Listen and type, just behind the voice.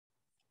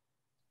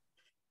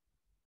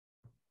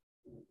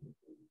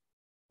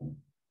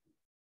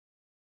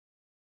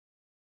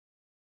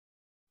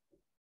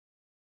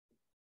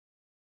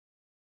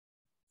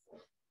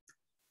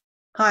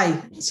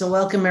Hi, so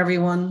welcome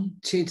everyone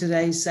to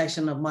today's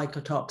session of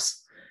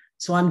MycoTalks.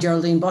 So I'm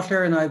Geraldine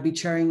Butler and I'll be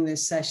chairing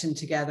this session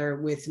together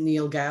with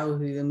Neil Gow,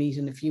 who you'll meet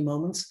in a few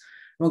moments.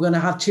 We're going to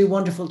have two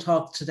wonderful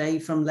talks today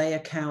from Leah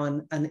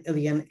Cowen and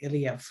Iliyan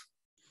Iliev.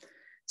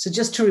 So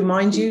just to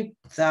remind you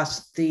that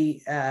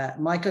the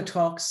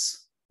MycoTalks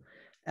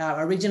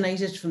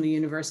originated from the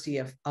University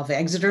of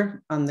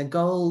Exeter, and the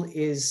goal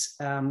is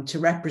to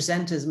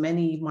represent as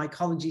many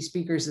mycology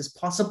speakers as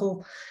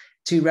possible,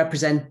 to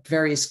represent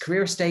various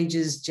career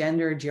stages,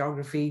 gender,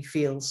 geography,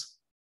 fields.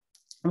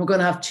 And we're going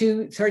to have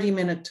two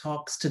 30-minute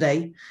talks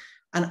today.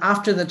 And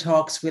after the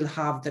talks, we'll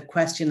have the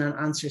question and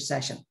answer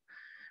session.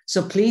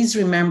 So please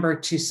remember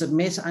to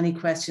submit any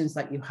questions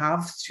that you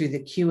have through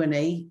the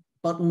Q&A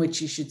button,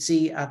 which you should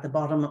see at the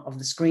bottom of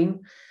the screen.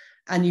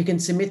 And you can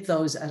submit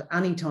those at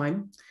any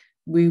time.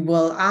 We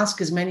will ask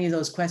as many of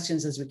those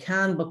questions as we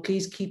can, but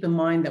please keep in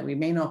mind that we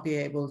may not be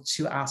able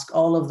to ask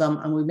all of them,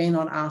 and we may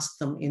not ask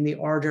them in the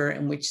order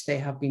in which they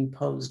have been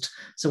posed.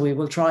 So we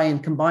will try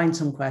and combine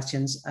some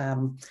questions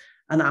and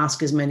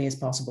ask as many as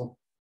possible.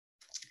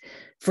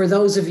 For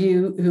those of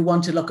you who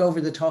want to look over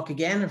the talk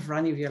again, or for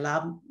any of your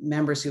lab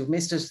members who have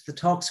missed it, the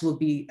talks will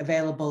be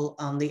available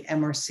on the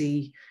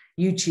MRC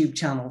YouTube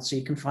channel, so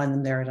you can find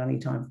them there at any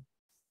time.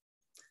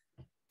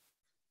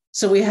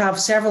 So we have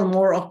several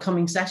more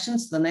upcoming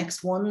sessions. The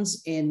next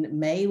ones in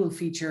May will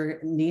feature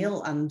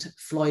Neil and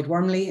Floyd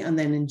Wormley, and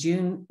then in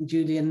June,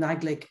 Julian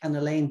Naglick and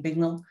Elaine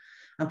Bignell.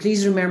 And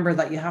please remember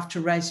that you have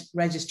to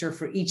register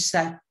for each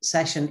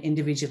session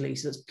individually.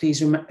 So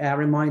please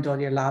remind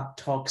all your lab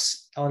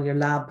talks, all your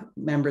lab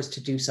members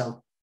to do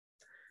so.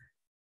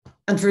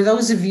 And for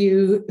those of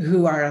you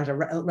who are at a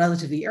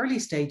relatively early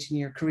stage in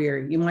your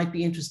career, you might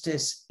be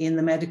interested in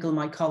the Medical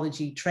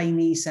Mycology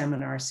Trainee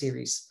Seminar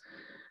Series.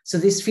 So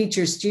this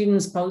features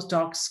students,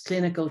 postdocs,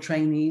 clinical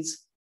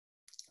trainees,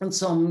 and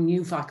some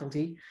new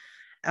faculty.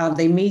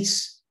 They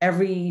meet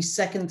every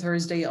second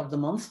Thursday of the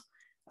month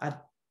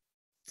at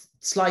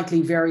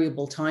slightly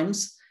variable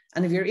times.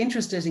 And if you're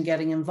interested in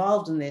getting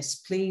involved in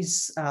this,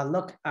 please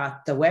look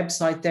at the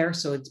website there.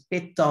 So it's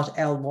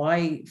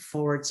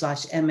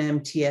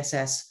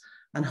bit.ly/MMTSS,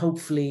 and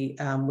hopefully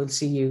we'll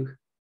see you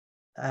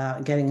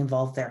getting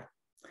involved there.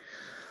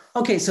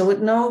 Okay, so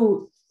with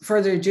no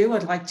further ado,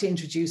 I'd like to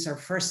introduce our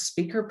first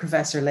speaker,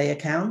 Professor Leah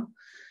Cowen.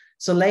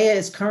 So Leah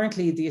is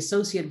currently the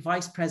Associate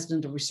Vice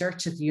President of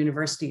Research at the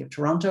University of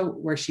Toronto,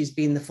 where she's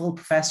been the full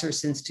professor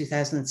since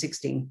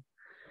 2016.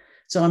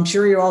 So I'm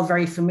sure you're all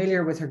very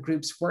familiar with her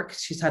group's work.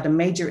 She's had a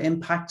major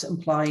impact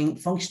applying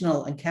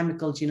functional and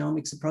chemical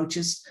genomics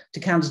approaches to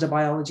Candida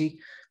biology,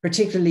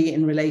 particularly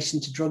in relation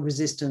to drug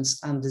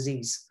resistance and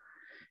disease.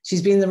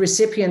 She's been the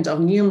recipient of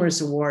numerous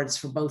awards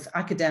for both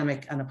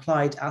academic and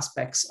applied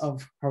aspects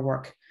of her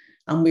work.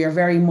 And we are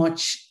very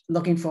much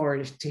looking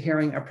forward to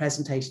hearing our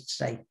presentation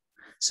today.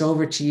 So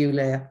over to you,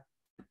 Leah.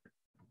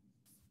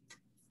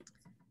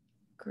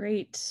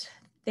 Great.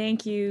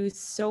 Thank you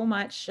so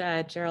much,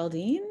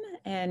 Geraldine.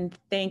 And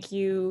thank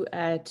you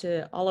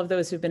to all of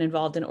those who've been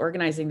involved in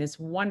organizing this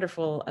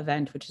wonderful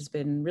event, which has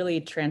been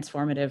really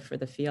transformative for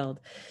the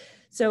field.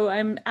 So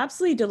I'm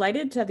absolutely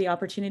delighted to have the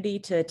opportunity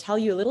to tell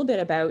you a little bit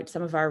about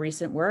some of our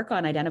recent work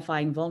on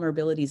identifying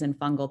vulnerabilities in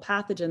fungal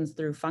pathogens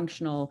through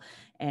functional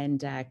and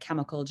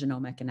chemical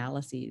genomic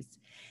analyses.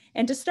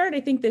 And to start,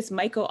 I think this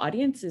myco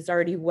audience is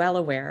already well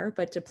aware,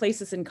 but to place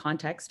this in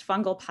context,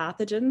 fungal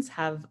pathogens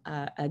have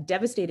a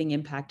devastating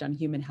impact on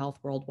human health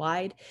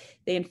worldwide.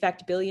 They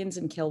infect billions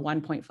and kill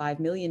 1.5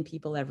 million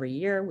people every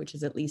year, which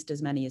is at least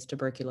as many as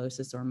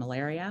tuberculosis or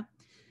malaria.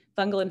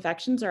 Fungal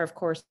infections are, of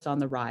course, on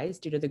the rise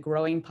due to the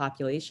growing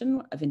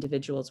population of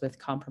individuals with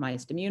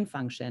compromised immune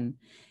function,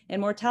 and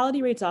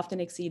mortality rates often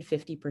exceed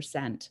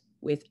 50%,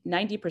 with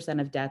 90%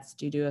 of deaths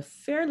due to a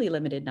fairly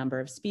limited number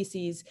of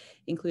species,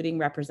 including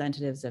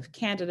representatives of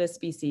Candida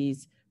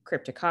species,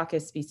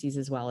 Cryptococcus species,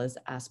 as well as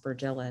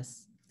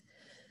Aspergillus.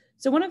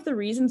 So one of the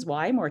reasons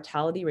why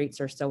mortality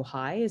rates are so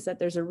high is that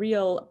there's a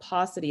real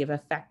paucity of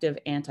effective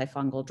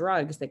antifungal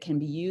drugs that can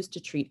be used to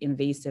treat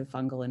invasive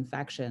fungal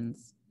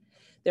infections.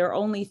 There are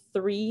only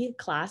 3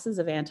 classes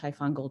of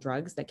antifungal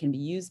drugs that can be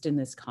used in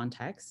this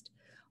context.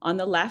 On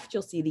the left,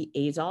 you'll see the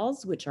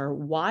azoles, which are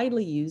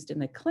widely used in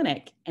the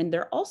clinic, and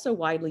they're also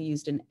widely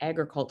used in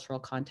agricultural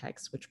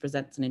contexts, which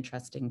presents an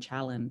interesting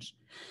challenge.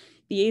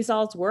 The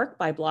azoles work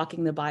by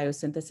blocking the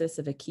biosynthesis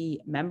of a key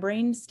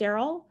membrane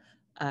sterol,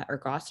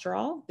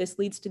 ergosterol. This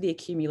leads to the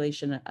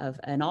accumulation of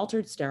an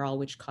altered sterol,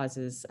 which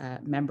causes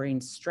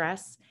membrane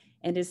stress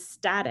and is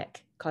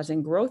static,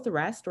 causing growth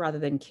arrest rather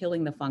than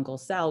killing the fungal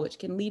cell, which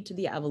can lead to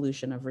the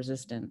evolution of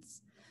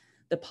resistance.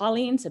 The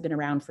polyenes have been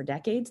around for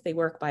decades. They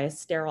work by a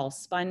sterol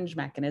sponge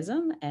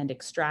mechanism and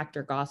extract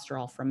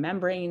ergosterol from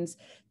membranes.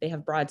 They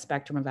have broad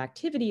spectrum of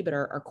activity, but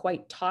are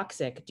quite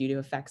toxic due to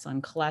effects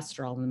on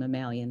cholesterol in the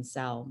mammalian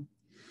cell.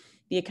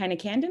 The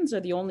echinocandins are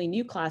the only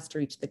new class to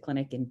reach the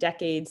clinic in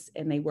decades,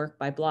 and they work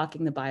by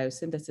blocking the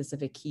biosynthesis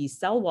of a key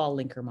cell wall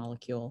linker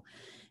molecule.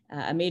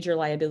 A major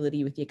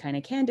liability with the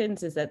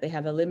echinocandins is that they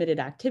have a limited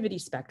activity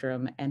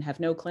spectrum and have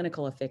no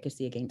clinical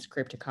efficacy against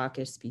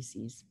Cryptococcus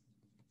species.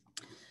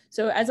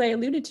 So as I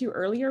alluded to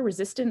earlier,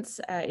 resistance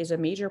is a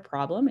major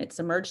problem. It's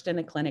emerged in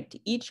the clinic to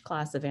each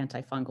class of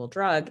antifungal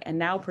drug and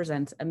now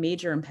presents a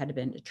major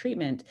impediment to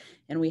treatment.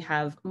 And we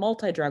have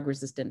multi-drug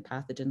resistant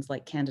pathogens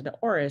like Candida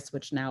auris,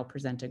 which now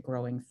present a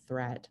growing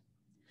threat.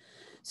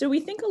 So we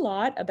think a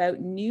lot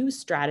about new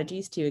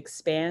strategies to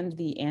expand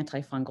the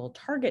antifungal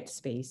target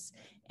space.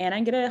 And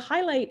I'm going to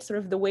highlight sort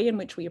of the way in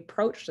which we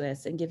approach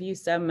this and give you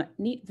some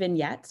neat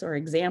vignettes or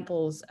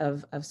examples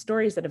of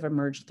stories that have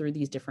emerged through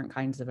these different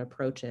kinds of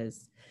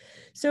approaches.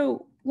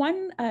 So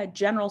one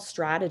general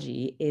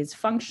strategy is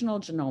functional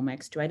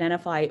genomics to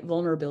identify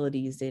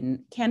vulnerabilities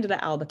in Candida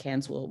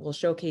albicans. We'll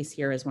showcase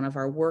here as one of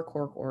our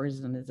workhorse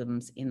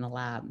organisms in the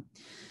lab.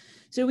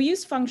 So we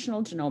use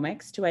functional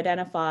genomics to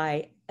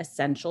identify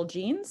essential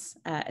genes.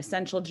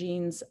 Essential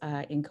genes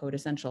encode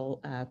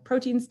essential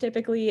proteins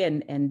typically,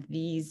 and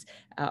these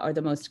are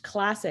the most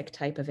classic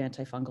type of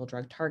antifungal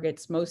drug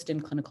targets, most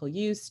in clinical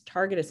use,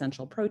 target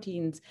essential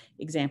proteins,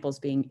 examples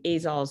being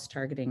azoles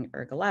targeting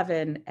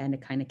ERG11 and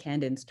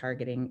echinocandins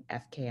targeting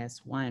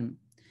FKS1.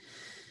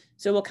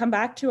 So we'll come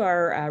back to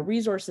our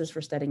resources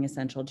for studying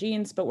essential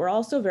genes, but we're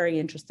also very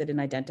interested in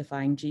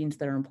identifying genes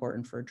that are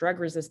important for drug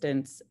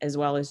resistance, as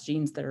well as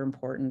genes that are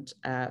important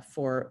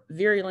for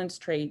virulence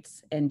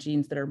traits and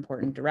genes that are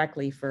important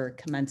directly for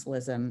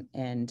commensalism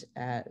and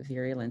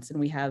virulence. And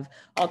we have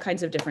all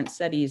kinds of different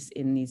studies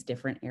in these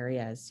different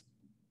areas.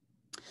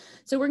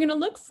 So we're going to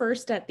look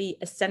first at the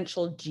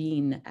essential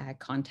gene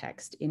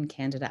context in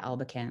Candida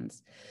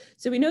albicans.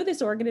 So we know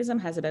this organism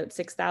has about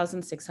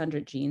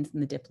 6,600 genes in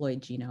the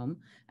diploid genome.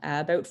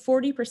 About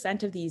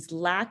 40% of these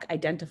lack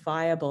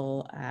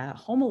identifiable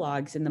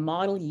homologs in the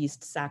model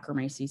yeast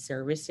Saccharomyces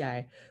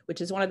cerevisiae, which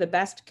is one of the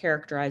best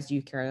characterized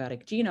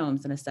eukaryotic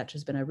genomes, and as such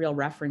has been a real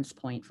reference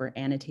point for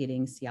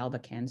annotating C.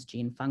 albicans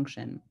gene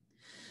function.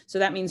 So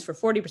that means for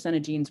 40%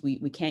 of genes,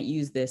 we can't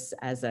use this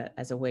as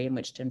a way in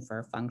which to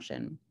infer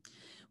function.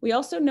 We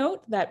also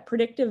note that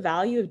predictive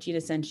value of gene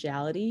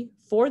essentiality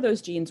for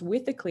those genes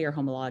with a clear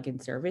homolog in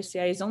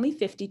cerevisiae is only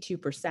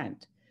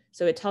 52%.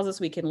 So it tells us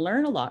we can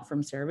learn a lot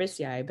from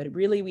cerevisiae, but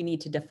really we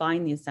need to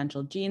define the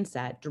essential gene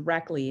set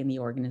directly in the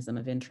organism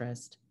of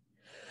interest.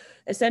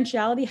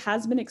 Essentiality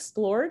has been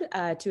explored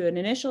to an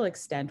initial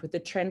extent with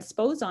the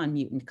transposon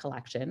mutant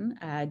collection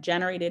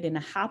generated in a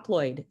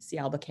haploid C.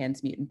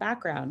 albicans mutant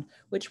background,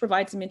 which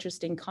provides some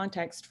interesting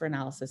context for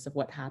analysis of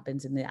what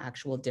happens in the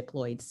actual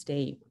diploid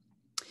state.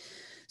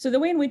 So the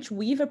way in which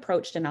we've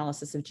approached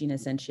analysis of gene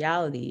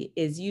essentiality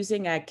is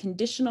using a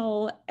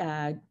conditional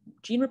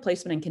gene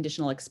replacement and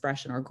conditional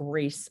expression, or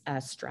GRACE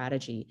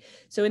strategy.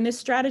 So in this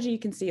strategy, you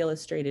can see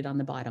illustrated on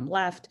the bottom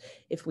left,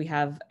 if we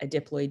have a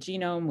diploid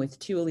genome with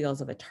 2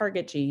 alleles of a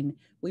target gene,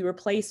 we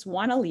replace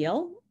one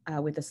allele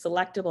with a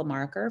selectable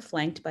marker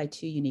flanked by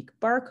 2 unique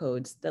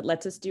barcodes that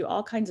lets us do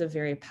all kinds of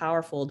very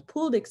powerful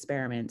pooled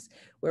experiments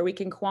where we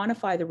can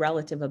quantify the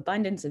relative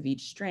abundance of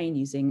each strain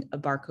using a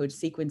barcode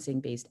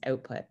sequencing based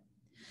output.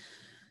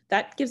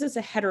 That gives us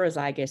a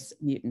heterozygous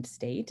mutant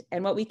state.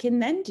 And what we can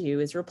then do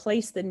is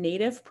replace the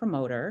native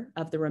promoter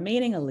of the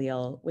remaining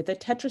allele with a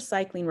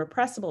tetracycline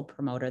repressible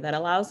promoter that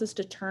allows us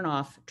to turn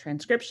off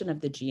transcription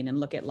of the gene and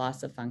look at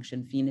loss of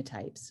function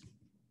phenotypes.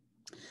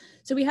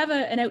 So we have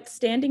an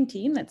outstanding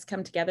team that's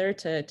come together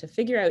to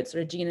figure out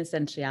sort of gene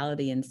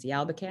essentiality in C.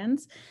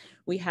 albicans.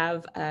 We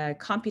have a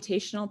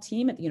computational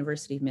team at the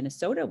University of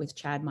Minnesota with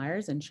Chad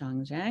Myers and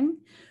Shang Zhang.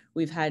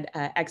 We've had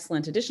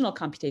excellent additional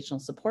computational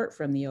support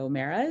from the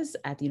O'Mearas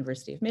at the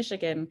University of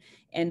Michigan,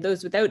 and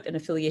those without an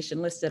affiliation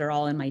listed are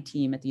all in my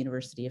team at the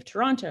University of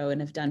Toronto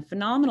and have done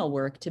phenomenal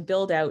work to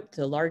build out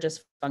the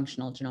largest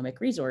functional genomic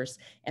resource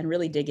and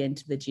really dig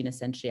into the gene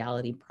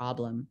essentiality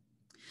problem.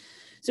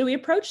 So we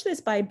approach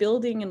this by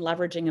building and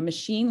leveraging a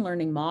machine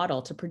learning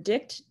model to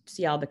predict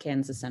C.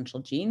 albicans essential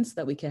genes so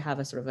that we could have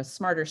a sort of a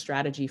smarter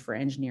strategy for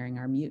engineering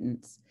our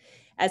mutants.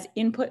 As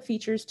input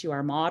features to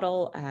our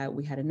model,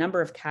 we had a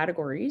number of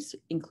categories,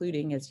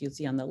 including, as you'll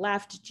see on the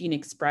left, gene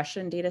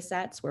expression data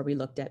sets, where we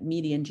looked at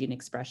median gene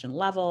expression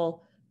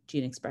level,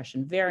 gene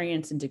expression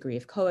variance, and degree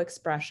of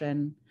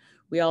co-expression.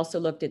 We also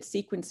looked at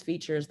sequence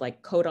features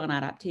like codon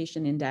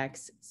adaptation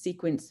index,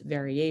 sequence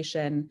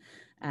variation,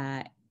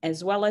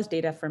 as well as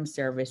data from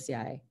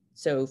cerevisiae.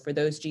 So for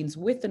those genes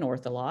with an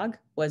ortholog,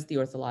 was the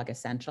ortholog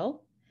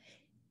essential?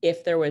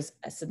 If there was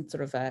some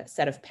sort of a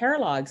set of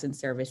paralogs in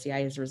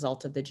cerevisiae as a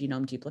result of the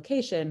genome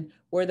duplication,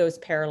 were those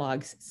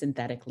paralogs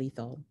synthetic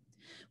lethal?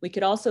 We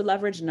could also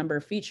leverage a number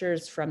of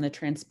features from the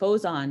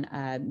transposon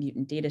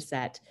mutant data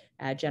set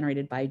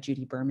generated by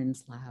Judy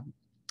Berman's lab.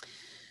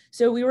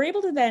 So we were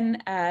able to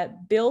then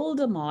build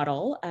a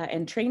model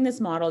and train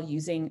this model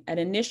using an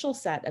initial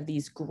set of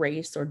these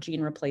GRACE, or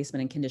gene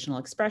replacement and conditional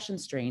expression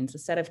strains, a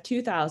set of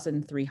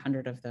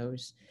 2,300 of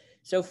those.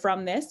 So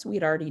from this,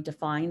 we'd already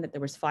defined that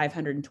there was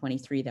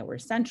 523 that were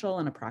essential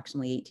and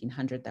approximately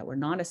 1,800 that were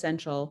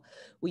non-essential.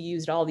 We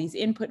used all these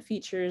input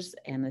features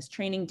and this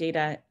training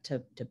data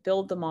to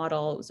build the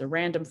model. It was a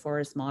random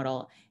forest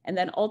model, and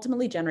then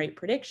ultimately generate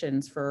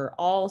predictions for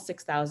all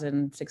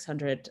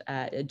 6,600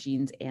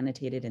 genes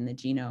annotated in the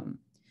genome.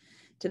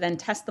 To then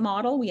test the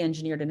model, we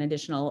engineered an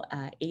additional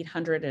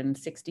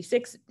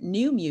 866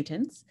 new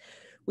mutants.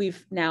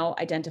 We've now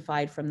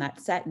identified from that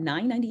set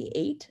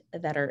 998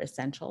 that are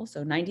essential,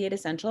 so 98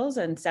 essentials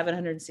and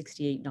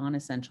 768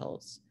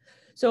 non-essentials.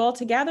 So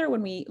altogether,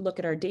 when we look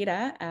at our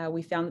data,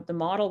 we found that the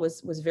model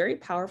was very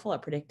powerful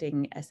at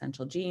predicting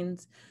essential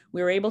genes.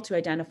 We were able to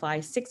identify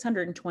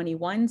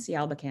 621 C.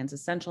 albicans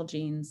essential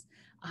genes.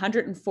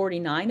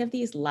 149 of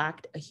these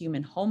lacked a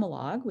human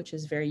homologue, which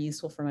is very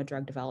useful from a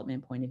drug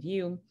development point of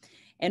view,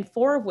 and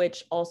 4 of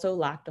which also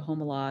lacked a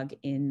homologue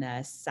in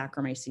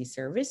Saccharomyces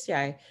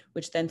cerevisiae,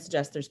 which then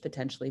suggests there's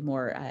potentially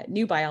more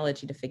new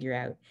biology to figure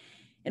out.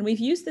 And we've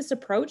used this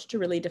approach to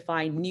really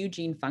define new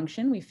gene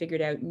function. We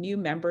figured out new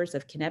members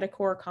of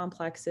kinetochore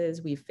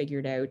complexes. We've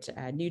figured out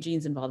new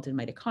genes involved in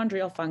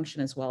mitochondrial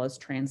function, as well as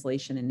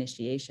translation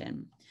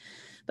initiation.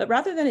 But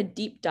rather than a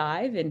deep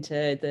dive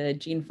into the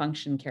gene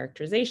function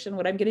characterization,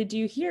 what I'm going to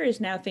do here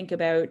is now think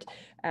about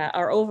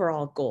our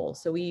overall goal.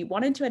 So we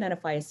wanted to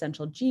identify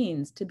essential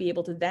genes to be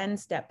able to then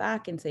step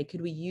back and say,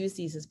 could we use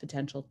these as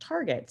potential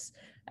targets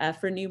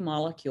for new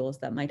molecules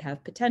that might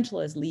have potential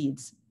as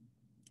leads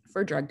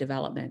for drug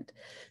development.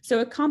 So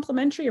a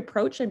complementary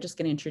approach I'm just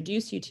going to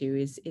introduce you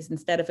to is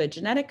instead of a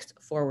genetics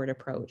forward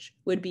approach,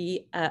 would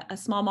be a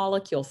small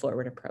molecule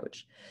forward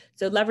approach.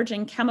 So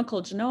leveraging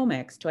chemical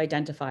genomics to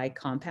identify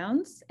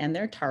compounds and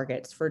their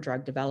targets for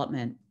drug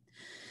development.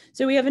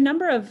 So we have a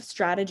number of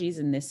strategies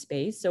in this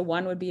space. So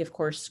one would be, of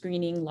course,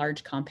 screening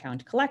large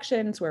compound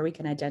collections where we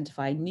can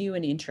identify new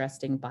and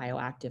interesting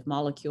bioactive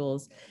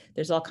molecules.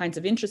 There's all kinds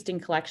of interesting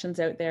collections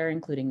out there,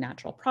 including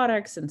natural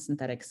products and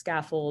synthetic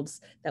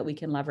scaffolds that we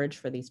can leverage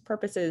for these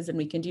purposes. And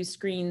we can do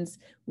screens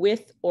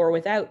with or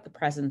without the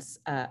presence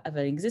of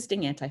an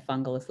existing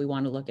antifungal if we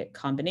want to look at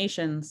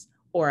combinations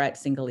or at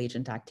single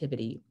agent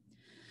activity.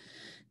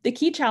 The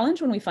key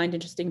challenge when we find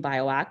interesting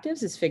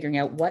bioactives is figuring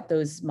out what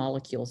those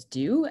molecules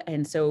do.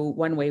 And so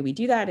one way we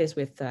do that is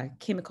with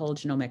chemical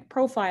genomic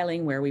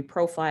profiling, where we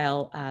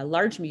profile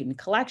large mutant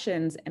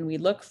collections and we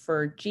look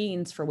for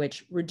genes for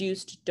which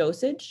reduced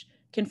dosage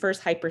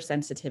confers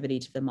hypersensitivity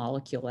to the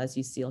molecule, as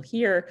you see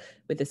here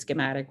with the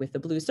schematic with the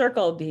blue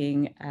circle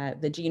being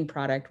the gene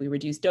product. We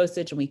reduce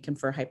dosage and we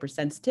confer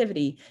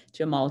hypersensitivity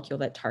to a molecule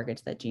that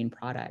targets that gene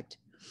product.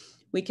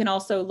 We can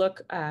also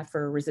look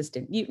for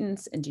resistant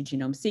mutants and do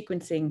genome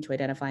sequencing to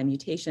identify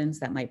mutations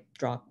that might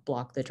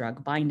block the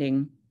drug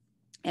binding.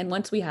 And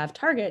once we have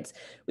targets,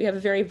 we have a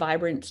very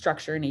vibrant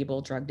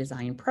structure-enabled drug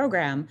design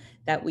program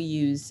that we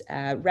use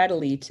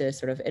readily to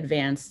sort of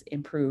advance,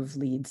 improve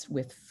leads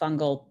with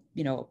fungal,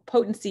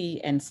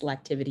 potency and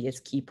selectivity as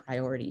key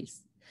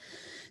priorities.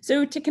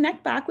 So to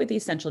connect back with the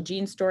essential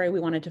gene story, we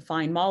wanted to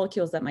find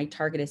molecules that might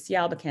target a C.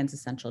 albicans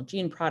essential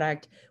gene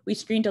product. We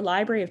screened a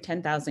library of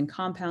 10,000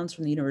 compounds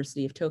from the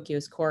University of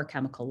Tokyo's core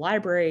chemical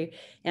library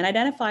and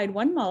identified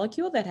one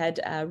molecule that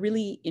had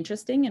really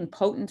interesting and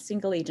potent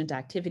single agent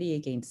activity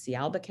against C.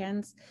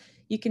 albicans.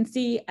 You can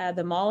see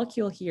the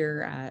molecule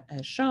here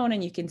as shown,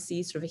 and you can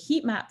see sort of a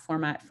heat map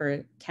format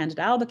for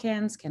Candida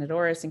albicans,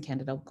 Candidoris, and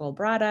Candida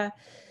glabrata.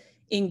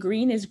 In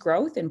green is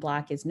growth, in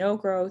black is no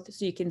growth.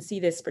 So you can see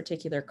this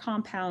particular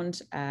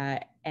compound,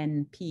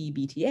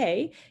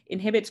 NPBTA,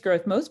 inhibits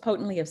growth most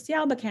potently of C.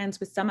 albicans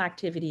with some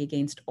activity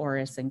against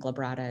Auris and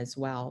glabrata as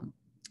well.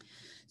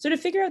 So to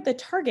figure out the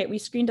target, we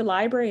screened a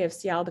library of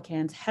C.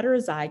 albicans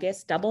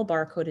heterozygous double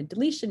bar-coded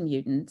deletion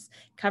mutants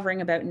covering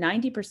about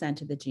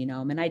 90% of the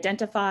genome and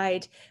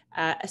identified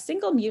a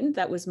single mutant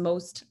that was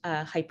most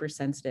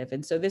hypersensitive.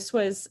 And so this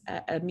was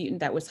a mutant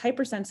that was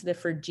hypersensitive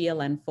for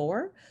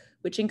GLN4,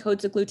 which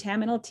encodes a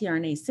glutaminyl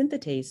tRNA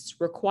synthetase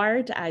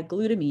required to add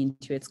glutamine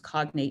to its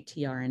cognate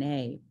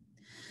tRNA.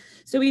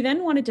 So we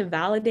then wanted to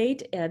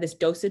validate this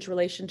dosage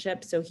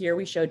relationship. So here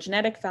we show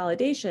genetic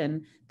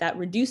validation that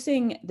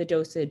reducing the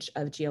dosage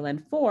of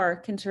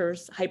GLN4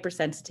 confers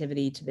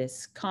hypersensitivity to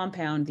this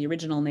compound. The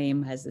original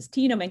name has this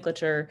T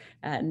nomenclature,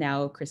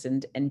 now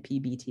christened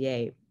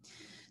NPBTA.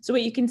 So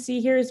what you can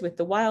see here is with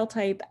the wild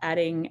type,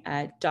 adding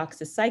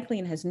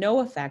doxycycline has no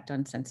effect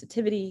on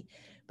sensitivity,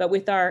 but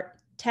with our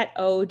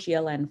TET-O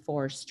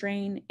GLN4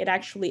 strain, it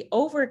actually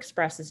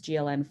overexpresses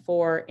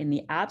GLN4 in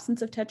the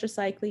absence of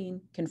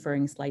tetracycline,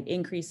 conferring slight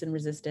increase in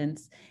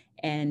resistance.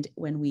 And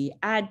when we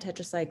add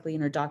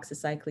tetracycline or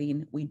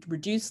doxycycline, we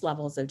reduce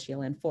levels of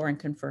GLN4 and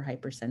confer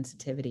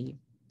hypersensitivity.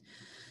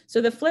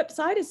 So the flip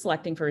side is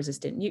selecting for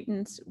resistant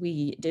mutants.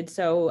 We did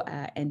so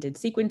and did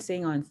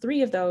sequencing on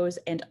 3 of those,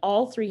 and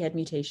all 3 had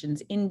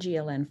mutations in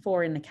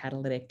GLN4 in the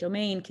catalytic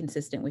domain,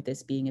 consistent with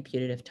this being a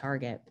putative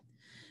target.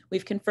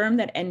 We've confirmed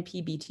that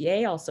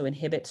NPBTA also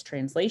inhibits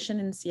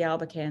translation in C.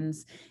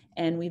 albicans,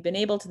 and we've been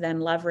able to then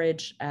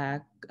leverage a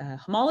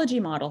homology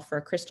model for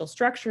a crystal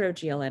structure of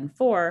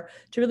GLN4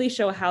 to really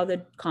show how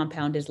the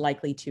compound is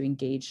likely to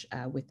engage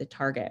with the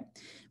target.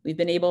 We've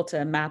been able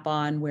to map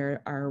on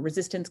where our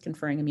resistance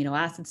conferring amino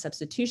acid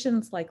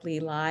substitutions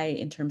likely lie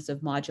in terms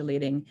of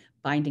modulating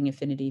binding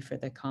affinity for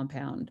the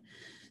compound.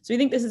 So we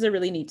think this is a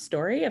really neat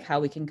story of how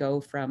we can go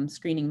from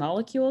screening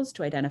molecules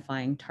to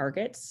identifying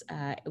targets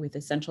with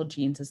essential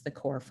genes as the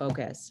core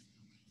focus.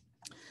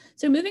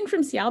 So moving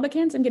from C.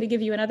 albicans, I'm going to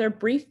give you another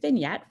brief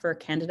vignette for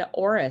Candida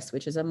auris,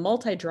 which is a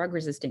multi-drug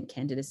resistant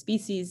Candida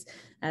species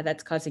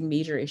that's causing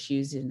major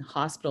issues in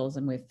hospitals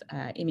and with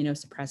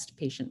immunosuppressed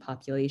patient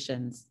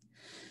populations.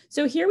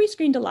 So here we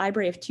screened a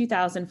library of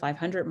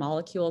 2,500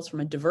 molecules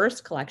from a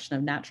diverse collection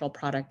of natural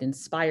product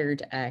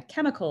inspired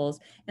chemicals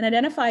and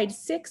identified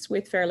 6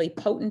 with fairly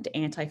potent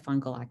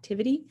antifungal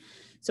activity.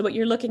 So what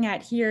you're looking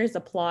at here is a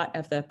plot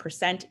of the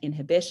percent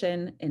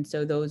inhibition. And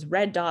so those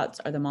red dots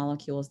are the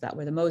molecules that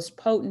were the most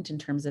potent in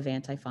terms of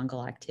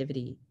antifungal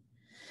activity.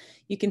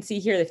 You can see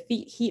here the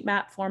heat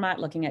map format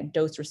looking at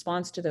dose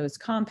response to those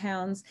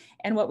compounds.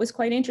 And what was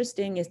quite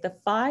interesting is the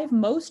 5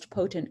 most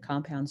potent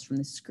compounds from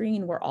the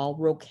screen were all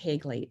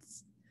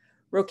rocaglates.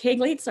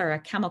 Rocaglates are a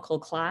chemical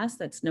class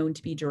that's known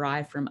to be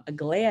derived from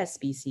Aglaya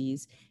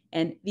species,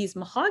 and these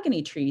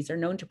mahogany trees are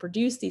known to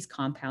produce these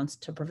compounds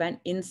to prevent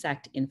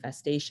insect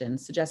infestation,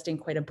 suggesting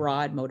quite a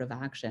broad mode of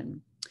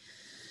action.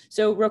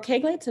 So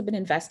rocaglates have been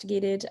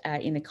investigated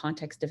in the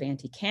context of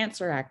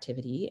anti-cancer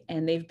activity,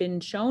 and they've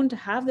been shown to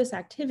have this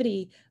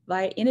activity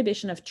via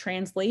inhibition of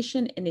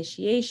translation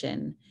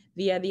initiation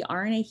via the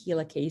RNA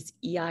helicase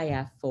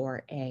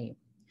EIF4A.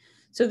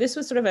 So this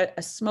was sort of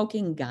a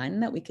smoking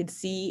gun that we could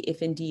see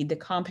if indeed the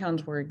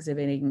compounds were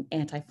exhibiting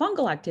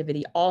antifungal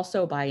activity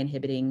also by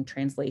inhibiting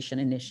translation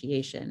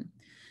initiation.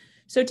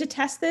 So to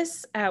test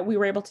this, we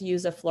were able to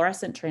use a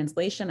fluorescent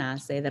translation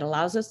assay that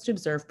allows us to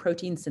observe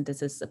protein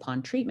synthesis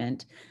upon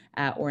treatment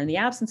or in the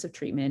absence of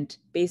treatment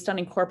based on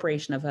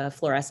incorporation of a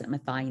fluorescent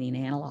methionine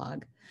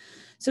analog.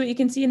 So you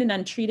can see in an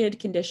untreated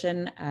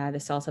condition, the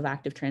cells have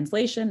active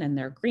translation and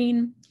they're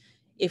green.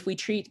 If we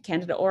treat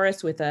Candida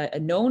auris with a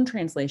known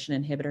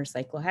translation inhibitor,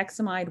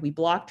 cyclohexamide, we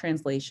block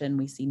translation,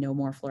 we see no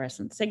more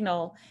fluorescent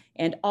signal.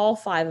 And all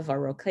 5 of our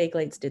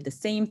rocaglates did the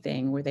same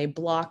thing where they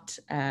blocked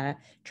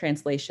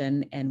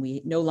translation and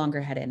we no longer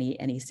had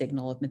any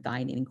signal of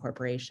methionine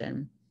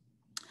incorporation.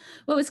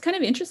 What was kind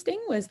of interesting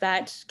was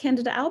that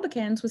Candida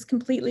albicans was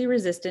completely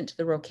resistant to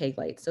the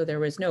rocaglate. So there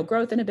was no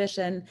growth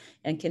inhibition,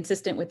 and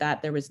consistent with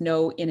that, there was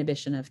no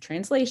inhibition of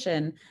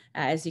translation,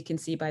 as you can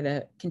see by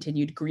the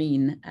continued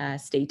green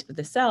state of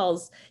the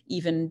cells,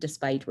 even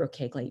despite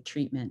rocaglate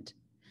treatment.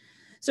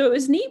 So what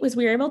was neat was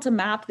we were able to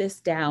map this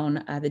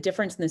down, the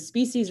difference in the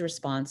species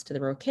response to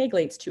the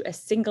rocaglates to a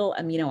single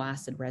amino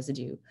acid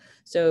residue.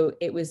 So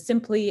it was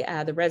simply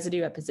the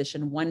residue at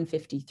position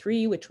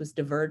 153, which was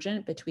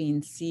divergent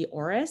between C.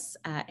 auris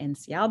and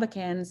C.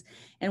 albicans.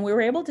 And we were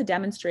able to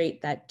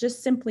demonstrate that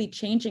just simply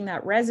changing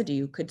that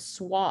residue could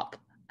swap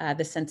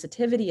the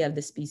sensitivity of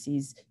the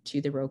species to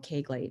the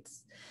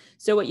rocaglates.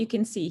 So what you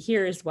can see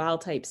here is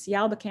wild type C.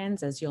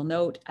 albicans, as you'll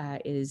note,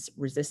 is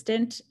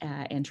resistant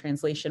and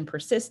translation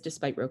persists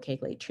despite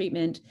rocaglate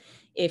treatment.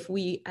 If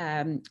we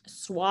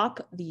swap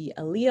the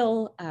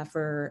allele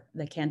for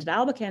the Candida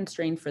albicans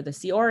strain for the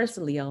C. auris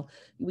allele,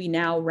 we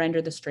now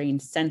render the strain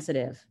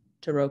sensitive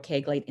to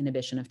rocaglate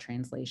inhibition of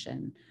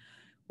translation.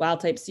 Wild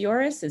type C.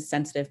 auris is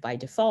sensitive by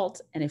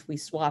default. And if we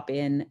swap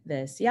in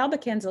the C.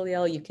 albicans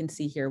allele, you can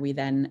see here we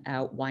then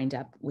wind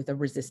up with a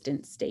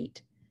resistant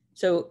state.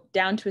 So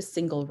down to a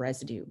single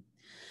residue.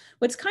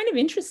 What's kind of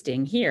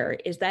interesting here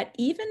is that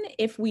even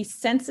if we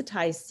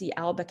sensitize C.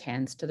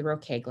 albicans to the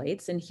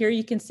rocaglates, and here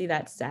you can see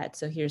that set.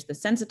 So here's the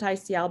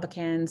sensitized C.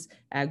 albicans,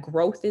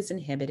 growth is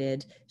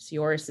inhibited, C.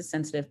 auris is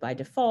sensitive by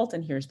default,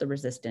 and here's the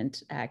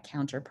resistant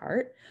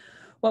counterpart.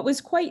 What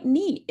was quite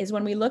neat is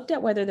when we looked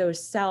at whether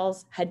those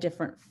cells had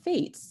different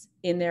fates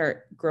in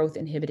their growth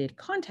inhibited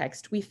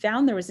context, we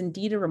found there was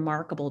indeed a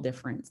remarkable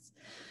difference.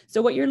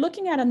 So what you're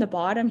looking at on the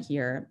bottom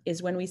here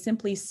is when we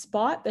simply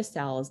spot the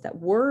cells that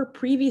were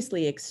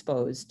previously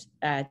exposed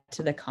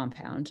to the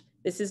compound.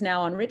 This is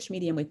now on rich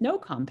medium with no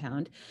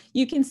compound.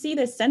 You can see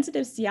the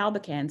sensitive C.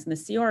 albicans and the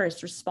C.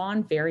 auris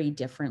respond very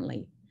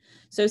differently.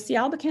 So C.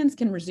 albicans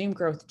can resume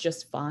growth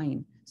just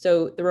fine.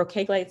 So the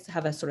rocaglates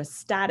have a sort of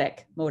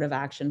static mode of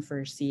action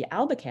for C.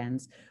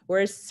 albicans,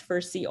 whereas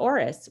for C.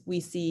 auris, we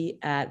see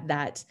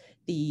that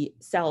the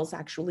cells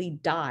actually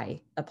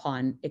die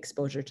upon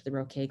exposure to the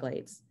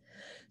rocaglates.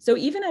 So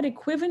even at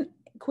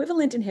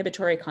equivalent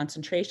inhibitory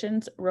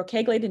concentrations,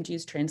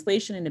 rocaglate-induced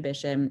translation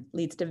inhibition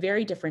leads to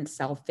very different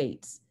cell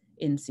fates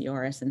in C.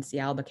 auris and C.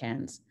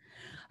 albicans.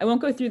 I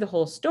won't go through the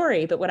whole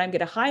story, but what I'm going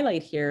to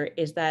highlight here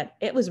is that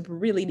it was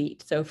really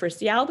neat. So for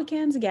C.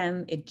 albicans,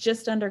 again, it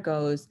just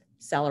undergoes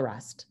cell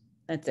arrest.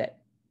 That's it.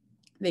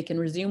 They can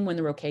resume when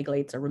the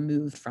rocaglates are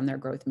removed from their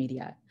growth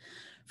media.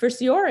 For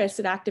C. auris,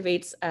 it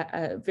activates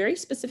a very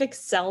specific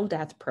cell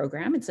death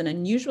program. It's an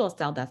unusual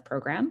cell death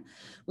program.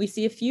 We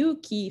see a few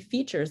key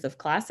features of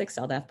classic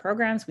cell death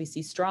programs. We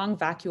see strong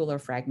vacuolar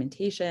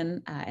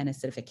fragmentation and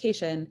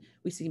acidification.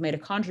 We see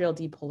mitochondrial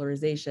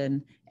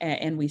depolarization,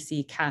 and we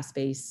see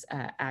caspase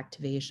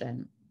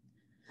activation.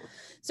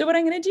 So what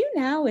I'm going to do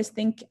now is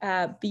think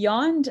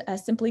beyond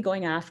simply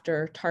going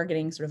after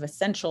targeting sort of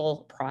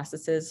essential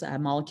processes,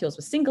 molecules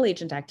with single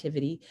agent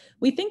activity.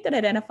 We think that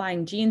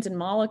identifying genes and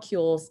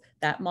molecules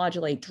that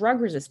modulate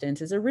drug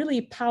resistance is a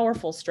really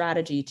powerful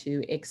strategy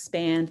to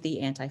expand the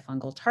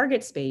antifungal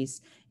target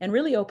space and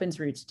really opens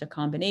routes to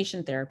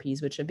combination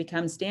therapies, which have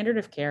become standard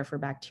of care for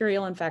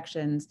bacterial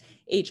infections,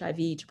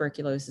 HIV,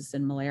 tuberculosis,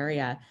 and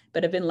malaria,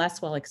 but have been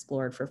less well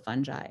explored for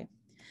fungi.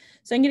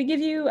 So I'm going to give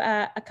you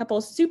a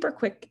couple super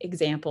quick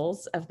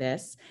examples of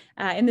this.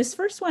 And this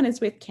first one is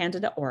with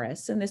Candida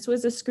auris. And this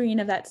was a screen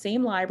of that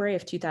same library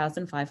of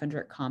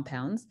 2,500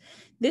 compounds,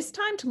 this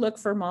time to look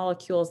for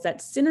molecules that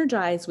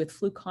synergize with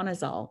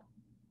fluconazole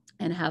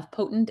and have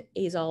potent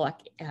azole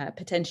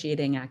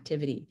potentiating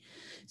activity.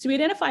 So we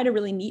identified a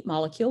really neat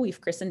molecule.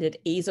 We've christened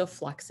it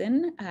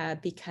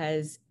azofluxin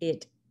because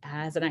it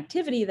has an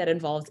activity that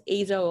involves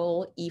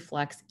azole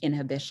efflux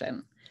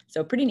inhibition.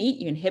 So pretty neat.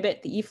 You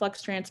inhibit the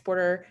efflux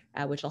transporter,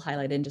 which I'll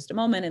highlight in just a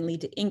moment, and lead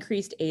to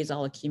increased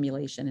azole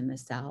accumulation in the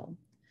cell.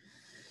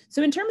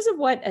 So in terms of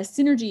what a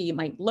synergy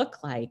might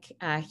look like,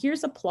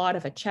 here's a plot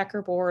of a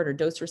checkerboard or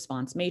dose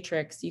response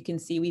matrix. You can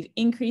see we've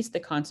increased the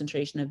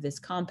concentration of this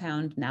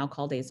compound, now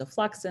called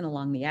azofluxin,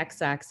 along the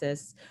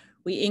x-axis.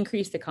 We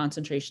increased the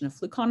concentration of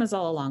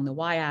fluconazole along the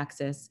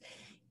y-axis.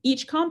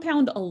 Each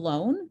compound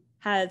alone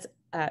has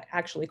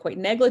actually quite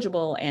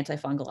negligible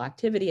antifungal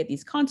activity at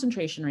these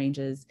concentration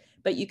ranges,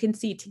 but you can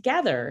see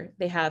together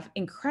they have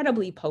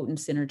incredibly potent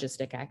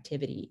synergistic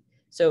activity.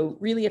 So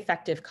really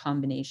effective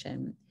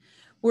combination.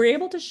 We're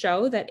able to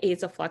show that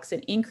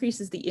azofluxin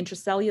increases the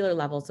intracellular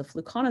levels of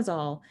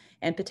fluconazole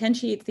and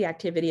potentiates the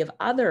activity of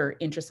other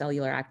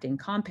intracellular acting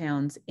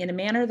compounds in a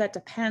manner that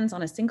depends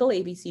on a single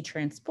ABC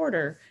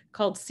transporter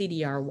called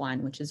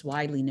CDR1, which is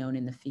widely known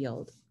in the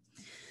field.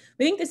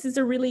 We think this is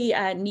a really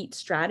neat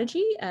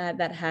strategy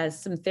that has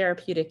some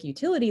therapeutic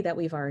utility that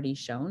we've already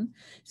shown.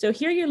 So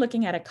here you're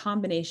looking at a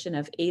combination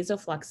of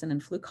azofluxin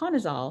and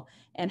fluconazole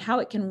and how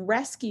it can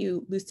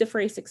rescue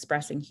luciferase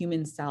expressing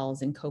human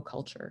cells in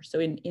co-culture. So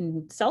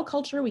in cell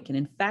culture, we can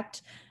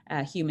infect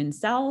human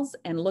cells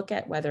and look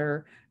at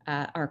whether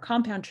our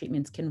compound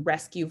treatments can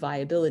rescue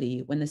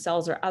viability when the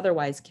cells are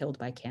otherwise killed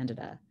by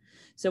Candida.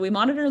 So we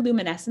monitor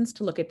luminescence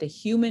to look at the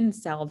human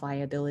cell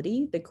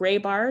viability. The gray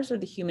bars are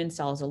the human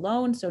cells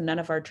alone, so none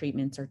of our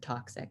treatments are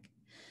toxic.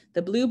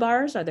 The blue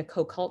bars are the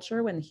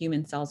co-culture when the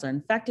human cells are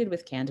infected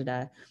with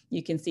Candida.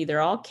 You can see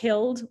they're all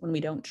killed when we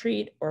don't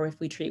treat, or if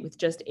we treat with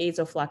just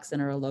azofluxin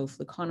or a low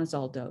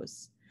fluconazole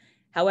dose.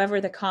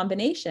 However, the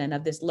combination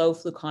of this low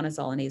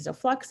fluconazole and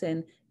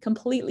azofluxin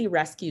completely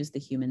rescues the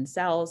human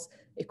cells,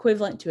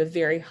 equivalent to a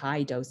very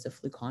high dose of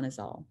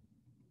fluconazole.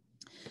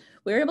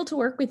 We were able to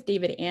work with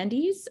David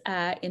Andes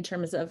in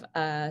terms of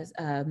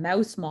a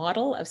mouse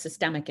model of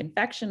systemic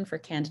infection for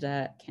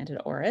Candida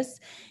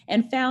auris,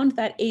 and found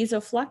that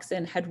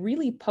azofluxin had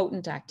really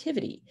potent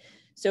activity.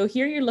 So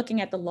here you're looking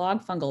at the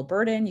log fungal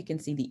burden. You can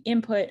see the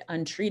input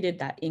untreated,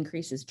 that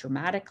increases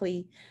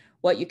dramatically.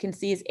 What you can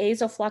see is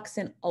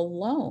azofluxin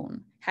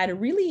alone had a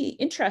really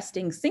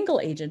interesting single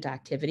agent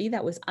activity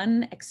that was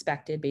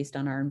unexpected based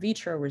on our in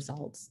vitro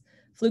results.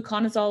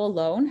 Fluconazole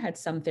alone had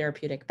some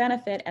therapeutic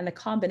benefit, and the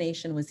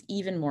combination was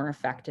even more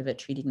effective at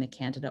treating the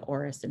Candida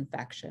auris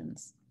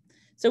infections.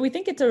 So we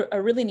think it's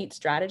a really neat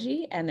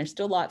strategy, and there's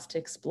still lots to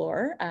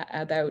explore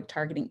about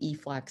targeting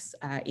efflux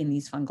in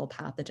these fungal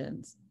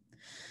pathogens.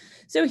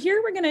 So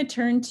here we're going to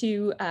turn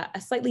to a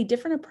slightly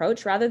different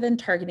approach rather than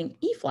targeting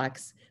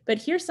efflux, but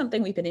here's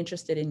something we've been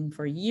interested in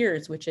for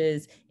years, which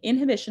is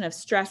inhibition of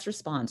stress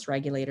response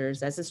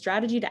regulators as a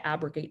strategy to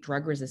abrogate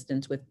drug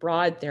resistance with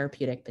broad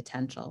therapeutic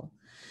potential.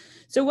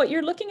 So what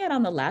you're looking at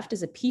on the left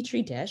is a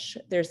Petri dish.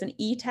 There's an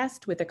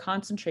E-test with a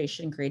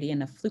concentration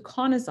gradient of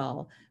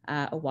fluconazole,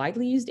 a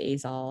widely used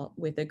azole,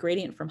 with a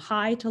gradient from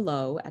high to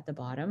low at the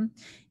bottom.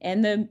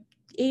 And the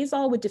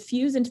azole would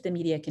diffuse into the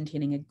media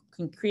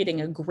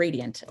creating a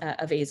gradient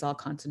of azole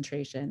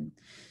concentration.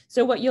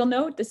 So what you'll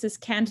note, this is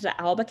Candida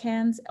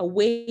albicans.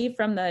 Away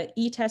from the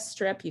E-test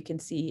strip, you can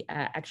see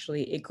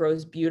actually it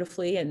grows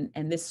beautifully,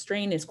 and this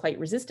strain is quite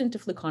resistant to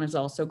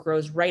fluconazole, so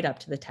grows right up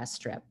to the test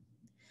strip.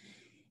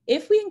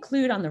 If we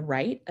include on the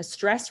right a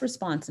stress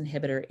response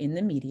inhibitor in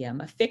the medium,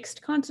 a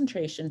fixed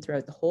concentration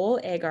throughout the whole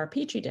agar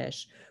Petri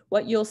dish,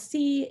 what you'll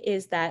see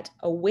is that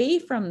away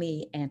from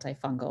the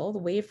antifungal,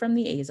 away from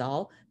the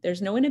azole,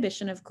 there's no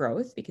inhibition of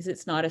growth because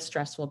it's not a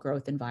stressful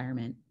growth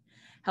environment.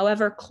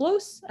 However,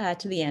 close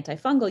to the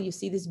antifungal, you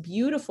see this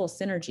beautiful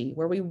synergy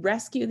where we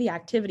rescue the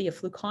activity of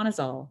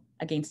fluconazole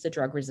against a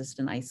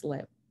drug-resistant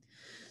isolate.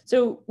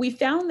 So we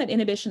found that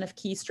inhibition of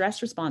key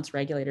stress response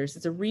regulators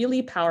is a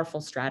really powerful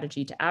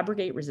strategy to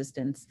abrogate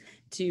resistance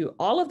to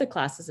all of the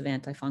classes of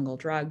antifungal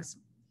drugs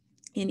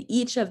in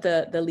each of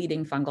the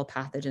leading fungal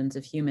pathogens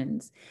of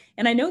humans.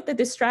 And I note that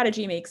this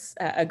strategy makes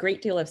a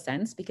great deal of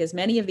sense because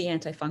many of the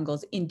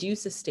antifungals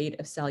induce a state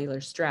of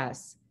cellular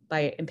stress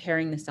by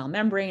impairing the cell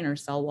membrane or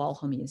cell wall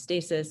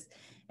homeostasis.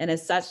 And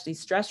as such, these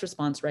stress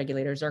response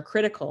regulators are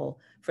critical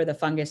for the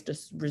fungus to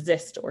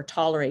resist or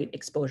tolerate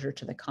exposure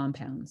to the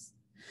compounds.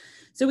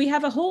 So we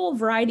have a whole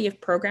variety of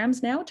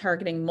programs now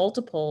targeting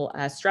multiple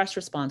stress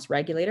response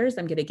regulators.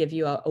 I'm going to give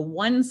you a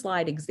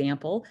one-slide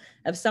example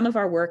of some of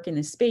our work in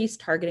this space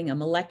targeting a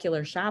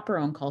molecular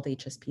chaperone called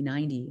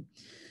HSP90.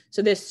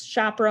 So this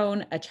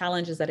chaperone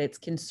challenge is that it's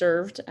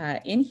conserved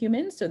in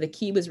humans. So the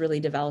key was really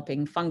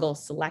developing fungal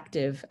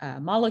selective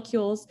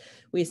molecules.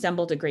 We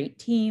assembled a great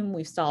team.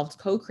 We've solved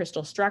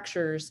co-crystal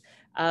structures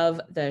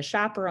of the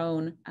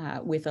chaperone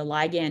with a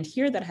ligand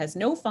here that has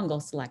no fungal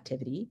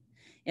selectivity.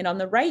 And on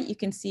the right, you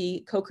can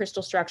see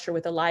co-crystal structure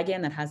with a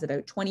ligand that has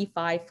about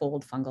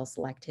 25-fold fungal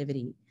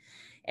selectivity.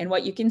 And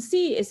what you can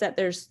see is that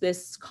there's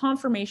this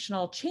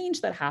conformational change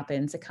that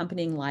happens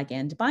accompanying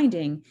ligand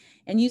binding.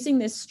 And using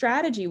this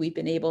strategy, we've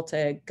been able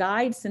to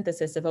guide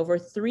synthesis of over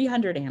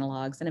 300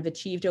 analogs and have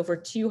achieved over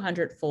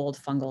 200-fold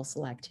fungal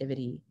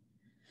selectivity.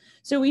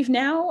 So we've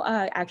now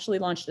actually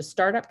launched a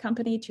startup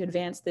company to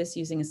advance this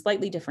using a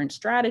slightly different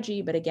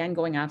strategy, but again,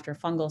 going after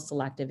fungal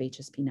selective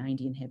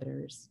HSP90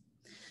 inhibitors.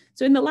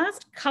 So in the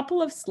last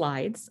couple of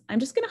slides, I'm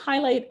just going to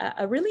highlight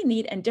a really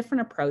neat and different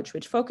approach,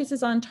 which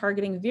focuses on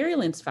targeting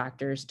virulence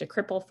factors to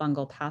cripple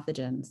fungal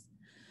pathogens.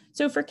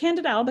 So for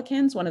Candida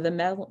albicans, one of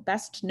the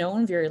best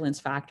known virulence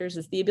factors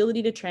is the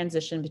ability to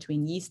transition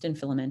between yeast and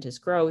filamentous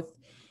growth.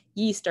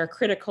 Yeast are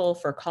critical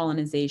for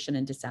colonization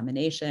and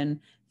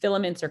dissemination.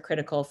 Filaments are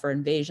critical for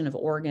invasion of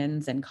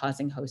organs and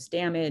causing host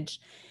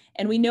damage.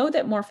 And we know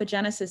that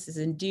morphogenesis is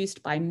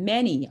induced by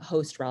many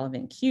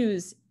host-relevant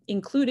cues,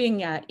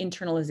 including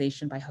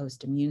internalization by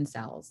host immune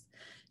cells.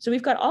 So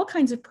we've got all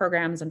kinds of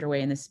programs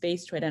underway in this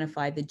space to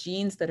identify the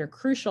genes that are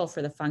crucial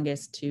for the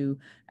fungus to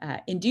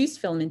induce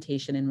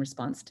filamentation in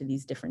response to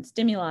these different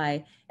stimuli,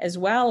 as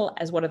well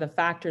as what are the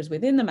factors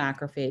within the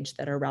macrophage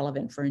that are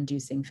relevant for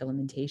inducing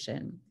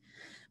filamentation.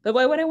 But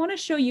what I want to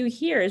show you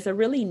here is a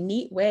really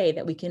neat way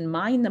that we can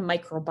mine the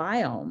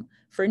microbiome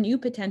for new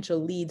potential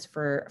leads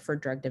for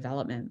drug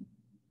development.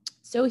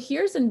 So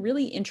here's a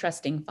really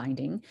interesting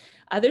finding.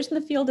 Others in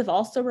the field have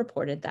also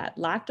reported that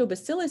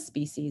lactobacillus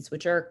species,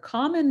 which are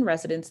common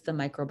residents of the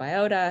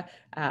microbiota,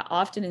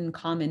 often in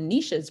common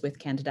niches with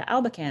Candida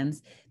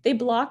albicans, they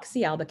block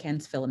C.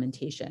 albicans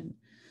filamentation.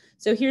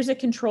 So here's a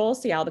control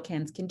C.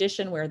 albicans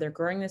condition where they're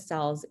growing the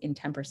cells in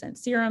 10%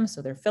 serum,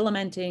 so they're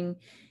filamenting.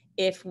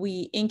 If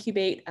we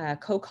incubate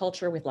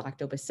co-culture with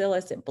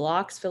lactobacillus, it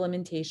blocks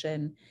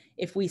filamentation.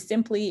 If we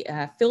simply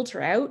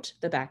filter out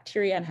the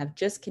bacteria and have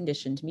just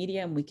conditioned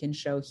medium, we can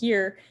show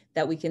here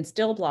that we can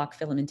still block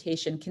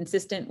filamentation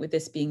consistent with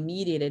this being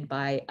mediated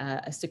by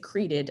a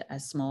secreted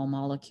small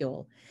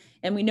molecule.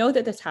 And we know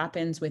that this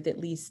happens with at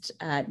least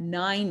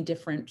 9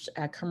 different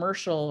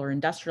commercial or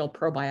industrial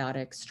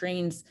probiotic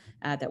strains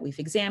that we've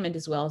examined,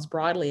 as well as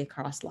broadly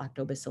across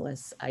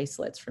lactobacillus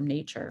isolates from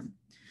nature.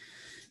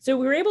 So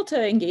we were able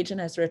to engage in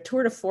a sort of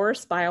tour de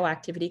force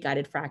bioactivity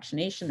guided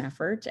fractionation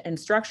effort and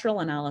structural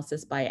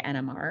analysis by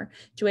NMR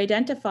to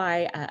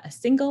identify a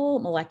single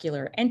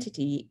molecular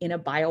entity in a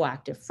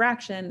bioactive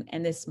fraction.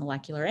 And this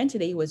molecular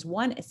entity was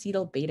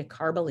 1-acetyl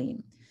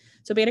beta-carboline.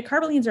 So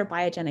beta-carbolines are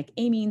biogenic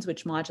amines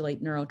which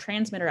modulate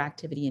neurotransmitter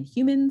activity in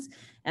humans,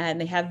 and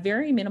they have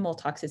very minimal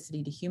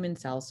toxicity to human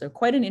cells. So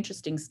quite an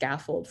interesting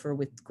scaffold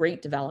with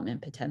great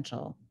development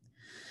potential.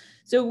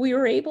 So we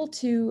were able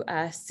to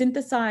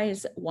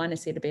synthesize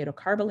 1-acetyl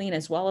beta-carboline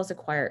as well as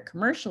acquire it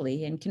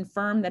commercially and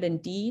confirm that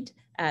indeed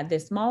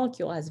this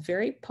molecule has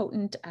very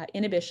potent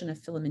inhibition of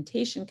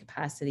filamentation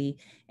capacity,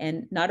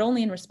 and not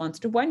only in response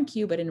to one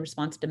cue, but in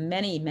response to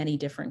many, many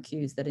different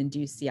cues that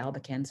induce C.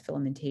 albicans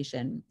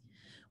filamentation.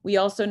 We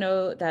also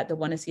know that the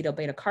 1-acetyl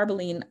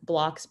beta-carboline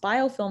blocks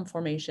biofilm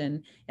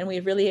formation, and we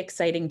have really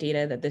exciting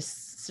data that this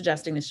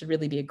suggesting this should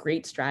really be a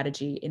great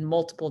strategy in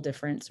multiple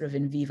different sort of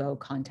in vivo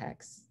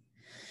contexts.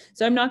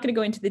 So I'm not going to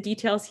go into the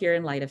details here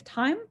in light of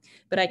time,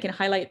 but I can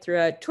highlight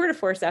through a tour de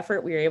force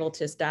effort, we were able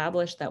to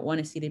establish that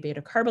 1-acetyl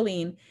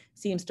beta-carboline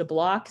seems to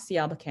block C.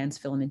 albicans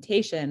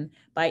filamentation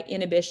by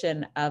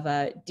inhibition of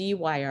a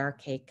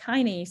DYRK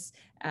kinase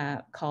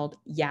called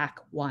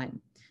YAC1.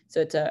 So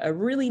it's a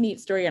really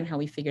neat story on how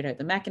we figured out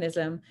the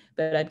mechanism,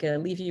 but I'm going to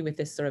leave you with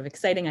this sort of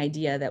exciting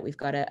idea that we've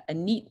got a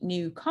neat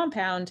new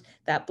compound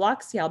that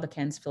blocks C.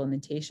 albicans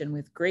filamentation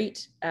with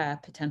great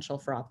potential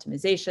for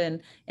optimization.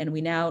 And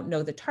we now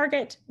know the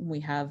target. We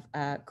have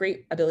a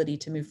great ability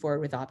to move forward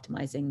with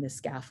optimizing this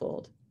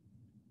scaffold.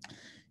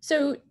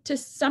 So to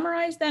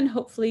summarize then,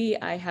 hopefully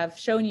I have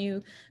shown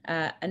you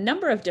a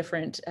number of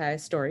different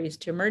stories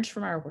to emerge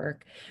from our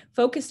work,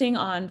 focusing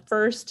on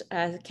first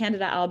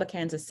Candida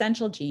albicans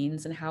essential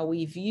genes and how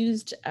we've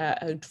used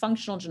a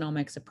functional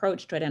genomics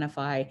approach to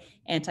identify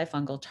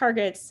antifungal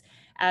targets,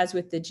 as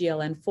with the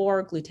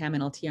GLN4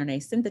 glutaminal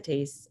tRNA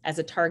synthetase as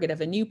a target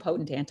of a new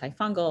potent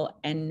antifungal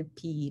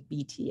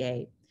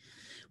NPBTA.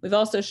 We've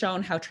also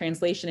shown how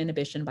translation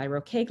inhibition by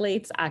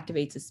rocaglates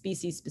activates a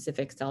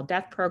species-specific cell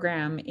death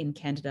program in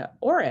Candida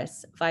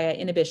auris via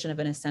inhibition of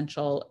an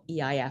essential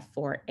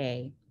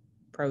EIF4A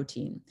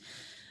protein.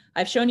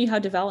 I've shown you how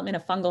development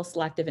of fungal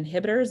selective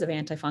inhibitors of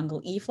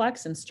antifungal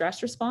efflux and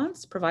stress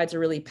response provides a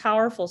really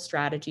powerful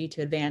strategy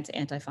to advance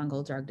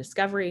antifungal drug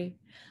discovery.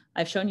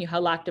 I've shown you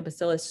how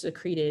lactobacillus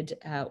secreted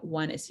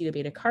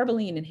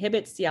 1-acetyl-beta-carboline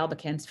inhibits C.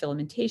 albicans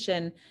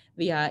filamentation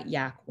via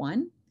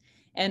YAC1.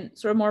 And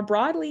sort of more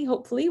broadly,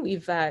 hopefully,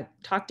 we've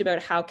talked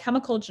about how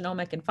chemical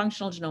genomic and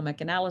functional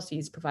genomic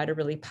analyses provide a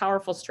really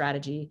powerful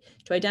strategy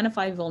to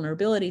identify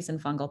vulnerabilities in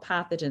fungal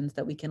pathogens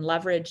that we can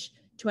leverage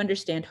to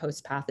understand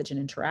host pathogen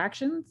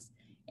interactions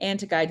and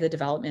to guide the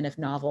development of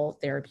novel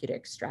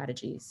therapeutic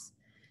strategies.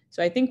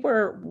 So I think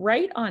we're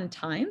right on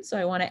time. So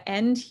I want to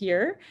end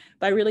here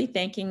by really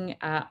thanking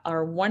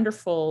our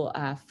wonderful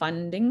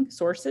funding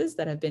sources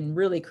that have been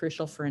really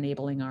crucial for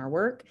enabling our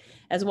work,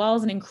 as well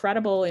as an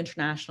incredible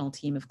international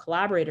team of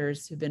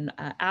collaborators who've been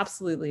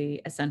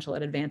absolutely essential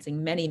at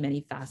advancing many,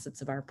 many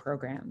facets of our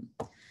program.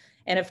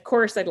 And of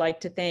course, I'd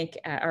like to thank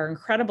our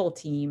incredible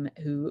team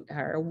who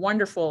are a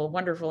wonderful,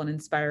 wonderful and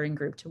inspiring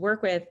group to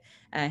work with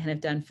and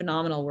have done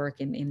phenomenal work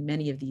in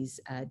many of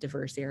these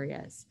diverse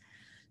areas.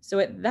 So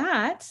at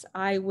that,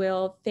 I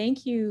will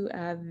thank you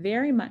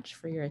very much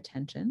for your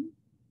attention.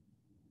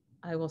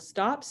 I will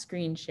stop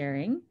screen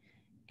sharing.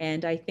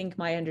 And I think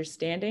my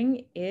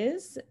understanding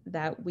is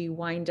that we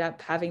wind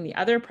up having the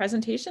other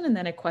presentation and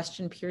then a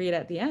question period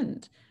at the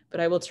end. But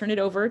I will turn it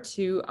over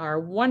to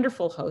our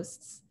wonderful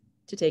hosts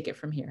to take it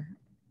from here.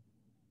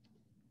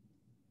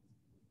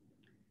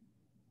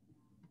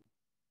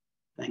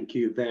 Thank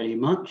you very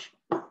much.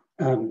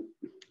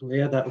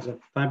 Leah, that was a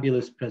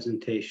fabulous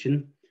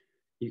presentation.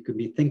 You could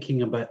be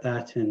thinking about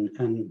that and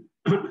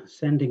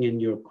sending in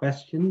your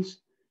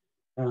questions.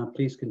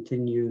 Please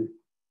continue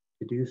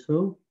to do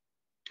so.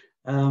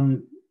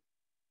 I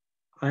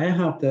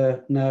have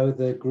now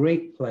the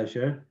great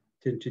pleasure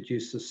to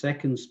introduce the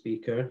second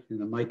speaker in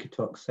the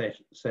MycoTalks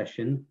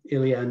session,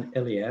 Iliyan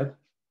Iliev.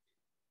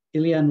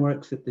 Iliyan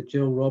works at the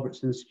Jill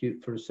Roberts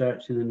Institute for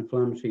Research in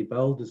Inflammatory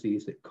Bowel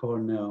Disease at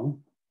Cornell,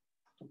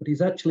 but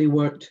he's actually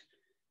worked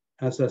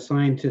as a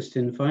scientist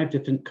in 5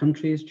 different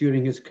countries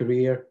during his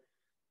career.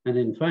 And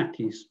in fact,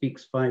 he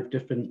speaks 5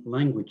 different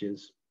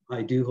languages.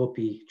 I do hope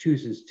he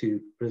chooses to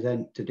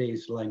present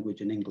today's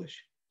language in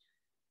English.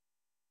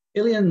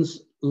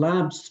 Iliyan's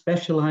lab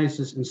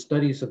specializes in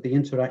studies of the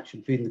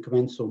interaction between the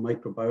commensal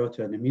microbiota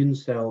and immune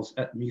cells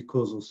at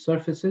mucosal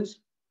surfaces.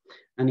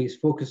 And he's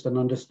focused on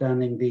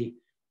understanding the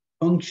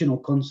functional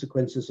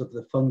consequences of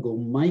the fungal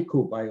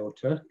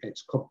mycobiota,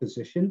 its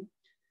composition,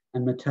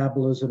 and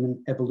metabolism and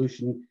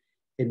evolution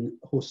in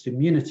host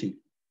immunity.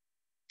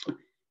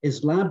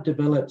 His lab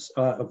develops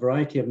a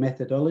variety of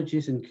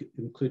methodologies,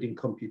 including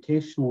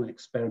computational and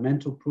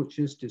experimental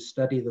approaches to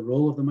study the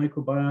role of the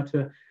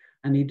microbiota.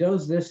 And he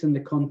does this in the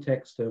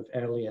context of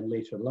early and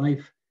later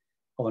life,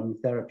 on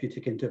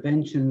therapeutic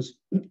interventions,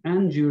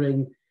 and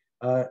during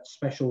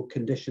special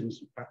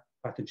conditions,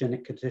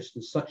 pathogenic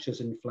conditions such as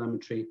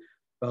inflammatory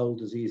bowel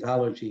disease,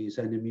 allergies,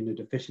 and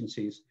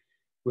immunodeficiencies,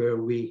 where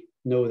we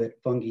know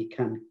that fungi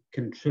can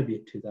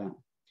contribute to that.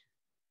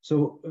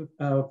 So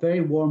a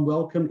very warm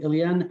welcome,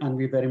 Iliyan, and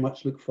we very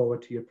much look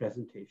forward to your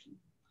presentation.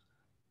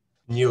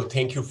 Neil,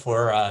 thank you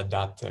for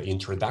that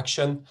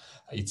introduction.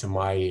 It's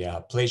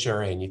my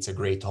pleasure and it's a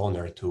great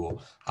honor to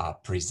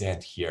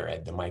present here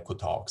at the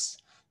MycoTalks.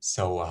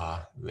 So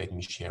let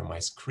me share my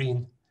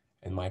screen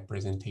and my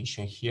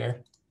presentation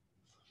here.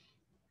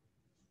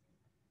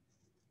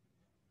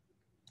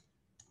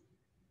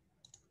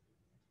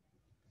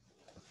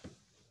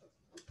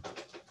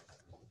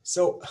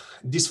 So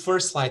this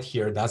first slide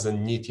here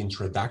doesn't need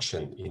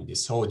introduction in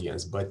this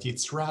audience, but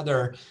it's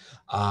rather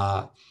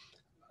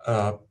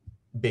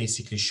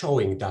basically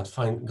showing that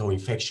fungal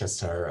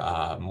infections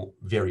are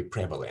very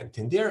prevalent,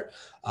 and they're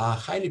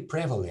highly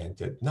prevalent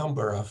at a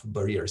number of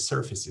barrier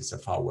surfaces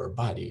of our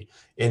body,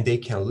 and they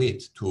can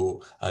lead to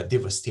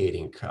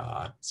devastating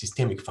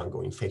systemic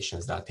fungal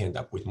infections that end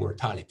up with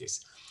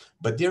mortalities.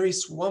 But there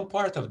is one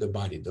part of the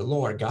body, the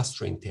lower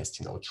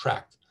gastrointestinal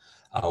tract,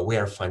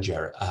 where fungi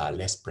are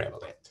less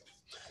prevalent.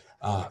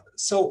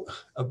 So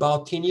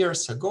about 10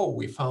 years ago,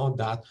 we found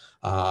that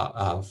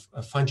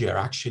fungi are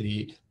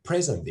actually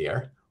present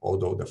there,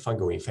 although the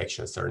fungal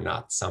infections are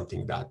not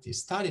something that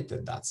is studied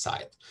at that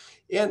site.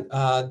 And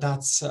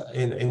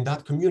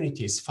that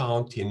community is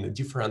found in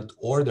different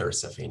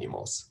orders of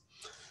animals.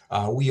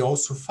 We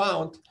also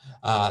found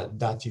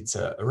that it's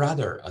a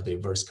rather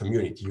diverse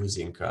community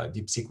using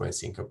deep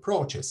sequencing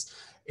approaches.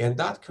 And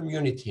that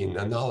community, in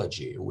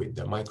analogy with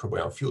the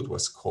microbiome field,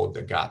 was called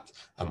the gut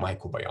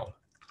microbiome.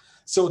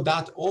 So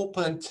that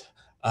opened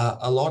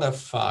a lot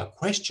of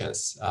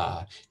questions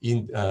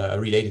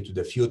related to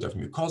the field of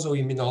mucosal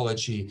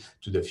immunology,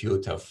 to the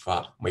field of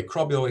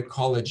microbial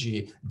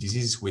ecology,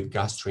 diseases with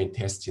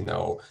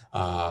gastrointestinal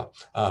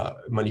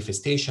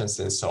manifestations,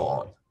 and so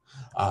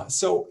on.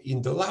 So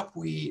in the lab,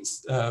 we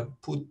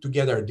put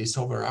together this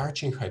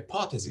overarching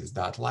hypothesis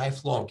that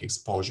lifelong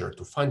exposure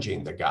to fungi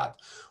in the gut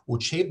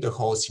would shape the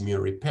host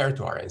immune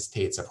repertoire and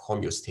states of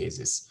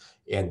homeostasis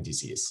and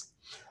disease.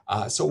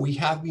 So we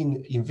have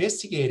been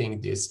investigating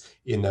this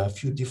in a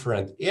few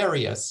different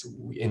areas,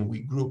 and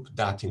we group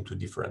that into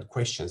different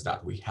questions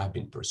that we have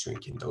been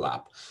pursuing in the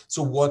lab.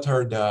 So what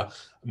are the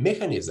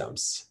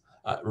mechanisms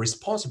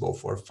responsible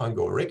for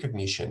fungal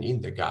recognition in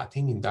the gut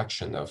and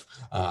induction of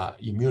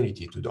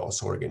immunity to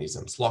those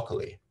organisms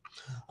locally?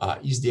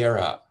 Is there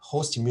a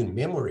host immune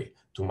memory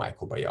to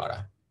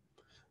microbiota?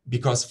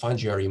 Because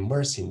fungi are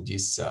immersed in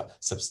this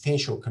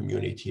substantial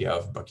community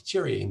of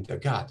bacteria in the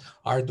gut,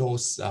 are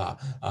those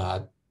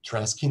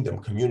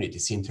transkingdom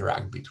communities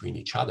interact between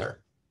each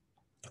other?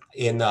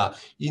 And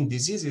in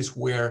diseases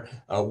where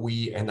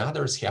we and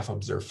others have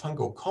observed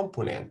fungal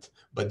component,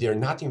 but they're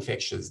not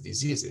infectious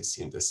diseases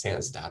in the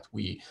sense that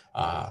we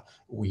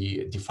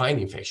define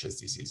infectious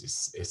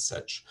diseases as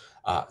such.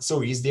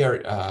 So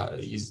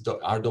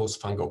are those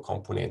fungal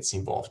components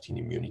involved in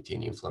immunity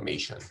and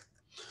inflammation?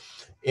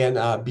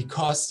 And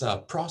because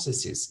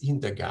processes in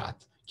the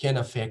gut can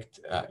affect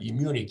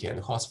immunity and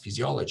host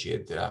physiology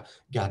at the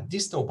gut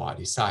distal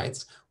body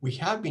sites, we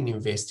have been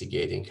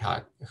investigating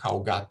how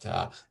gut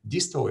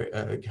distal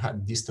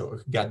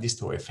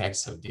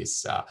effects of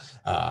this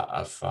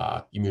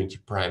immunity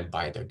primed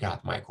by the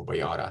gut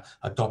microbiota,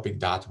 a topic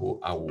that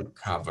I will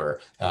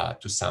cover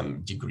to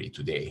some degree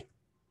today.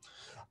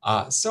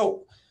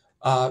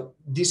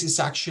 This is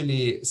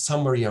actually a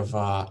summary of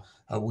a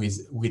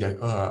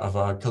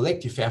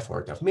collective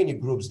effort of many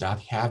groups that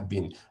have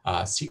been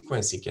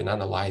sequencing and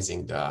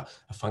analyzing the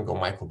fungal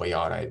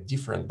microbiota at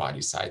different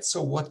body sites.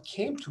 So what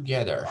came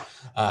together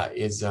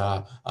is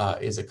a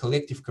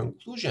collective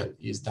conclusion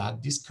is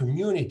that this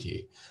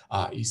community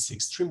is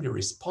extremely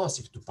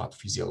responsive to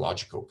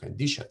pathophysiological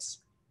conditions.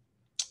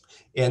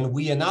 And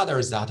we and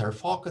others that are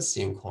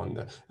focusing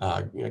on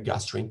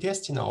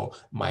gastrointestinal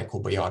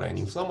microbiota and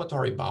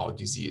inflammatory bowel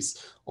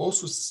disease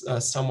also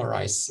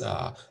summarize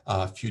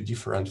a few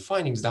different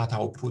findings that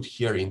I'll put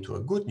here into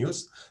a good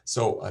news.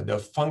 So the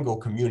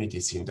fungal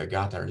communities in the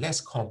gut are less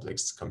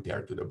complex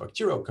compared to the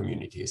bacterial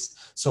communities.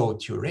 So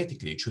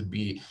theoretically, it should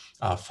be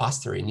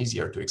faster and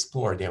easier to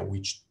explore them,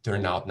 which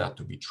turned out not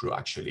to be true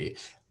actually.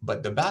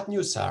 But the bad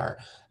news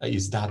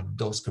is that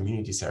those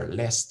communities are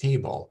less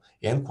stable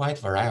and quite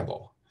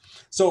variable.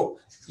 So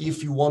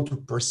if you want to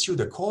pursue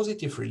the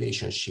causative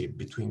relationship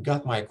between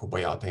gut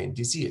microbiota and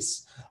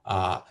disease,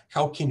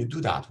 how can you do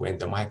that when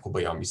the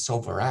microbiome is so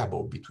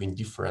variable between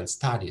different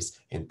studies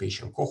and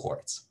patient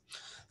cohorts?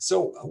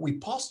 So we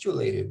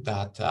postulated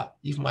that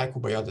if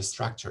microbiota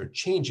structure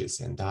changes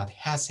and that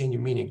has any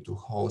meaning to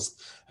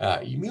host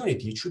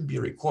immunity, it should be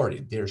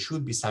recorded. There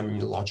should be some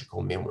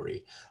immunological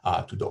memory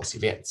to those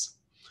events.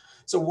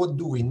 So what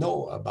do we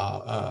know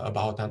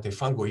about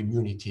antifungal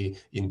immunity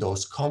in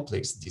those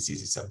complex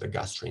diseases of the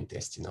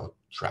gastrointestinal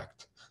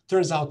tract?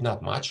 Turns out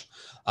not much.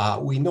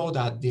 We know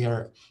that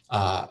there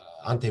are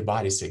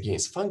antibodies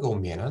against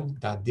fungal menon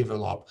that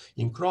develop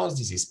in Crohn's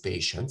disease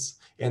patients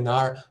and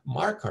are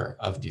marker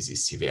of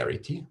disease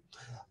severity.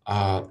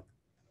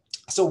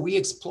 So we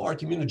explored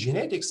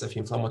immunogenetics of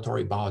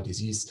inflammatory bowel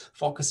disease,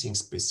 focusing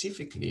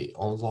specifically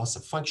on loss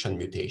of function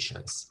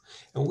mutations.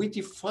 And we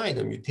defined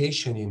a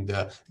mutation in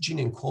the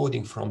gene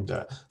encoding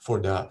for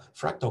the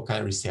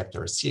fructokine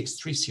receptor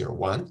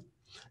CX3CR1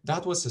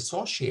 that was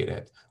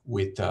associated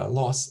with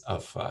loss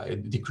of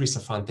decrease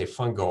of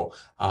antifungal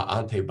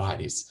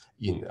antibodies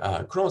in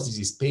Crohn's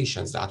disease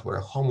patients that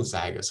were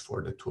homozygous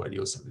for the two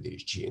alleles of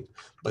this gene.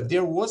 But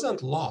there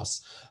wasn't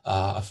loss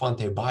of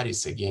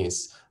antibodies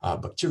against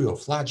bacterial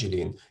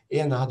flagellin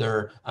and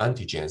other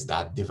antigens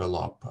that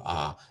develop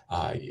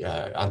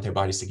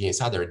antibodies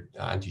against other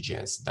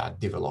antigens that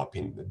develop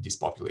in this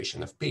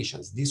population of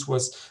patients. This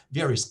was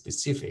very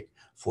specific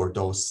for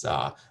those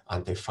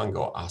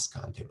antifungal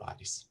ASCA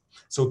antibodies.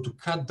 So to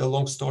cut the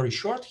long story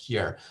short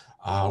here,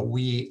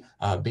 we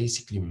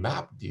basically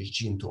mapped this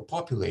gene to a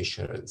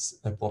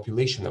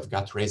population of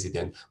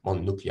gut-resident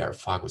mononuclear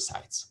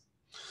phagocytes.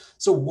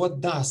 So what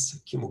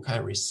does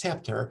chemokine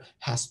receptor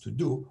has to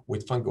do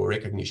with fungal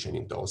recognition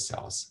in those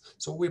cells?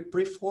 So we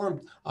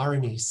performed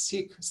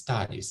RNA-seq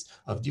studies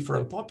of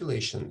different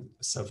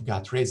populations of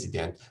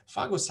gut-resident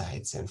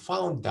phagocytes and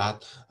found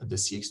that the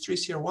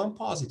CX3CR1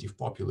 positive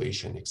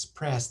population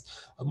expressed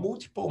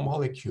multiple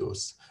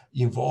molecules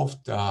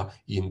involved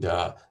in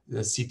the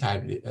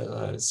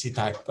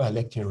C-type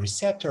lectin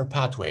receptor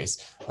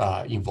pathways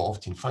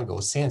involved in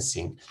fungal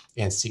sensing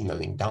and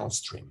signaling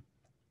downstream.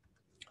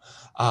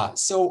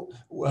 Also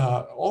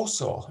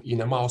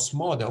in a mouse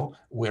model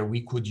where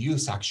we could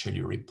use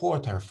actually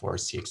reporter for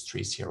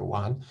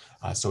CX3CR1,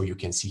 so you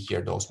can see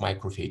here those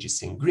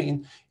macrophages in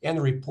green,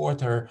 and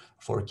reporter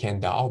for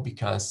Candida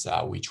albicans,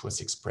 which was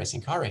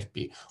expressing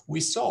RFP, we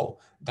saw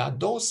that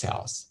those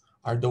cells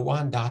are the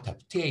ones that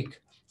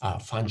uptake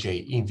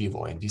fungi in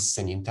vivo, and this is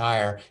an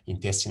entire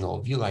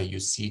intestinal villi. You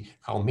see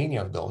how many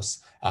of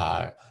those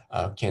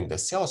Candida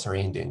cells are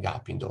ending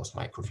up in those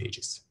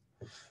macrophages.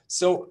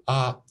 So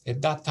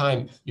at that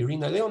time,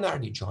 Irina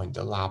Leonardi joined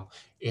the lab,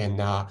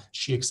 and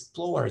she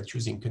explored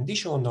using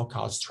conditional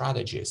knockout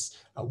strategies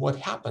what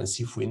happens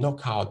if we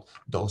knock out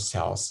those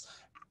cells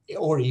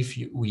or if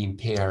we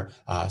impair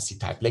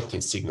C-type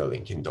lectin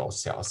signaling in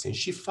those cells. And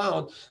she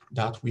found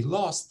that we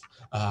lost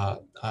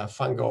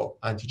fungal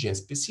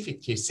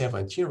antigen-specific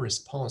K17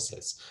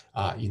 responses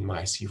in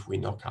mice if we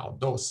knock out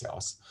those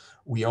cells.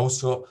 We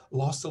also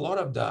lost a lot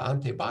of the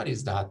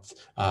antibodies that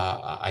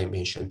I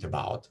mentioned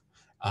about.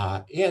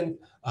 And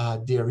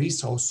there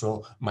is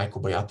also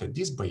microbiota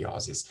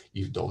dysbiosis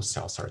if those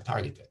cells are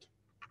targeted.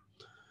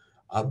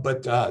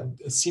 But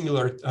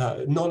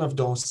none of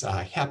those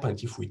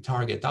happened if we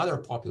target other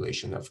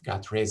population of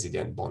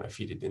gut-resident bona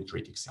fide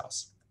dendritic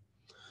cells.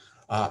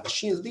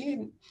 She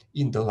then,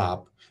 in the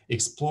lab,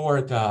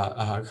 explored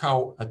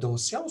how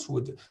those cells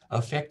would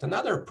affect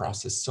another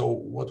process. So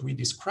what we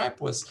described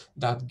was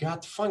that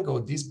gut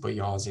fungal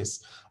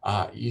dysbiosis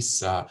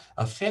is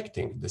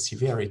affecting the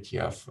severity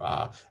of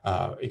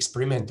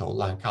experimental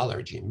lung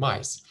allergy in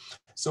mice.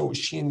 So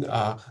she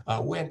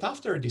went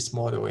after this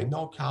model and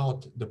knocked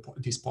out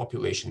this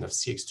population of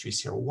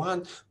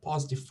CX301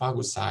 positive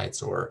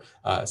phagocytes or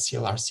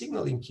CLR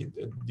signaling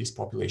this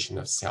population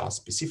of cells,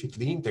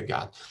 specifically in the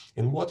gut.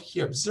 And what he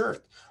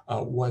observed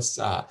was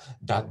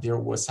that there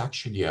was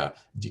actually a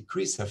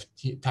decrease of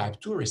type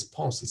 2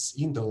 responses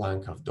in the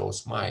lung of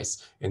those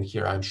mice. And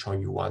here I'm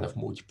showing you one of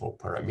multiple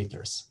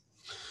parameters.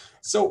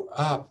 So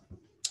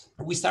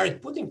we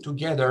started putting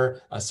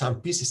together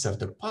some pieces of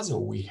the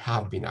puzzle we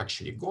have been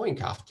actually going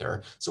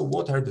after. So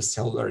what are the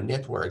cellular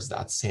networks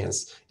that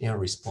sense and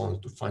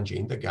respond to fungi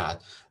in the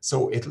gut?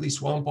 So at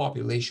least one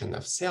population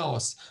of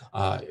cells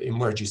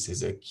emerges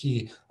as a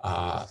key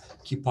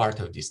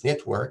part of this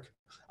network,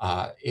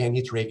 and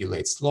it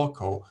regulates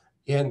local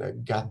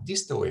and gut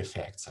distal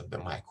effects of the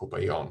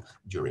microbiome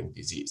during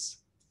disease.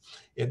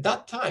 At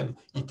that time,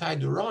 Itai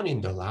Duron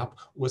in the lab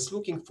was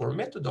looking for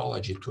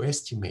methodology to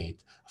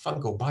estimate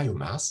fungal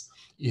biomass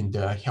in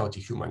the healthy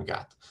human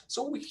gut.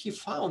 So he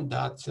found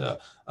that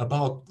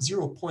about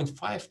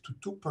 0.5 to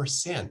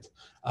 2%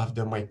 of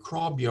the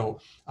microbial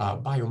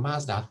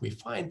biomass that we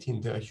find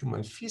in the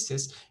human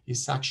feces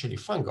is actually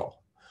fungal.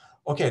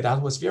 Okay,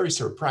 that was very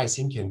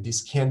surprising, and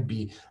this can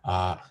be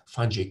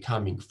fungi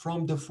coming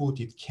from the food.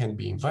 It can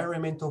be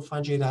environmental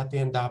fungi that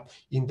end up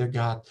in the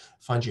gut,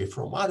 fungi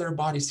from other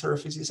body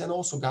surfaces, and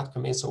also gut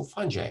commensal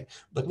fungi.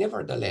 But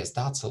nevertheless,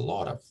 that's a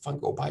lot of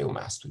fungal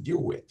biomass to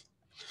deal with.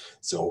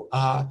 So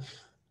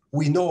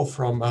we know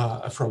from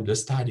the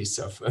studies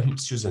of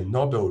Susan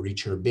Noble,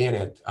 Richard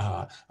Bennett,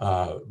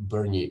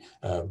 Bernie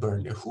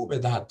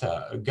Hube,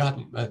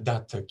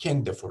 that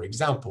Candida, for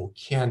example,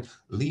 can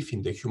live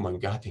in the human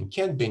gut and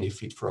can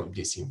benefit from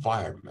this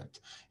environment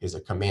as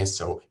a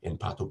commensal and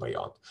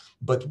pathobiont.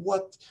 But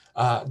what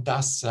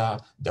does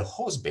the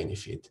host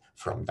benefit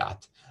from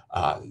that?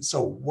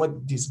 So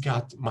what this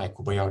gut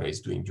microbiota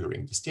is doing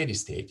during the steady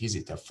state, is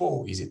it a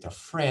foe, is it a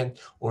friend,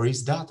 or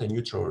is that a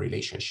neutral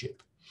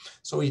relationship?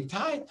 So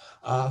Itai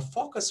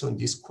focused on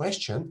this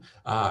question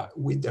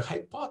with the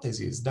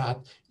hypothesis that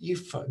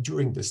if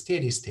during the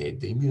steady state,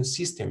 the immune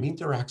system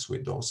interacts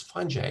with those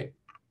fungi,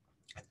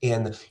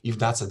 and if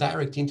that's a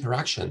direct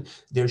interaction,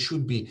 there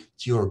should be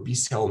T or B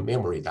cell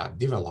memory that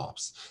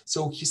develops.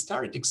 So he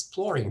started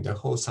exploring the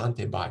host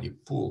antibody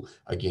pool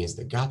against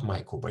the gut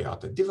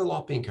microbiota,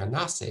 developing an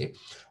assay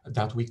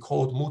that we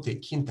called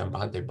multi-quintum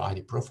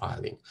antibody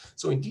profiling.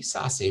 So in this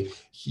assay,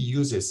 he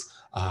uses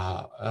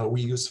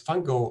we use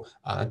fungal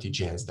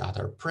antigens that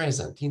are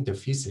present in the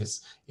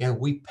feces, and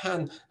we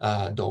pan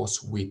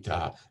those with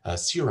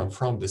serum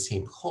from the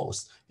same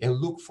host and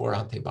look for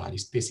antibody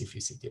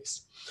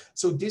specificities.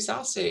 So this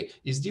assay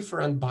is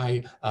different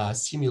by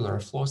similar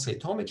flow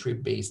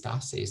cytometry-based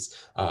assays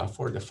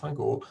for the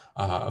fungal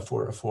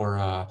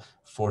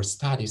for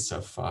studies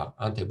of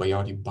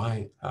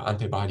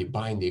antibody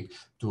binding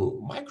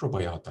to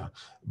microbiota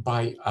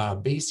by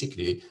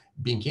basically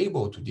being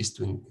able to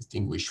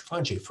distinguish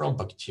fungi from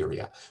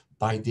bacteria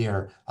by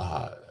their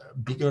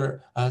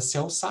bigger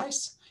cell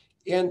size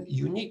and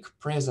unique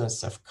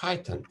presence of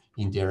chitin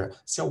in their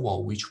cell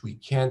wall, which we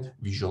can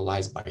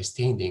visualize by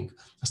staining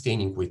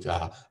with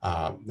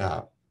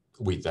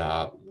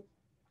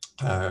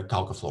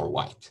calcofluor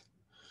white.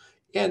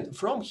 And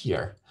from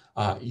here,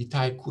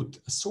 Itai could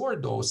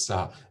sort those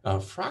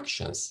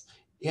fractions,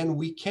 and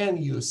we can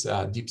use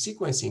deep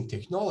sequencing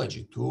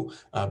technology to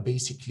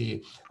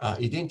basically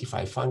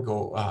identify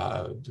fungal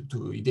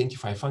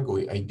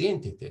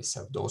identities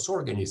of those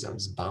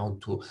organisms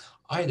bound to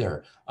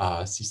either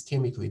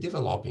systemically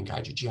developing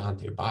IgG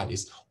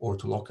antibodies or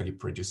to locally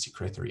produce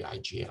secretory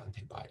IgA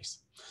antibodies.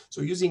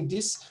 So using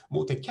this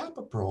multi-cap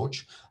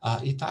approach,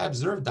 Itai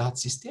observed that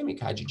systemic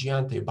IgG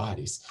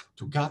antibodies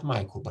to gut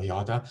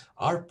microbiota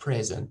are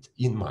present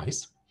in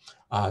mice.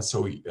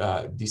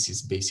 This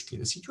is basically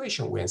the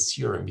situation when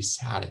serum is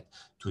added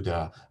to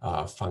the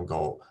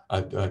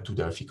to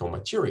the fecal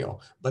material,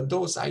 but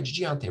those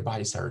IgG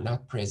antibodies are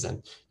not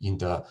present in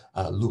the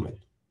lumen.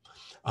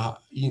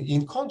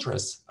 In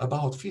contrast,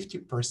 about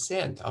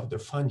 50% of the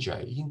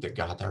fungi in the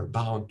gut are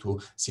bound to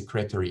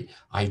secretory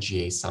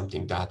IgA,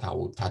 something that I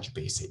will touch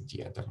base at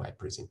the end of my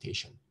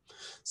presentation.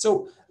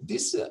 So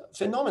this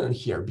phenomenon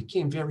here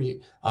became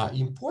very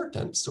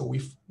important. So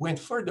we went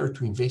further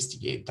to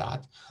investigate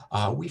that.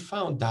 We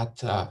found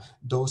that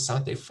those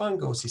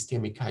antifungal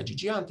systemic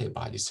IgG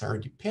antibodies are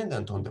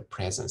dependent on the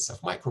presence of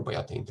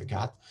microbiota in the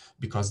gut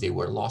because they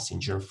were lost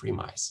in germ-free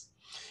mice.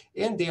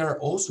 And they are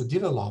also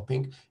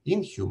developing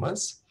in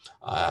humans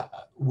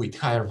with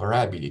higher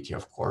variability,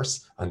 of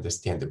course,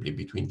 understandably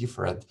between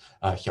different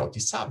healthy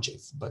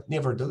subjects. But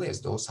nevertheless,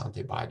 those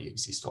antibodies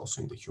exist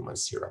also in the human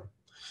serum.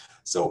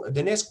 So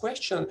the next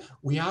question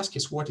we ask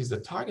is, what is the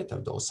target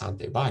of those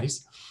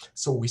antibodies?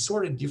 So we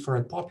sorted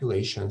different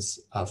populations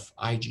of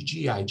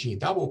IgG, IgA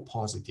double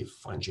positive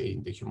fungi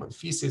in the human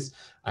feces,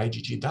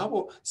 IgG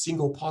double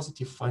single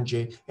positive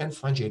fungi, and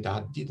fungi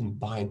that didn't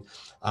bind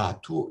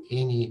to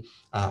any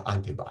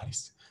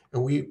antibodies.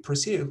 And we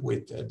proceeded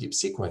with deep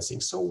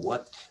sequencing. So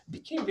what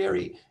became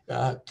very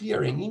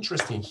clear and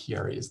interesting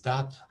here is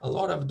that a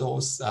lot of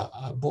those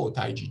both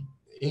IgA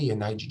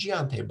and IgG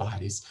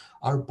antibodies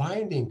are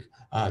binding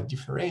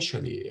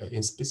differentially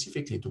and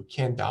specifically to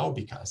Candida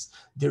albicans.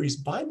 There is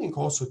binding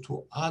also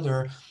to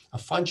other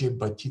fungi,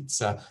 but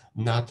it's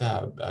not,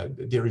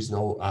 there is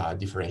no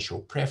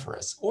differential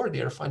preference, or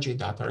there are fungi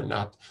that are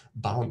not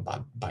bound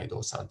by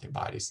those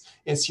antibodies.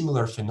 And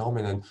similar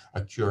phenomenon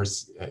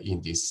occurs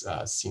in this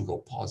single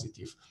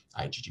positive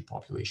IgG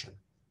population.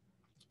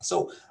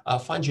 So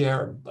fungi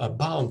are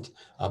bound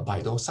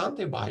by those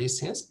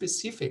antibodies, and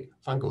specific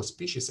fungal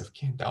species of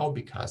Candida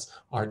albicans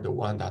are the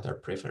ones that are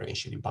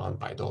preferentially bound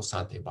by those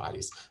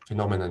antibodies,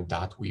 phenomenon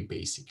that we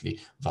basically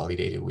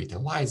validated with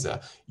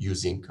ELISA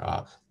using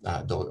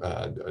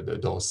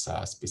those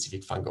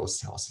specific fungal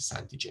cells as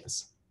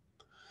antigens.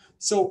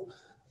 So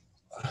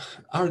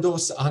are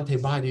those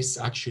antibodies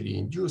actually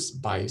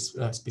induced by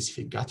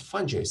specific gut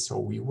fungi? So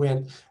we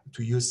went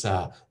to use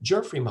a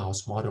germ-free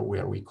mouse model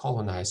where we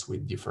colonized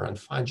with different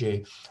fungi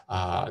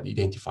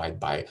identified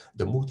by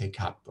the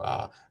multi-cap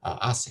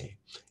assay,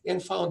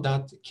 and found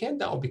that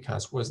Candida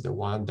albicans was the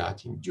one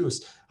that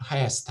induced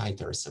highest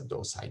titers of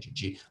those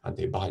IgG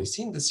antibodies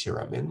in the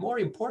serum. And more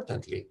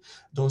importantly,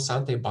 those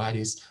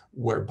antibodies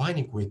were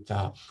binding with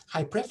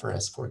high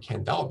preference for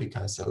Candida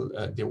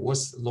albicans. There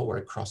was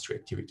lower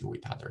cross-reactivity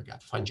with other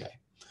gut fungi.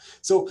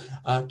 So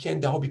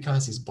Candida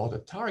albicans is both a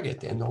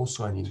target and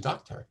also an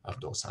inductor of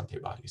those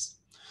antibodies.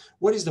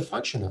 What is the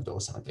function of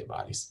those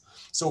antibodies?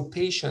 So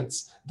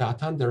patients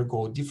that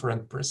undergo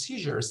different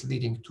procedures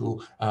leading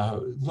to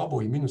global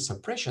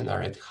immunosuppression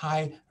are at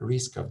high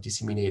risk of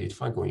disseminated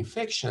fungal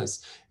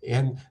infections,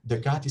 and the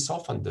gut is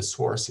often the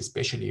source,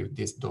 especially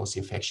if those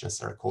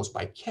infections are caused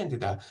by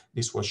Candida.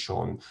 This was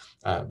shown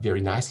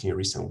very nicely in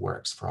recent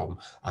works from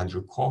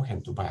Andrew Koch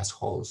and Tobias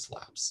Hall's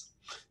labs.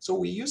 So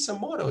we use a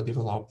model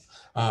developed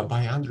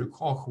by Andrew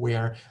Koch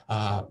where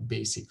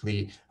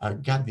basically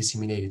gut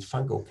disseminated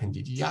fungal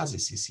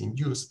candidiasis is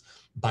induced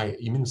by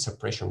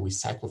immunosuppression with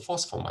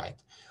cyclophosphamide.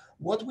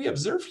 What we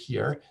observe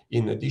here,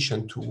 in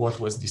addition to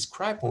what was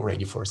described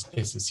already for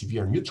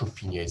severe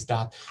neutropenia, is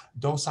that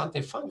those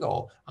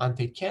antifungal,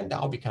 anti-Candida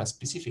albicans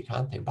specific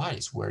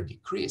antibodies were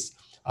decreased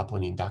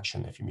upon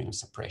induction of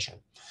immunosuppression.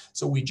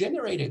 So we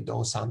generated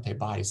those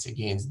antibodies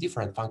against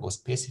different fungal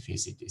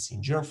specificities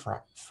in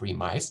germ-free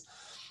mice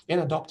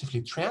and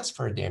adoptively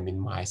transferred them in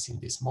mice in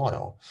this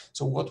model.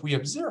 So what we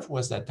observed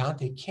was that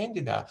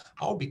anti-Candida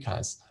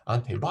albicans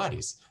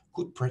antibodies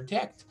could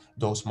protect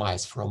those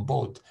mice from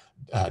both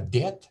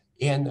death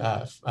and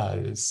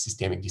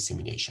systemic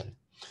dissemination.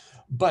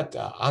 But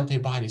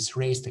antibodies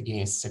raised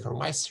against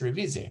Saccharomyces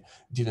cerevisiae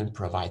didn't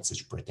provide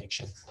such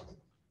protection.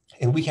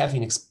 And we have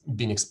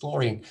been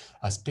exploring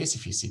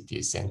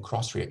specificities and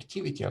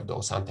cross-reactivity of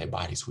those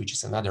antibodies, which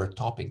is another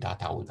topic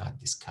that I will not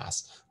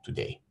discuss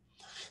today.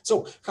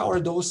 So how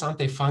are those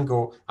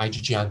antifungal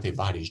IgG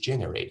antibodies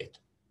generated?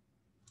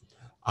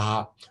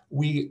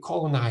 We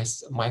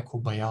colonized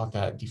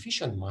microbiota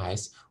deficient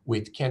mice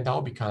with Candida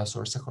albicans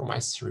or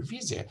Saccharomyces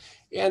cerevisiae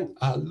and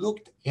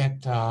looked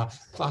at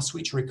class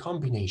switch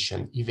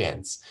recombination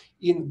events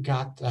in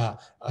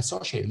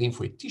gut-associated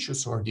lymphoid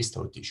tissues or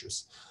distal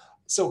tissues.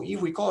 So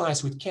if we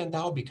colonize with Candida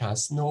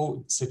albicans,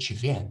 no such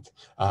event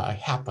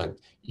happened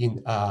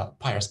in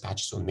Peyer's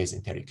patches on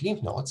mesenteric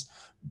lymph nodes,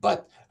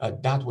 but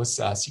that was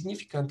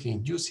significantly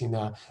induced in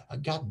a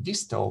gut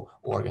distal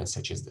organ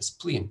such as the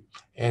spleen.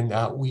 And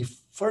we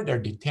further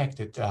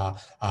detected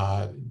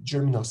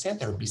germinal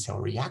center B-cell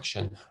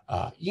reaction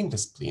in the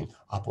spleen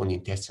upon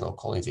intestinal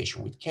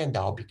colonization with Candida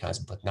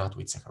albicans, but not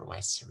with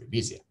Saccharomyces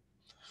cerevisiae.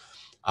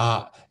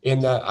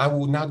 And I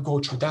will not go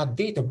through that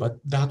data, but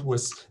that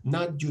was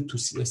not due to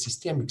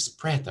systemic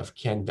spread of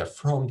Candida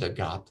from the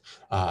gut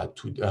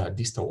to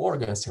distal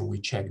organs, and we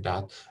checked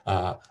that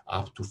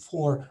up to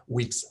 4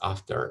 weeks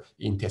after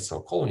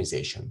intestinal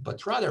colonization.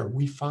 But rather,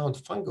 we found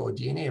fungal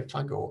DNA and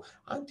fungal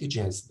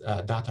antigens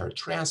that are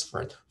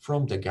transferred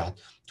from the gut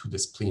to the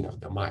spleen of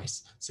the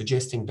mice,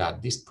 suggesting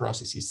that this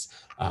process is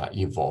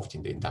involved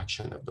in the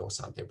induction of those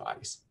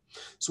antibodies.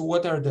 So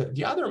what are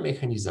the other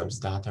mechanisms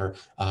that are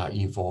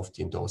involved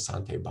in those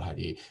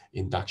antibody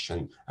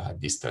induction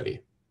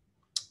distally?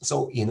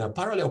 So in a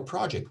parallel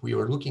project, we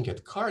were looking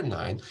at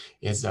CAR9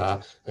 as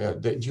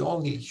the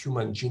only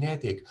human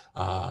genetic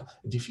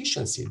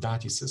deficiency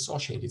that is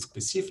associated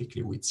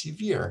specifically with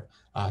severe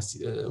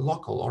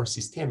local or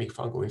systemic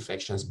fungal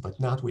infections, but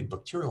not with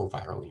bacterial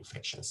viral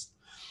infections.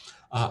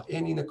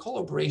 And in a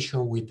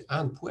collaboration with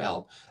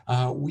Anpuel,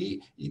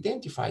 we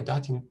identified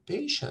that in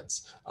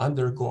patients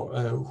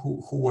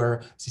who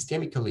were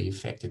systemically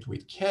infected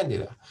with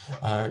Candida,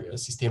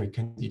 systemic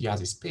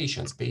candidiasis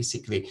patients,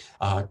 basically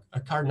a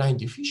CAR9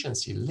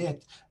 deficiency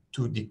led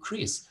to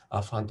decrease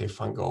of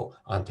antifungal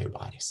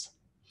antibodies.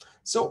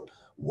 So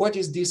what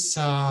is this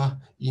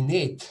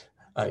innate,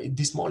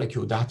 this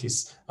molecule that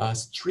is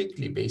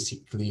strictly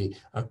basically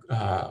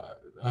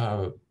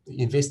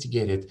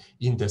investigated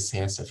in the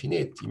sense of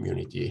innate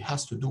immunity? It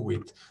has to do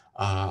with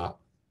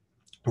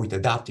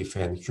adaptive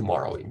and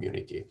humoral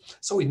immunity.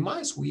 So in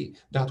mice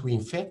that we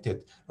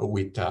infected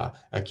with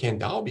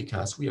Candida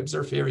albicans, we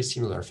observed very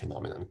similar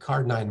phenomenon.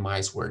 CAR9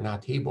 mice were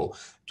not able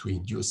to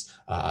induce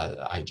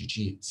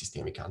IgG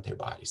systemic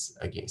antibodies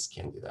against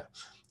Candida.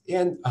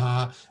 And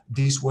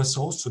this was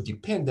also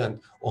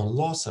dependent on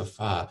loss of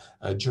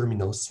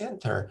germinal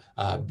center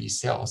B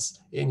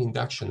cells and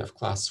induction of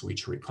class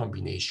switch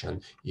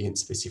recombination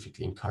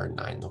specifically in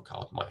CAR9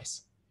 knockout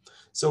mice.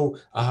 So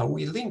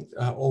we linked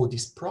all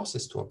this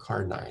process to a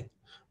CAR9.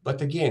 But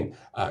again,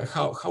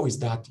 how is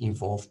that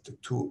involved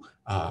to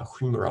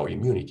humoral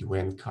immunity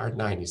when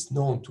CAR9 is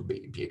known to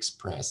be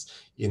expressed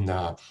in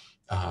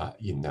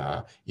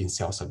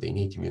cells of the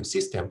innate immune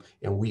system?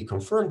 And we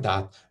confirmed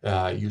that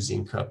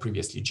using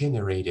previously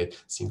generated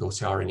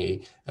single-cell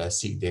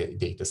RNA-seq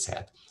data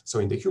set. So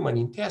in the human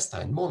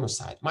intestine,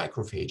 monocyte,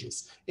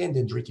 macrophages, and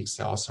dendritic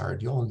cells are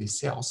the only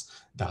cells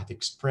that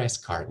express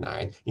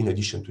CAR9, in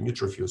addition to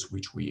neutrophils,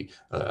 which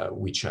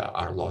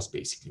are lost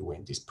basically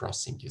when this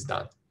processing is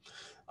done.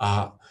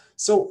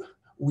 So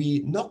we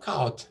knock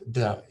out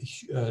the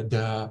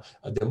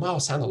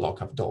mouse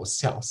analog of those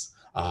cells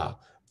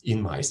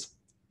in mice.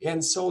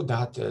 And so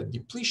that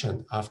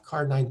depletion of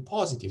CAR9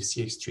 positive,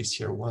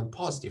 CX3CR1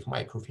 positive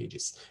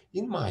macrophages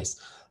in mice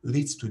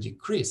leads to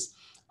decrease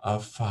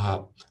of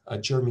a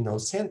germinal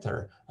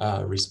center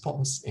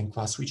response and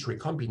class switch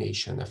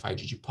recombination of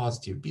IgG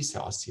positive B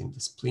cells in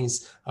the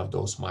spleens of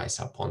those mice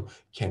upon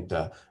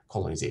Candida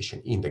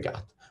colonization in the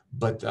gut.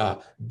 But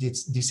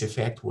this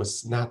effect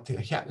was not,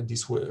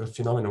 this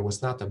phenomenon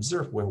was not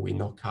observed when we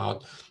knock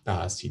out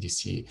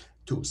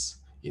CDC2s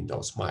in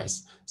those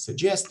mice,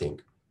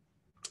 suggesting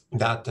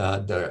that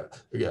the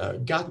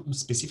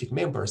gut-specific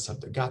members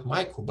of the gut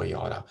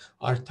microbiota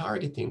are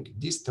targeting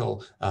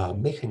distal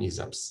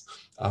mechanisms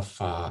of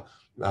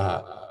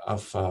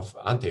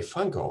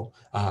antifungal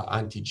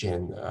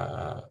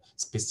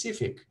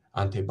antigen-specific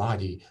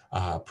antibody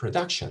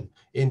production.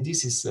 And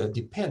this is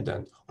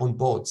dependent on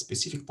both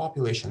specific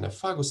population of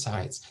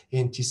phagocytes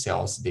and T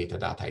cells data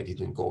that I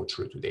didn't go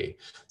through today.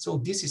 So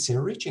this is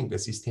enriching the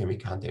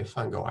systemic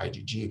antifungal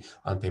IgG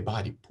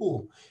antibody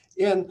pool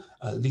and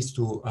leads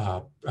to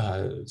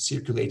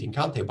circulating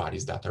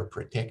antibodies that are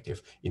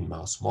protective in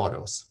mouse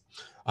models.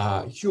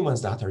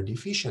 Humans that are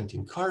deficient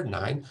in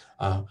CAR9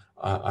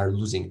 are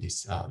losing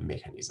this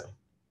mechanism.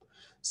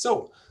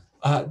 So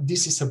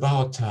this is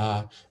about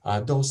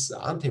those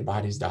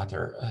antibodies that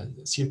are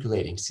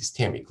circulating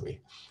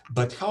systemically.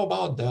 But how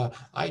about the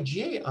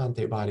IgA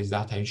antibodies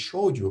that I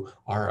showed you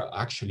are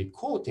actually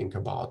coating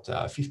about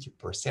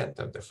 50%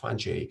 of the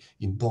fungi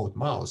in both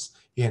mouse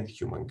and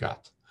human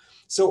gut?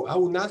 So I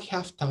will not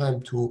have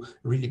time to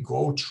really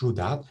go through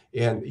that.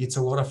 And it's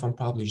a lot of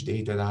unpublished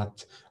data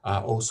that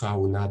also I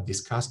will not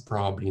discuss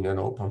probably in an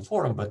open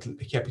forum, but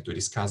happy to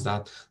discuss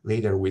that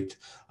later with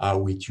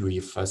you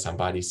if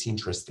somebody is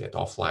interested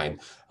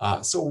offline.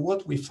 So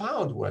what we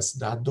found was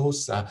that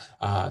those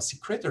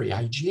secretory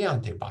IgA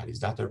antibodies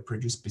that are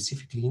produced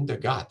specifically in the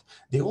gut,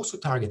 they also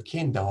target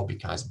Candida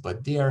albicans,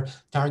 but they are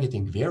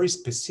targeting very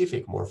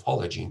specific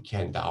morphology in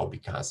Candida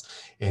albicans.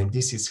 And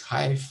this is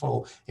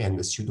hypho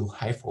and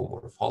pseudo-hypho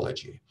morphology.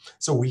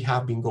 So we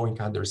have been going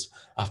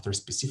after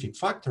specific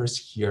factors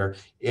here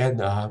and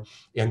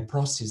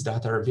processes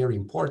that are very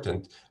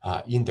important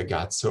in the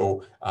gut.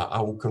 So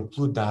I will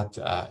conclude that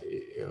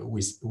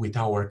with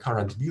our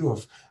current view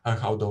of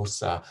how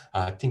those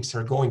things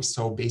are going.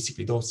 So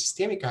basically those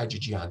systemic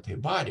IgG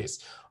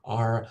antibodies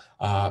are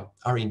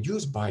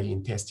induced by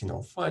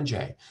intestinal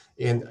fungi,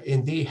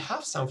 and they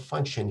have some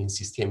function in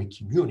systemic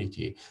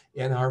immunity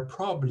and are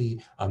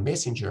probably a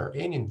messenger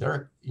and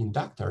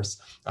inductors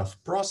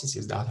of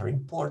processes that are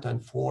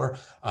important for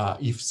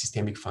if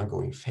systemic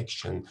fungal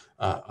infection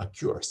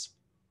occurs.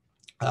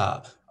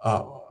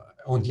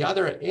 On the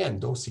other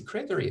end, those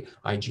secretory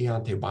IgA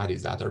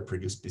antibodies that are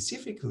produced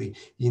specifically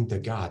in the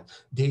gut,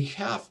 they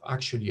have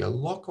actually a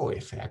local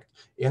effect.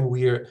 And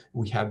we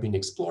have been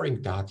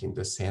exploring that in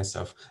the sense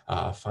of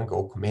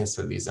fungal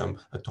commensalism,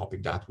 a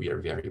topic that we are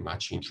very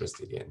much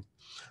interested in.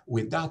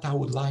 With that, I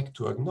would like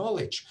to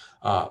acknowledge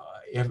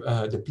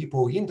the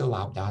people in the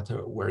lab that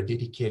were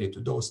dedicated to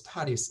those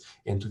studies,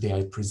 and today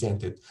I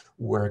presented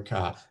work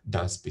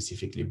done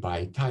specifically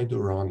by Tai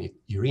Duron,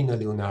 Irina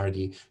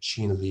Leonardi,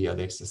 Xin Li,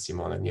 Alexa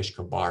Simon,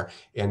 Agnieszka Bar,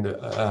 and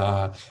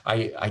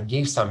I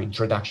gave some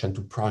introduction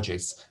to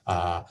projects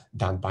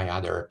done by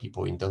other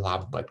people in the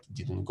lab, but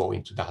didn't go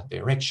into that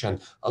direction.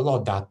 A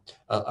lot that,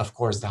 of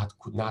course, that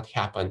could not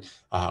happen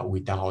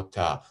without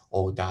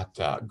all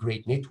that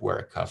great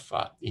network of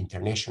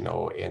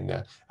international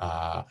and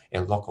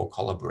local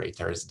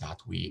collaborators that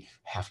we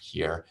have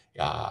here,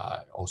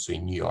 also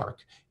in New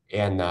York,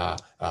 and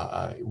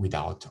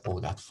without all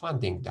that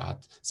funding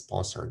that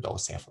sponsored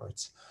those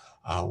efforts.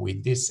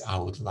 With this, I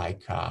would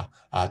like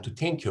to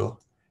thank you,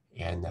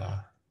 and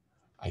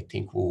I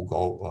think we'll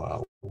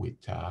go with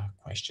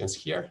questions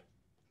here.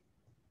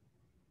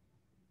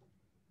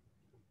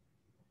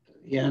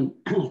 Yeah,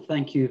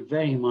 thank you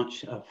very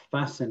much. A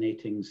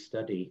fascinating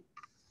study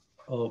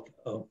of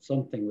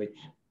something which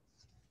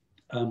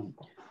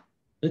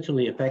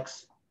literally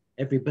affects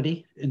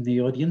everybody in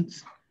the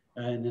audience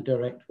in a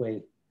direct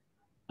way.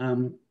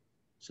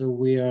 So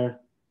we are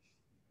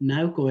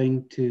now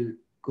going to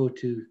go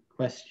to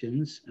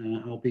questions.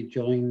 I'll be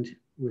joined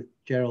with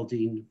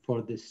Geraldine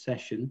for this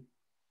session,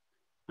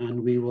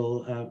 and we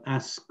will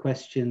ask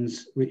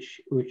questions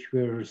which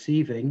we're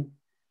receiving.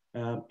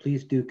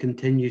 Please do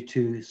continue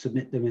to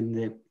submit them in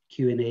the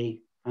Q&A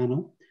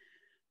panel.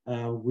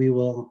 We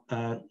will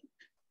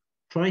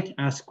try to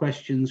ask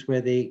questions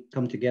where they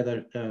come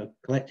together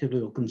collectively.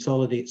 We'll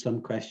consolidate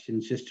some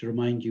questions just to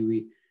remind you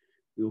we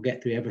will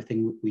get through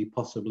everything we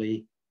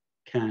possibly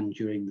can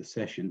during the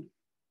session.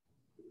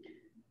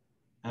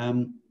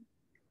 If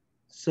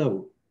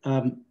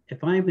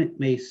I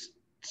may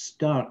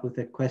start with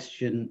a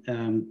question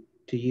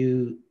to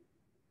you,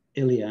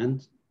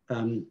 Iliyan,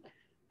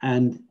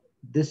 and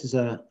this is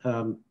a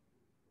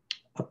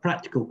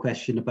practical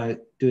question about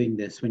doing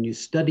this. When you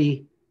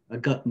study a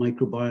gut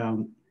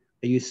microbiome,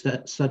 are you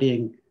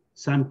studying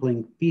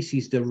sampling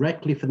feces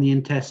directly from the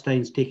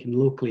intestines taken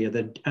locally?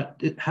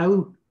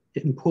 How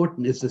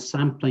important is the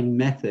sampling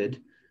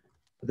method,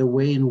 the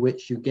way in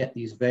which you get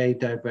these very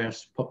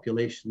diverse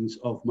populations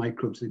of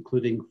microbes,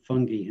 including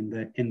fungi, in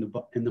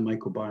the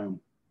microbiome?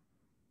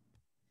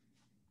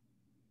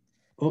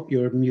 Oh,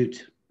 you're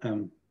mute,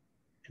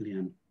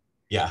 Iliyan.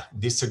 Yeah,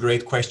 this is a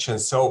great question.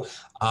 So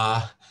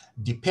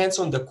depends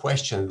on the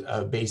question,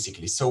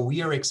 basically. So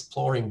we are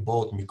exploring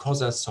both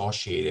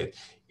mucosa-associated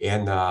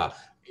and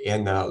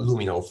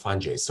luminal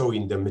fungi. So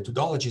in the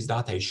methodologies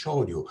that I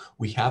showed you,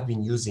 we have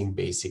been using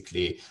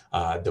basically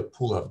the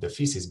pool of the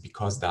feces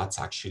because that's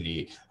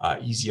actually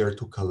easier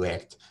to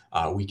collect.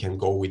 We can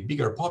go with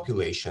bigger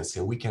populations,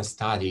 and we can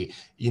study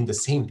in the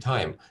same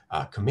time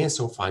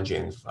commensal fungi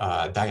and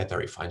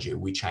dietary fungi,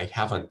 which I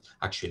haven't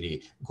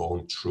actually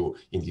gone through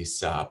in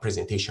this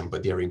presentation,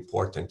 but they're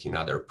important in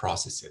other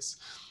processes.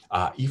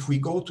 If we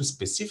go to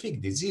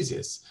specific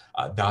diseases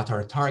that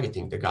are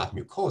targeting the gut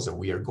mucosa,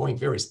 we are going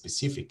very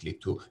specifically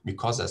to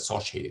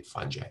mucosa-associated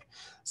fungi.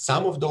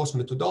 Some of those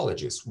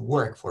methodologies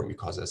work for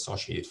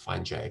mucosa-associated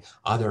fungi,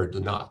 others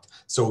do not.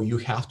 So you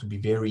have to be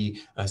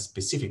very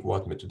specific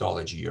what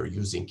methodology you're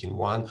using in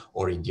one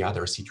or in the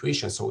other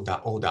situation, so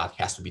that all that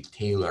has to be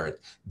tailored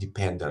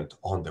dependent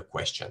on the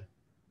question.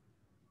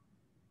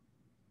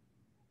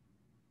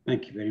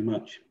 Thank you very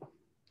much.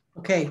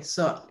 Okay,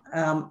 so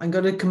I'm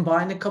going to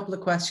combine a couple of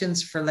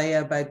questions for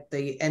Leah about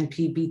the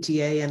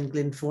NP-BTA and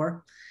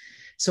GLIN4.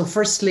 So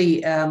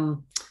firstly,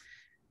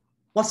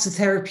 what's the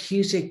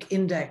therapeutic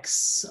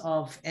index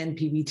of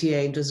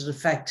NP-BTA? Does it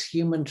affect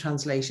human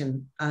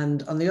translation?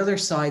 And on the other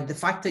side, the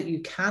fact that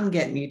you can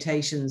get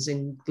mutations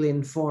in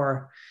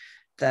GLIN4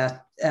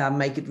 that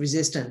make it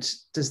resistant,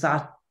 does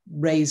that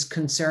raise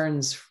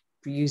concerns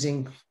for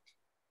using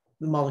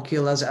the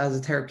molecule as a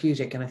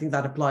therapeutic? And I think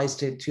that applies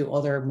to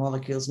other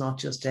molecules, not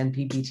just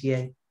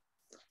NP-BTA.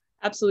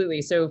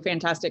 Absolutely. So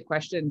fantastic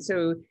question.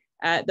 So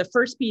the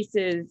first piece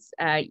is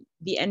the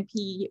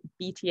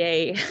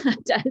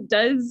NP-BTA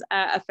does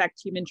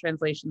affect human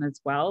translation as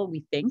well.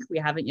 We think we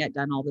haven't yet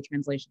done all the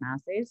translation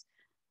assays,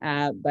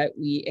 but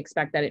we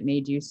expect that it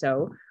may do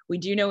so. We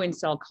do know in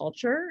cell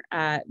culture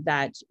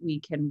that we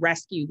can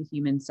rescue the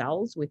human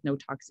cells with no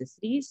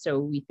toxicity. So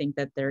we think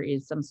that there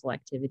is some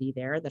selectivity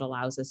there that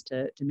allows us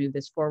to move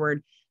this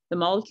forward. The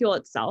molecule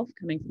itself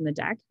coming from the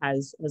deck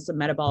has some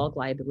metabolic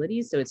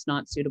liabilities, so it's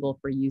not suitable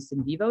for use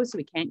in vivo, so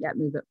we can't yet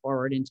move it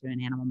forward into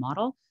an animal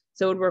model.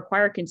 So it would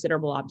require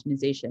considerable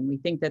optimization. We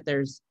think that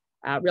there's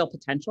real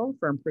potential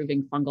for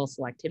improving fungal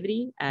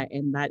selectivity,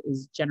 and that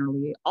is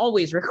generally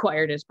always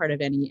required as part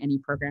of any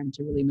program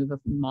to really move a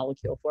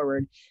molecule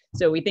forward.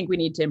 So we think we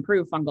need to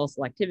improve fungal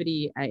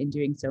selectivity, in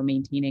doing so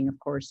maintaining, of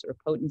course, sort of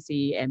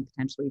potency and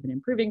potentially even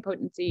improving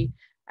potency,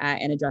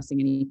 and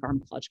addressing any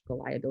pharmacological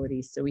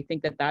liabilities. So we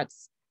think that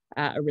that's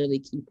a really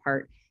key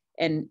part.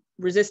 And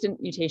resistant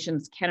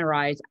mutations can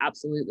arise,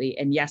 absolutely.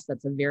 And yes,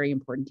 that's a very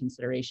important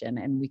consideration.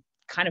 And we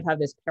kind of have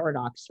this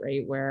paradox,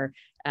 right, where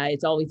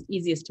it's always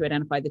easiest to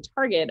identify the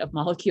target of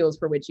molecules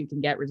for which you can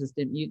get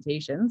resistant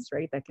mutations,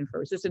 right, that confer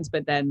resistance,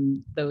 but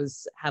then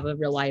those have a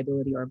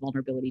reliability or a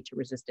vulnerability to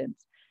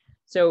resistance.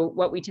 So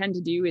what we tend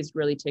to do is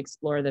really to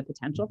explore the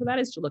potential for that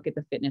is to look at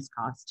the fitness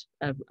cost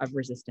of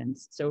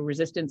resistance. So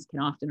resistance can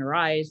often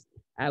arise.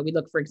 We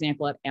look, for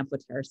example, at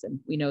amphotericin.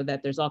 We know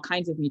that there's all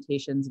kinds of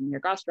mutations in the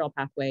ergosterol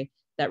pathway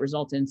that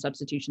result in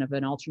substitution of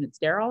an alternate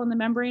sterol in the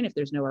membrane. If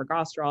there's no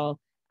ergosterol,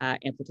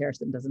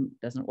 amphotericin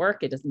doesn't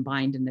work. It doesn't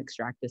bind and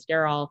extract the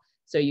sterol.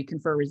 So you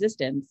confer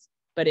resistance.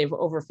 But if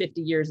over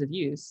 50 years of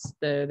use,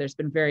 there's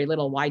been very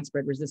little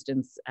widespread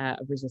resistance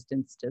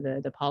to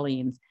the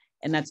polyenes.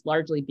 And that's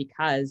largely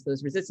because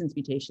those resistance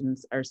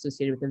mutations are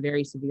associated with a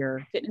very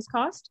severe fitness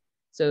cost.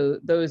 So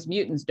those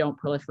mutants don't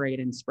proliferate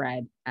and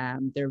spread.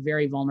 They're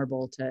very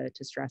vulnerable to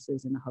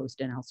stresses in the host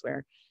and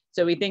elsewhere.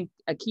 So we think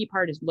a key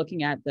part is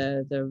looking at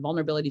the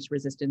vulnerability to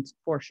resistance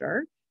for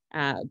sure.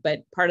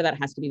 But part of that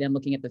has to be then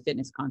looking at the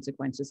fitness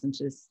consequences and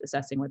just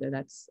assessing whether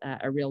that's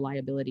a real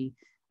liability.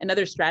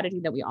 Another strategy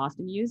that we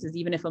often use is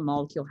even if a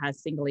molecule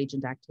has single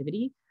agent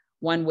activity,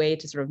 one way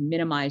to sort of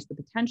minimize the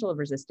potential of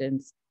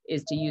resistance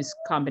is to use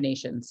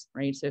combinations,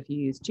 right? So if you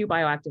use two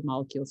bioactive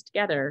molecules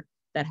together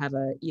that have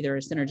either a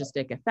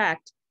synergistic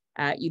effect,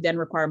 you then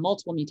require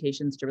multiple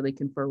mutations to really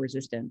confer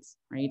resistance,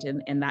 right?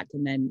 And that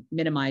can then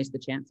minimize the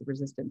chance of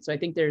resistance. So I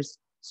think there's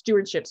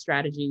stewardship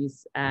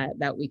strategies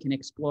that we can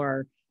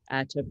explore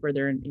to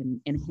further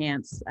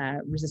enhance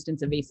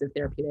resistance evasive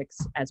therapeutics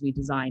as we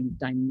design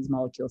these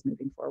molecules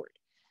moving forward.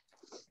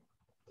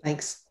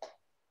 Thanks.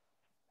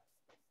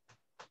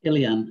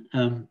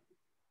 Iliyan,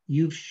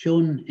 you've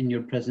shown in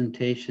your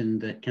presentation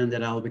that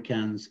Candida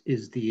albicans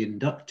is the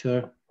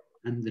inductor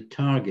and the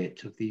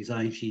target of these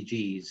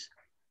IgGs.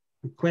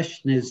 The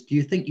question is, do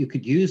you think you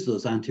could use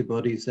those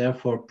antibodies,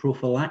 therefore,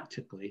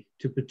 prophylactically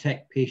to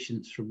protect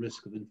patients from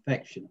risk of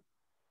infection?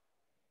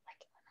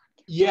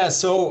 Yeah,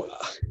 so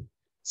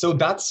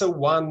that's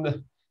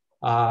one.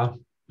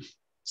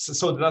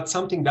 So that's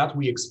something that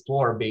we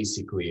explore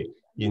basically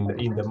in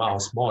the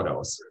mouse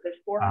models.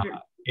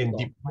 And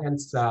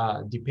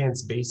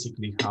depends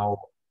basically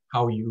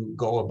how you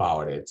go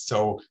about it.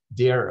 So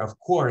there, of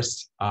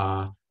course,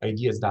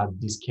 ideas that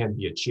this can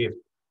be achieved.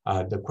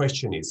 The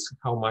question is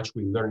how much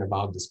we learn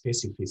about the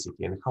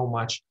specificity and how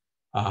much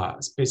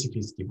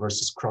specificity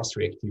versus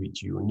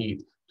cross-reactivity you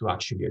need to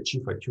actually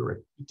achieve a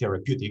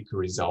therapeutic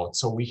result.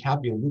 So we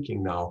have been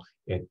looking now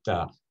at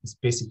the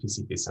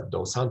specificities of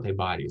those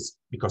antibodies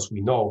because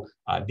we know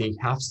they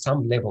have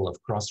some level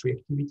of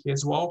cross-reactivity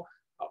as well.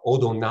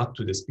 Although not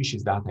to the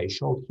species that I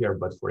showed here,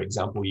 but for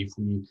example, if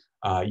we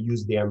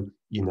use them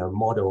in a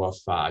model of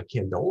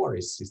Candida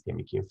auris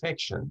systemic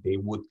infection, they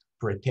would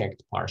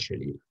protect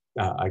partially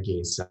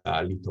against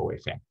lethal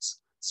effects.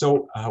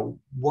 So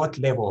what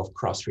level of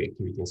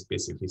cross-reactivity and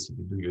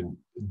specificity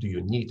do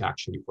you need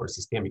actually for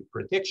systemic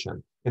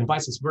protection? And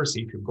vice versa,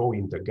 if you go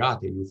in the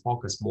gut and you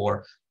focus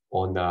more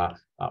on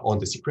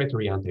the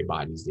secretory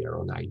antibodies there,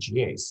 on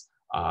IgAs,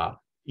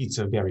 it's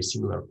a very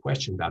similar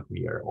question that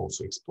we are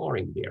also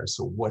exploring there.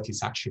 So what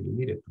is actually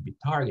needed to be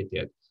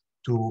targeted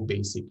to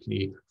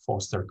basically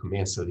foster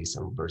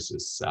commensalism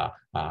versus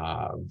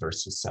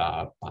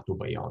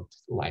pathobiont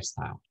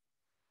lifestyle?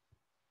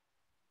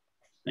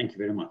 Thank you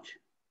very much.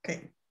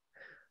 Okay.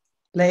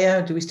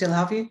 Leah, do we still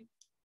have you?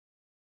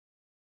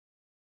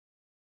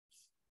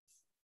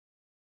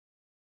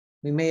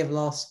 We may have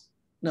lost.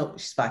 No,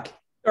 she's back.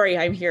 Sorry,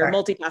 I'm here,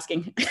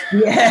 multitasking.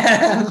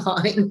 Yeah,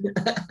 fine.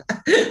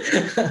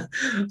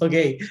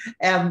 Okay.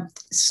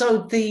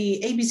 So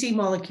the ABC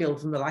molecule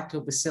from the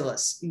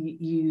lactobacillus,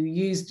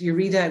 your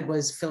readout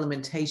was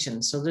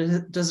filamentation. So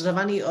does it have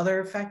any other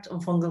effect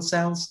on fungal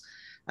cells?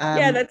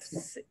 Yeah,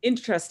 that's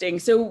interesting.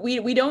 So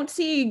we don't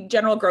see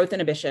general growth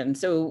inhibition.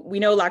 So we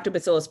know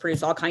lactobacillus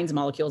produce all kinds of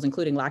molecules,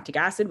 including lactic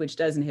acid, which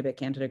does inhibit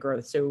Candida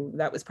growth. So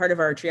that was part of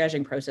our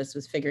triaging process,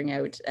 was figuring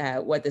out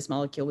what this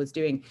molecule was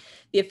doing.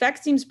 The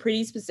effect seems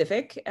pretty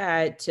specific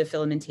to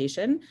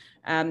filamentation.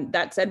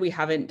 That said, we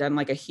haven't done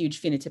like a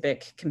huge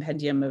phenotypic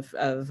compendium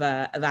of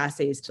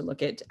assays to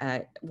look at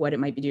what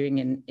it might be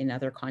doing in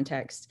other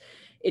contexts.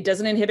 It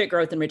doesn't inhibit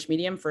growth in rich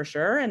medium for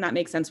sure, and that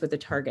makes sense with the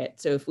target.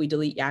 So if we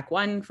delete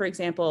YAC1, for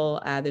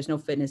example, there's no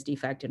fitness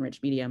defect in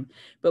rich medium.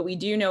 But we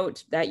do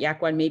note that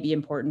YAC1 may be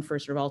important for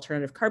sort of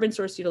alternative carbon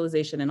source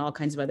utilization and all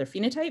kinds of other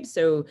phenotypes.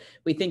 So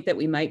we think that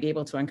we might be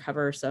able to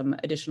uncover some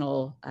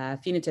additional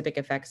phenotypic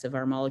effects of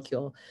our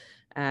molecule.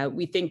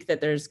 We think that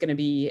there's going to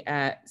be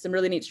some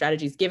really neat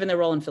strategies. Given the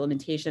role in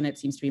filamentation, it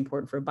seems to be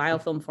important for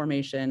biofilm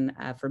formation,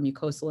 for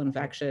mucosal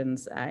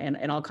infections,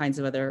 and all kinds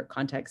of other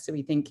contexts. So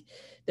we think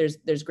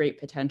there's great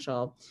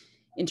potential.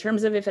 In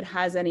terms of if it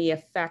has any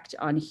effect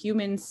on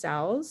human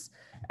cells,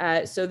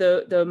 so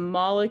the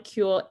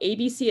molecule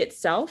ABC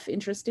itself,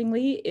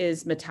 interestingly,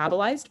 is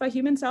metabolized by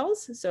human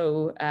cells.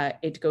 So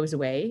it goes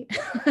away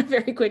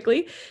very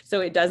quickly.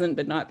 So it doesn't,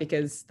 but not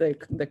because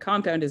the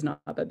compound is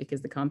not, but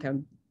because the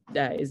compound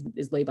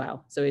is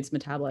labile. So it's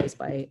metabolized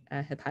by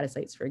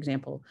hepatocytes, for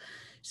example.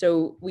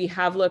 So we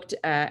have looked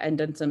and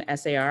done some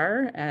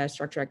SAR,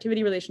 structure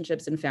activity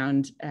relationships, and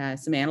found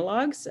some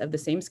analogs of the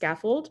same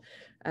scaffold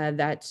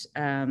that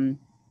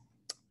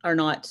are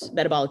not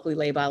metabolically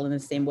labile in the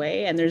same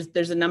way. And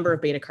there's a number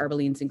of beta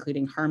carbolines,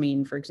 including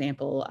harmine, for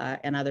example,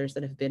 and others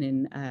that have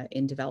been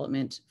in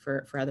development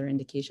for other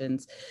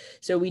indications.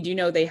 So we do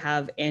know they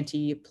have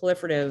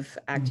anti-proliferative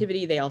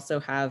activity. They also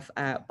have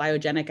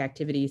biogenic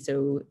activity,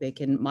 so they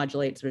can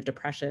modulate sort of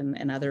depression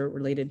and other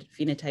related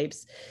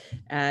phenotypes.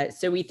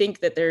 So we think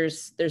that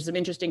there's some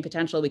interesting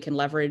potential. We can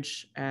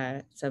leverage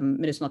some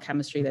medicinal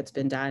chemistry that's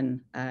been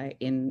done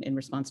in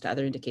response to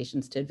other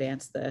indications to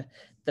advance the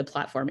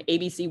platform.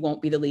 ABC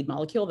won't be the lead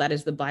molecule. That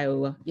is the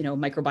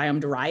microbiome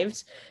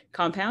derived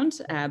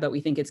compound, but we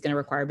think it's going to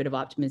require a bit of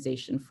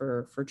optimization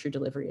for true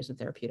delivery as a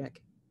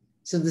therapeutic.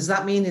 So does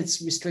that mean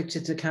it's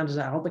restricted to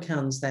Candida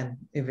albicans then,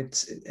 if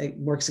it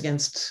works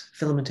against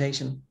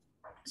filamentation?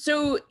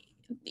 So,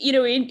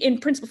 in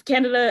principle,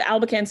 Candida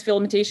albicans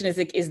filamentation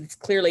is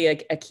clearly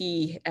a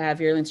key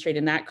virulence trait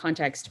in that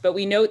context. But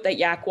we note that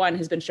YAC1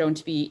 has been shown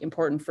to be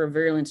important for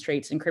virulence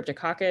traits in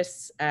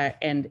Cryptococcus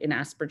and in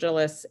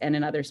Aspergillus and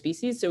in other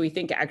species. So we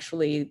think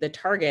actually the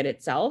target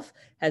itself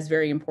has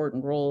very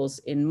important roles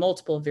in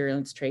multiple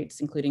virulence traits,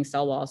 including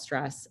cell wall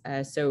stress.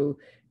 So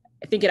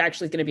I think it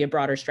actually is going to be a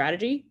broader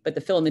strategy, but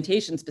the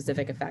filamentation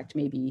specific effect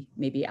may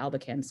be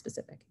albicans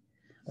specific.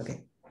 Okay.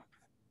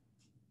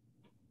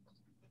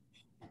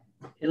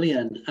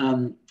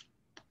 Iliyan,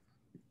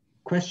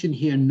 question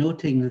here,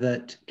 noting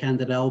that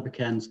Candida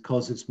albicans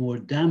causes more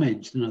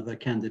damage than other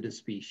Candida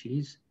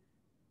species,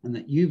 and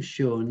that you've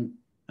shown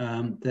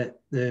that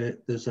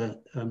there's a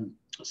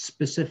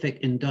specific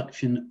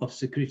induction of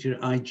secretory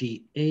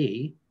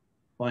IgA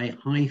by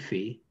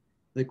hyphae.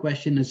 The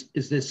question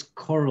is this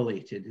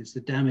correlated? Is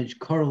the damage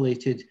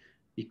correlated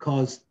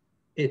because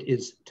it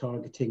is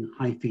targeting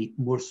hyphae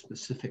more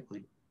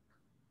specifically?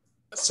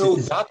 So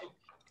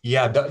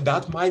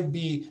that might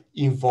be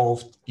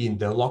involved in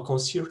the local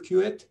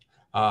circuit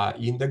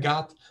in the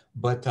gut,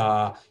 but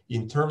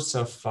in terms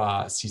of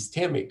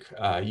systemic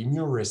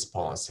immune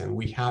response, and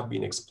we have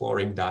been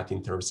exploring that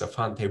in terms of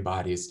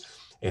antibodies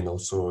and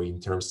also in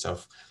terms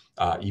of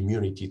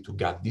immunity to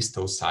gut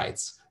distal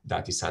sites,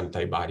 that is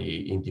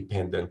antibody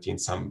independent in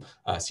some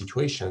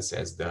situations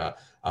as the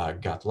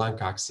gut-lung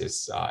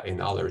axis and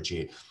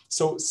allergy.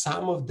 So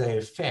some of the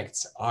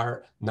effects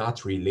are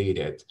not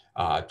related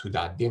to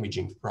that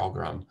damaging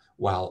program,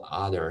 while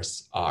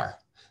others are.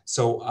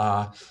 So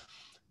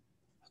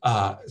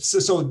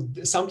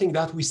something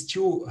that we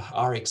still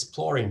are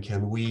exploring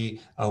and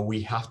we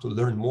have to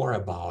learn more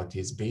about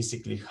is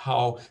basically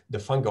how the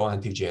fungal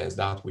antigens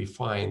that we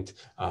find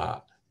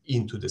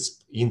in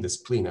the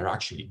spleen are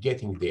actually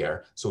getting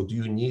there. So do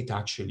you need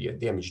actually a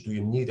damage? Do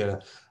you need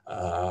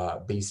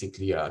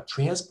basically a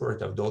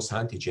transport of those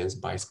antigens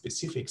by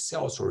specific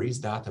cells, or is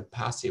that a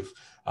passive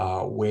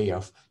way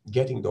of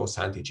getting those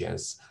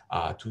antigens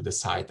to the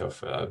site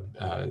of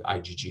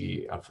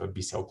IgG, of a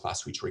B-cell class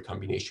switch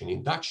recombination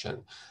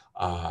induction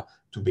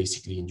to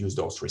basically induce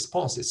those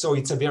responses? So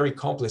it's a very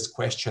complex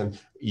question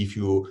if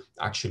you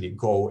actually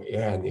go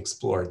and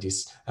explore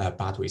this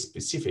pathway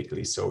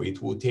specifically. So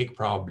it will take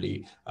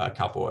probably a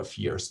couple of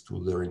years to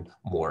learn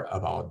more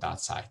about that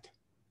site.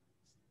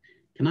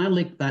 Can I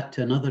link that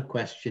to another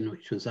question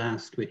which was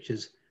asked, which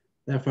is,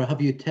 therefore,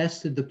 have you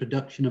tested the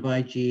production of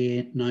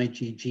IgA and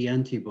IgG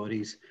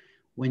antibodies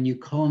when you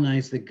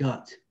colonize the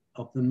gut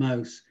of the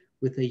mouse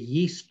with a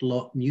yeast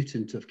lot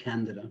mutant of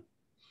Candida?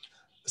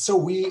 So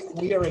we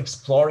are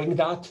exploring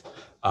that.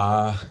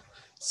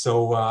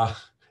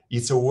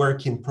 It's a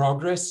work in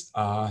progress.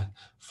 So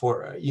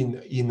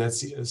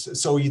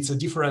it's a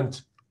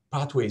different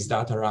pathways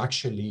that are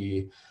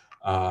actually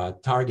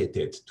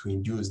targeted to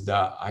induce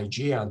the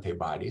IgA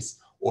antibodies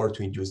or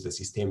to induce the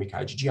systemic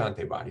IgG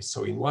antibodies.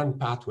 So in one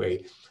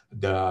pathway,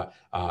 the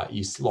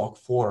yeast log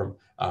form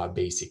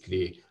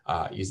basically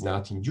is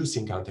not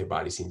inducing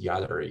antibodies. In the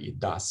other, it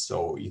does.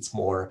 So it's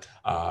more,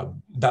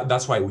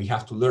 that's why we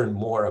have to learn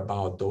more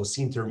about those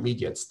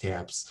intermediate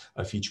steps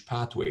of each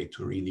pathway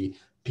to really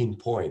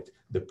pinpoint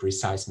the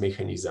precise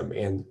mechanism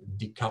and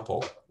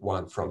decouple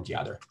one from the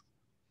other.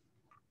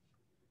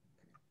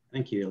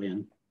 Thank you,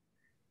 Iliyan.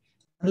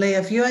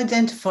 Leah, have you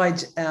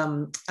identified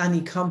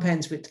any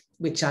compounds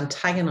which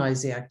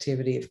antagonize the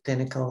activity of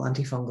clinical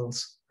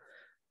antifungals?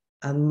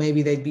 And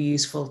maybe they'd be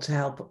useful to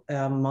help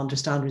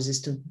understand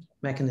resistant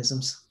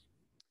mechanisms.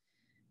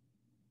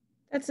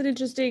 That's an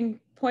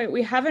interesting point.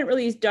 We haven't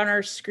really done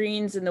our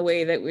screens in the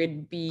way that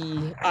would be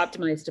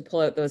optimized to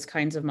pull out those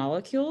kinds of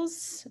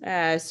molecules.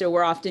 So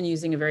we're often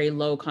using a very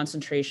low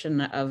concentration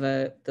of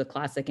the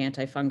classic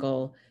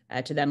antifungal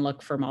to then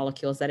look for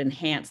molecules that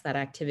enhance that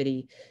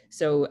activity.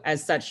 So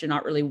as such, you're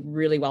not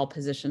really well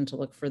positioned to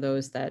look for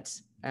those that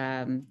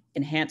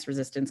enhance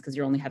resistance because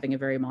you're only having a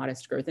very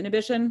modest growth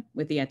inhibition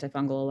with the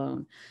antifungal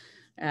alone.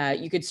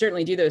 You could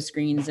certainly do those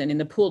screens, and in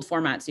the pooled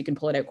formats, you can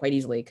pull it out quite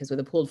easily because with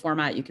a pooled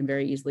format, you can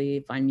very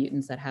easily find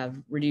mutants that have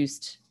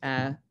reduced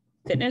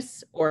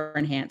fitness or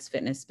enhance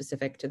fitness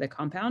specific to the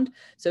compound.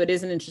 So it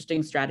is an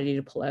interesting strategy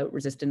to pull out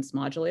resistance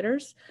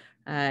modulators.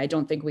 I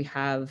don't think we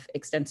have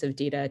extensive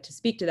data to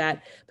speak to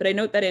that, but I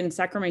note that in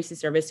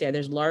Saccharomyces cerevisiae,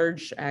 there's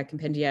large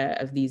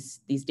compendia of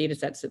these data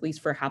sets, at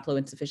least for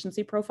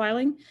haploinsufficiency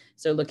profiling.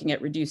 So looking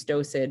at reduced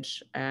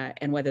dosage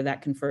and whether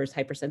that confers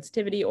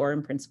hypersensitivity or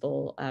in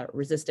principle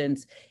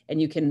resistance.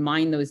 And you can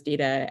mine those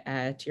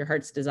data to your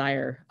heart's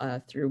desire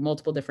through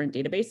multiple different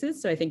databases.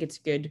 So I think it's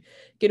a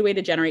good way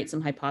to generate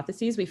some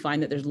hypotheses. We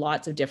find that there's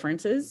lots of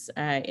differences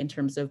in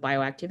terms of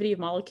bioactivity of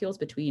molecules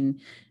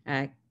between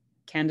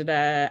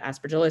Candida,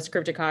 Aspergillus,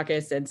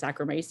 Cryptococcus, and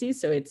Saccharomyces.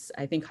 So it's,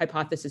 I think,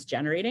 hypothesis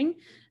generating.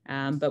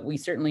 But we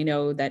certainly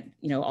know that,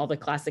 all the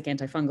classic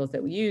antifungals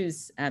that we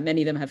use,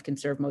 many of them have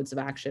conserved modes of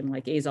action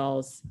like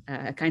azoles,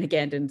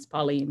 echinocandins,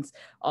 polines,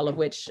 all of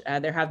which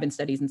there have been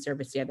studies in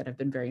cerevisiae that have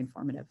been very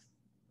informative.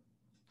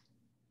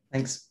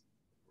 Thanks.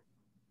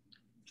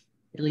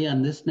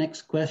 Iliyan, this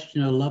next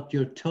question, I loved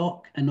your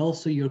talk and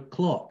also your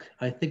clock.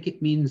 I think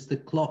it means the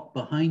clock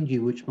behind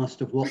you, which must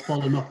have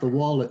fallen off the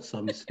wall at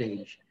some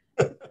stage.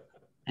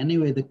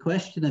 Anyway, the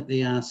question that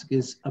they ask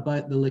is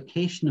about the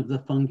location of the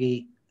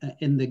fungi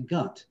in the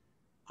gut.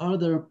 Are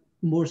there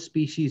more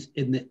species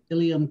in the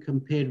ileum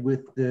compared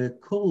with the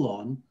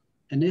colon?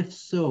 And if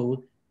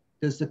so,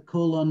 does the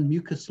colon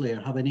mucus layer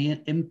have any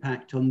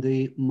impact on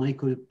the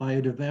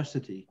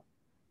microbiodiversity?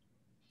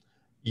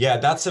 Yeah,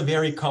 that's a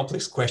very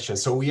complex question.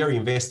 So we are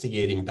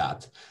investigating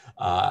that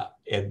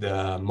at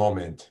the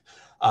moment.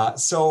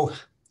 So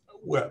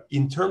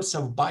in terms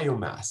of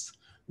biomass,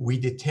 we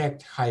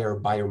detect higher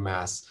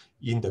biomass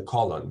in the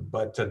colon,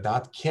 but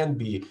that can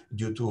be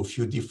due to a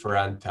few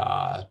different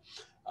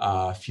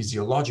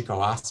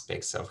physiological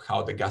aspects of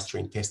how the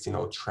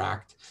gastrointestinal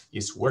tract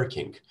is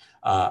working.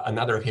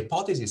 Another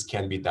hypothesis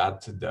can be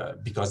that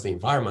because the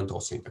environment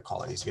also in the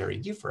colon is very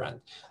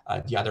different,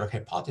 the other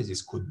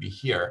hypothesis could be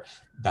here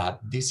that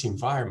this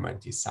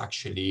environment is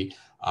actually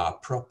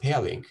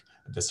propelling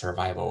the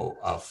survival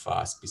of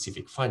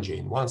specific fungi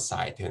in one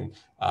side and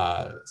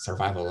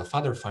survival of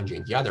other fungi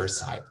in the other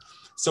side.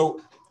 So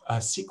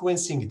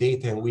sequencing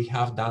data, and we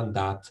have done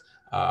that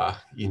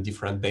in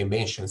different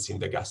dimensions in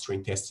the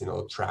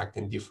gastrointestinal tract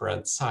and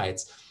different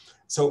sites.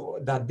 So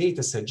that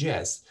data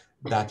suggests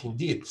that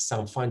indeed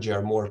some fungi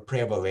are more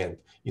prevalent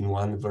in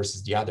one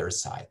versus the other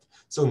side.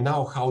 So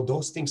now how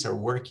those things are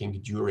working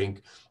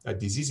during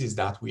diseases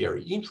that we are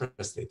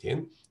interested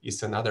in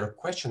is another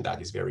question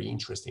that is very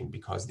interesting,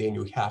 because then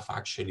you have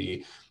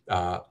actually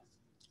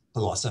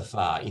loss of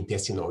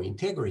intestinal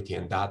integrity,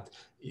 and that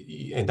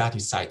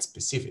is site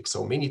specific.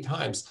 So many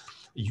times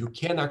you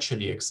can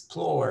actually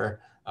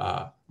explore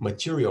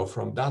material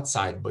from that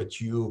side, but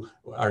you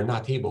are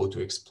not able to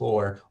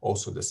explore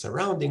also the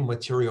surrounding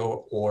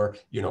material or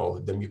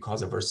the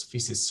mucosa versus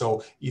feces.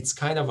 So it's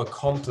kind of a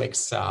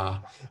complex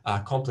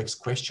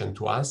question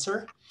to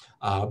answer.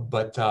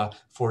 But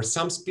for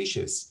some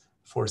species,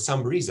 for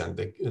some reason,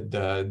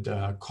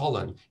 the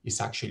colon is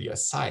actually a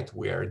site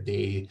where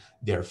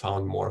they're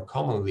found more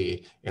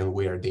commonly and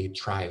where they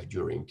thrive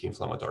during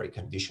inflammatory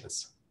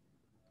conditions,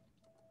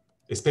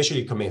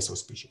 especially commensal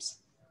species.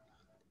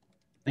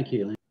 Thank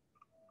you, Iliyan.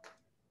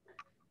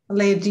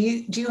 Leah,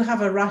 do you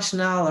have a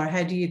rationale, or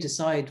how do you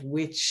decide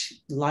which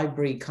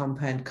library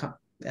compound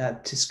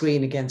to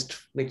screen against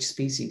which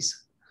species?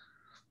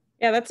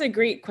 Yeah, that's a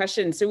great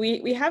question. So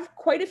we have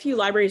quite a few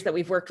libraries that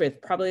we've worked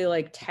with, probably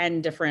like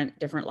 10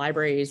 different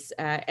libraries.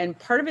 And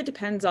part of it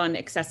depends on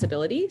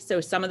accessibility. So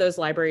some of those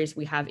libraries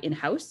we have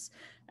in-house.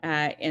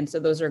 And so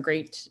those are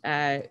great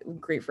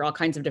for all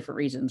kinds of different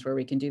reasons, where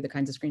we can do the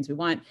kinds of screens we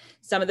want.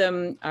 Some of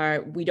them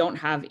we don't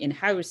have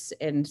in-house.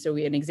 And so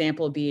an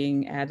example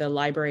being the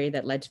library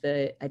that led to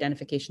the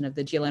identification of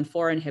the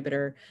GLN4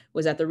 inhibitor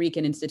was at the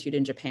Riken Institute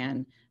in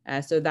Japan.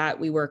 So that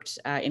we worked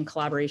in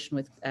collaboration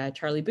with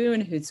Charlie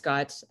Boone, who's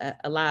got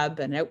a lab,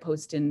 an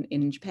outpost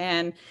in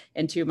Japan,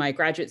 and two of my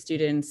graduate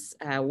students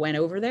went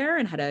over there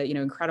and had a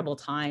incredible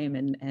time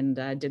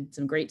and did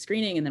some great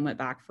screening, and then went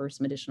back for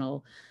some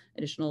additional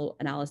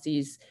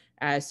analyses.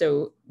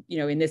 So,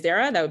 in this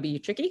era, that would be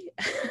tricky.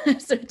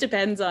 So it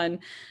depends on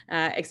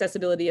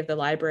accessibility of the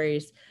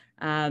libraries.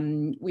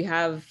 We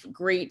have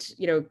great,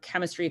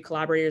 chemistry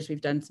collaborators.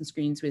 We've done some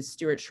screens with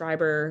Stuart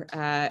Schreiber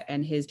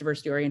and his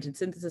diversity-oriented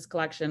synthesis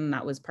collection.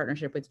 That was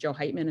partnership with Joe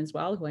Heitman as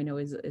well, who I know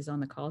is on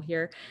the call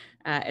here,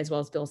 as well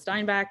as Bill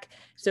Steinbach.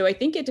 So I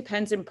think it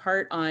depends in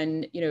part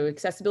on,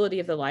 accessibility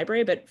of the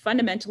library, but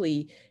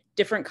fundamentally,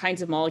 different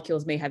kinds of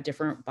molecules may have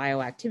different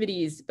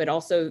bioactivities, but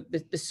also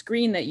the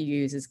screen that you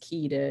use is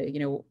key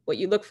to, what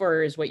you look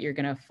for is what you're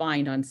going to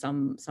find on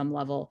some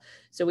level.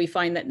 So we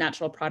find that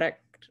natural product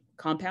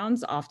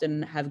compounds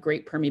often have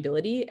great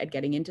permeability at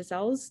getting into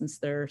cells, since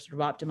they're sort of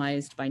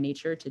optimized by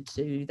nature to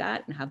do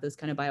that and have those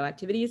kind of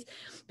bioactivities.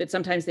 But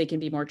sometimes they can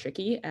be more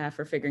tricky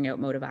for figuring out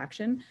mode of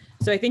action.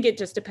 So I think it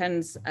just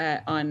depends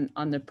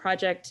on the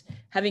project.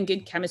 Having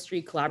good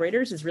chemistry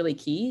collaborators is really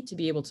key to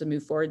be able to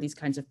move forward these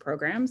kinds of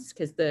programs,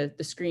 because the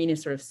screen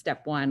is sort of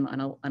step one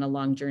on a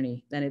long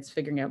journey. Then it's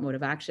figuring out mode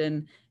of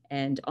action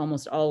and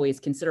almost always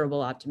considerable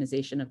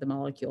optimization of the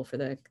molecule for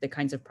the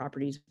kinds of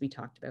properties we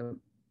talked about.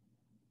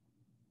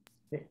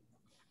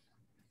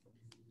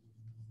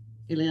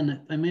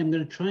 Iliyan, I'm going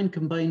to try and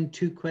combine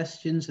two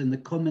questions, and the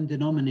common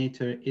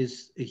denominator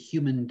is a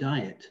human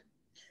diet.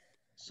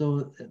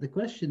 So the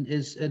question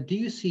is, do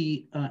you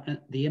see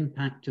the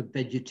impact of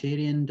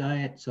vegetarian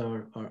diets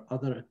or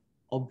other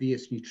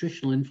obvious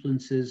nutritional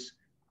influences,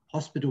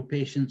 hospital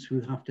patients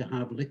who have to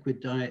have liquid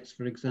diets,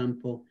 for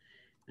example,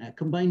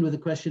 combined with the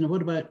question of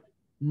what about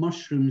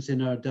mushrooms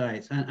in our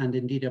diets? And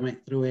indeed, I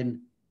might throw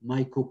in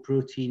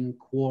mycoprotein,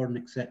 corn,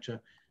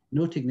 etc.,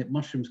 noting that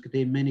mushrooms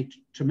contain many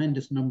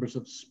tremendous numbers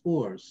of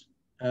spores,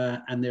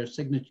 and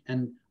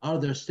are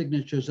there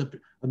signatures of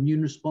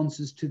immune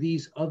responses to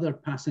these other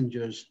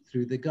passengers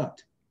through the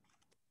gut?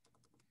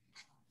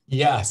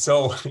 Yeah,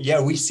 so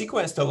yeah, we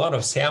sequenced a lot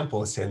of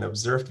samples and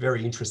observed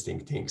very interesting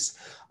things.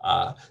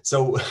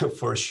 So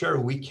for sure,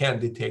 we can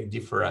detect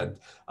different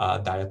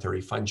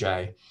dietary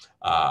fungi,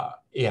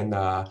 and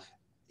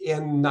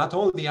not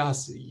only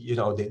us, you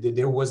know,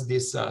 there was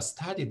this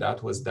study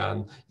that was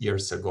done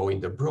years ago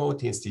in the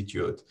Broad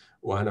Institute,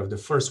 one of the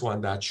first one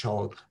that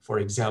showed, for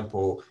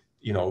example,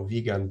 you know,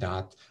 vegan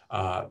that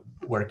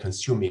were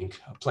consuming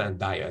a plant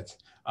diet,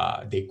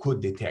 they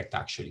could detect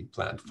actually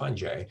plant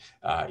fungi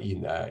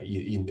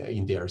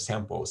in their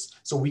samples.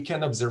 So we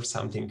can observe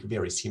something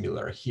very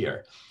similar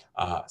here.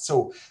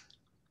 So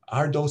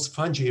are those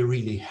fungi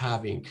really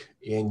having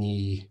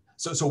any,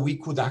 so we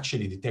could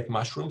actually detect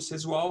mushrooms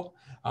as well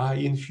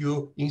in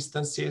few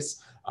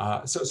instances.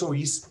 So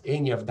is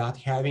any of that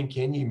having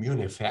any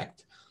immune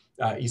effect?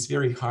 It's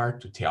very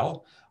hard to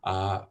tell.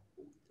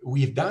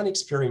 We've done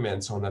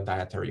experiments on the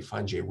dietary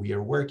fungi. We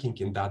are working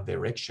in that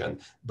direction,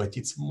 but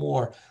it's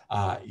more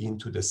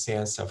into the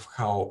sense of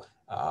how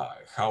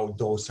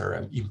those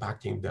are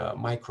impacting the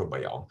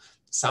microbiome.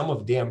 Some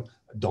of them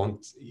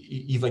don't,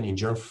 even in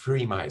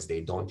germ-free mice,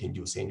 they don't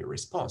induce any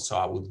response. So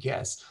I would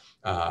guess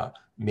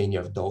many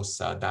of those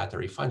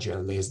dietary fungi,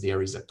 unless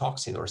there is a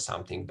toxin or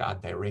something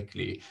that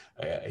directly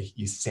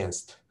is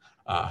sensed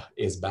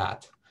as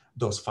bad,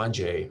 those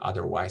fungi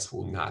otherwise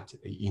will not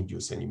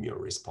induce an immune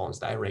response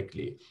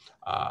directly.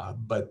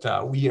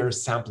 But we are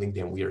sampling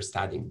them, we are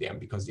studying them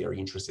because they are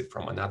interested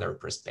from another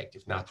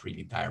perspective, not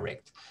really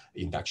direct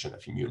induction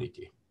of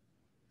immunity.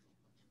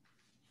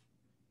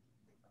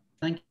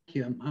 Thank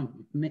you.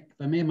 If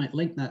I might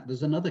link that,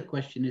 there's another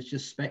question, it's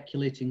just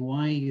speculating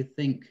why you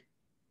think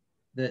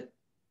that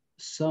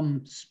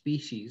some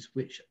species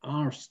which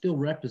are still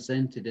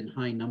represented in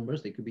high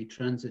numbers, they could be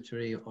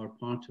transitory or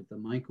part of the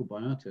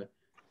microbiota,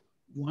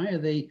 why are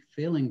they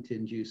failing to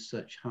induce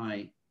such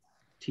high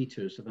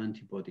titers of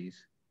antibodies?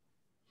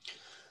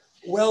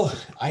 Well,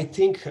 I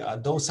think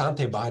those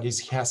antibodies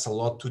has a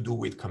lot to do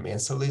with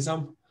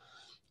commensalism.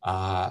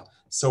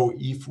 So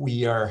if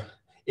we are,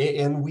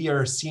 and we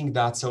are seeing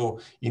that, so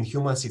in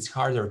humans it's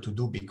harder to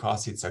do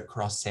because it's a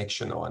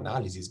cross-sectional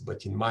analysis,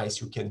 but in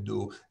mice you can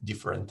do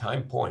different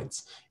time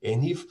points.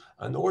 And if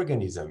an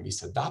organism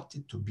is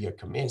adapted to be a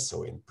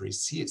commensal and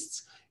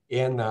persists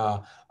and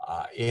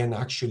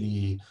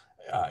actually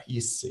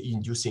is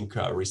inducing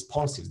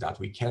responses that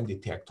we can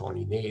detect on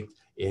innate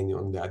and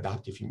on the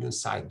adaptive immune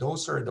side,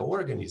 those are the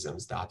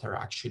organisms that are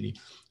actually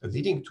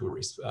leading to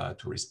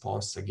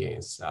response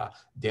against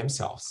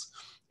themselves.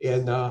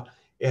 And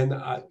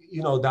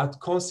you know, that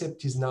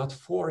concept is not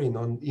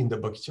foreign in the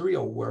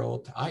bacterial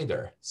world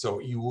either. So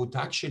you would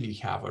actually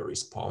have a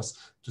response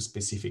to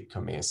specific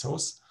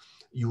commensals.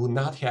 You would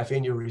not have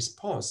any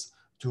response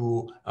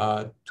to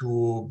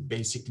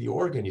basically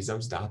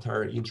organisms that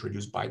are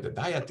introduced by the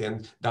diet.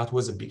 And that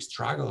was a big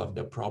struggle of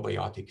the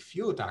probiotic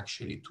field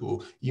actually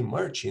to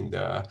emerge in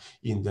the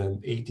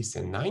 80s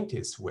and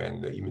 90s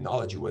when the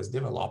immunology was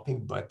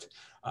developing. But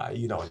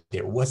you know,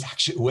 there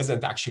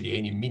wasn't actually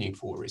any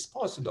meaningful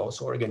response to those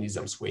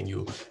organisms when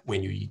you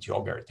eat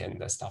yogurt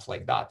and stuff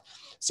like that.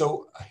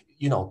 So,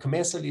 you know,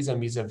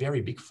 commensalism is a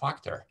very big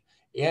factor.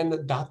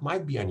 And that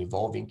might be an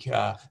evolving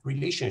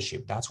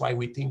relationship. That's why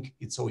we think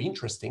it's so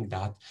interesting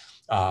that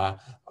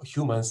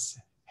humans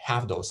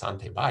have those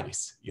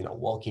antibodies, you know,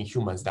 walking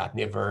humans that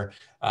never,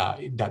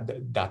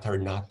 that are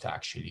not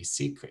actually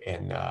sick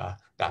and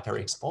that are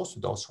exposed to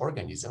those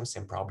organisms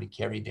and probably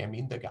carry them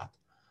in the gut.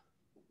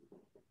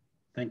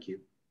 Thank you.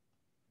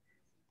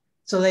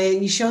 So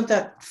you showed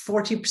that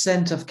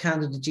 40% of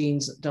Candida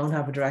genes don't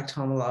have a direct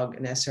homologue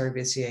in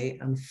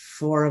SRBCA, and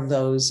 4 of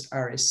those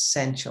are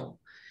essential.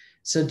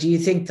 So do you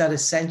think that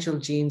essential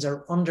genes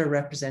are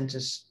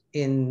underrepresented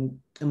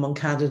among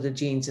Candida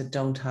genes that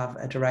don't have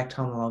a direct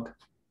homologue?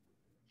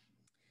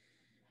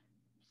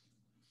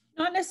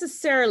 Not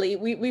necessarily.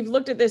 We've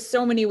looked at this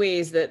so many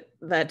ways that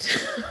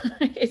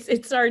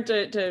it's hard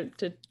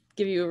to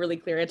give you a really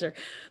clear answer.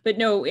 But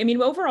no, I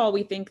mean, overall,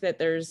 we think that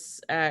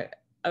there's a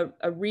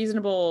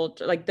reasonable,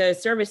 like the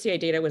CRBCA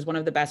data was one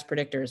of the best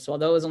predictors. So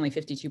although it was only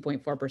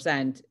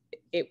 52.4%,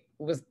 it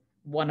was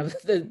one of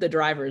the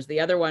drivers. The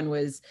other one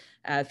was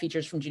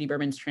features from Judy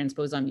Berman's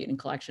transposon mutant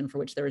collection, for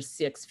which there were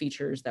 6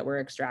 features that were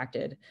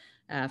extracted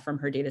from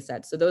her data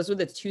set. So those were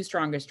the 2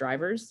 strongest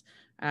drivers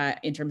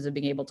in terms of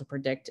being able to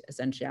predict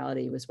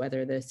essentiality, was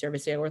whether the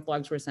Cerevisiae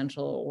orthologs were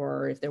essential,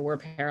 or if there were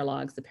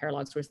paralogs, the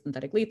paralogs were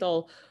synthetic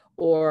lethal,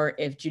 or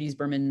if Judy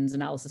Berman's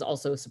analysis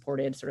also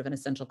supported sort of an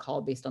essential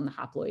call based on the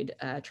haploid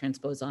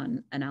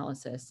transposon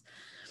analysis.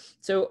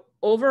 So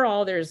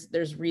overall,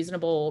 there's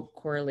reasonable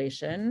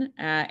correlation,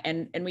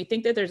 and we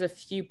think that there's a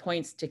few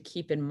points to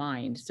keep in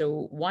mind.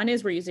 So one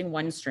is we're using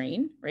one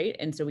strain, right?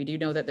 And so we do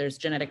know that there's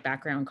genetic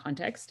background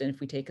context, and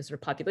if we take a sort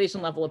of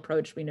population level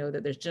approach, we know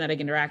that there's genetic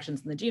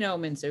interactions in the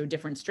genome, and so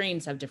different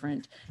strains have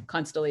different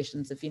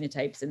constellations of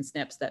phenotypes and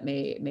SNPs that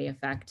may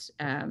affect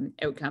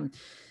outcome.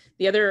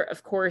 The other,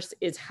 of course,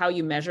 is how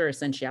you measure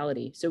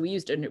essentiality. So we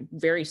used a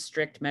very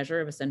strict measure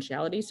of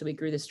essentiality. So we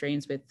grew the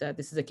strains with,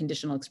 this is a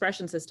conditional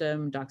expression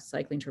system,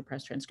 doxycycline to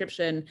repress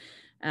transcription.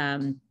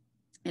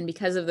 And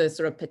because of the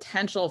sort of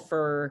potential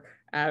for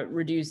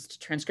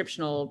reduced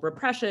transcriptional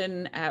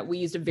repression, we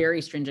used a very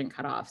stringent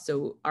cutoff.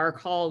 So our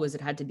call was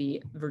it had to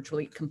be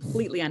virtually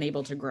completely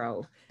unable to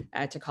grow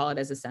to call it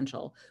as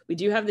essential. We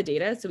do have the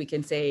data, so we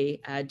can say,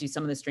 do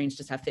some of the strains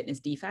just have fitness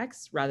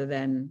defects rather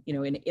than, you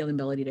know, an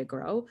inability to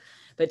grow?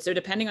 But so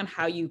depending on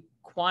how you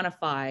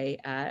quantify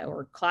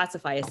or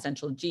classify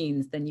essential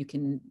genes, then you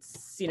can,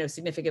 you know,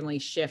 significantly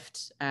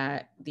shift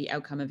the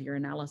outcome of your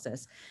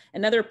analysis.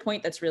 Another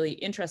point that's really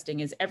interesting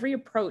is every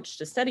approach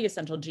to study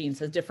essential genes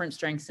has different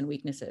strengths and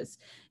weaknesses.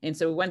 And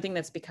so one thing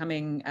that's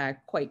becoming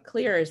quite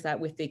clear is that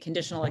with the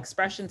conditional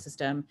expression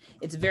system,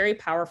 it's a very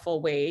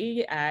powerful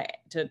way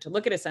to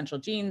look at essential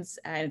genes,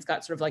 and it's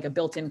got sort of like a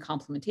built-in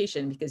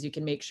complementation, because you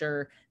can make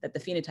sure that the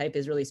phenotype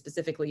is really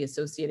specifically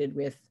associated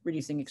with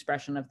reducing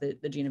expression of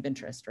the gene of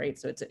interest, right?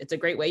 So it's a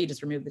great way. You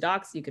just remove the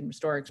dox, you can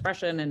restore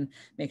expression and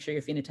make sure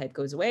your phenotype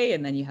goes away,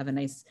 and then you have a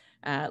nice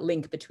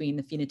link between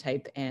the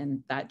phenotype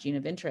and that gene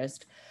of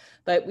interest.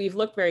 But we've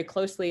looked very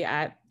closely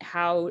at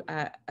how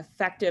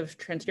effective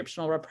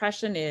transcriptional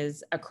repression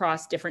is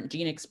across different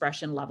gene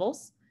expression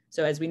levels.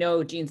 So as we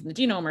know, genes in the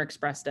genome are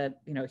expressed at,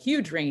 you know, a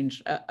huge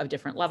range of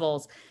different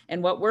levels.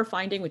 And what we're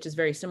finding, which is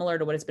very similar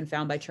to what has been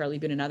found by Charlie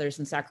Boone and others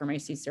in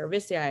Saccharomyces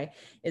cerevisiae,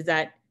 is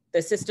that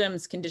the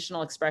systems,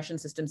 conditional expression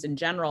systems in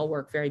general,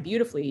 work very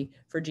beautifully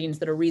for genes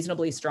that are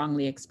reasonably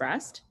strongly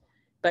expressed.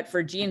 But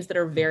for genes that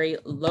are very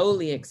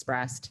lowly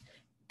expressed,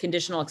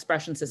 conditional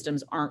expression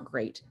systems aren't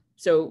great.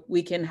 So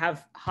we can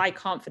have high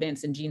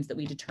confidence in genes that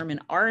we determine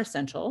are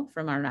essential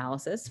from our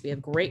analysis. We have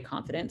great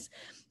confidence.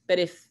 But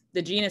if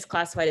the gene is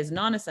classified as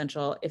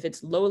non-essential, if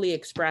it's lowly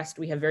expressed,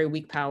 we have very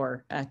weak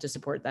power to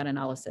support that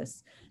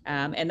analysis.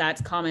 And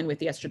that's common with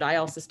the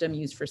estradiol system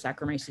used for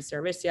Saccharomyces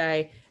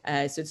cerevisiae.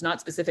 So it's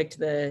not specific to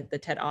the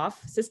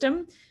TET-off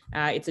system.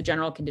 It's a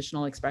general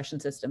conditional expression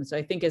system. So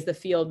I think as the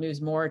field moves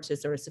more to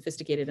sort of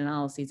sophisticated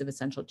analyses of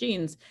essential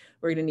genes,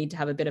 we're going to need to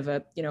have a bit of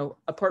a, you know,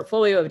 a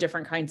portfolio of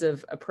different kinds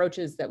of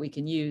approaches that we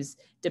can use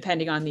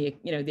depending on the,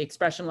 you know, the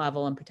expression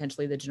level and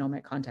potentially the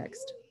genomic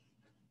context.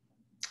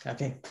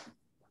 Okay.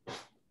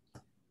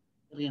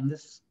 Iliyan,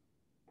 this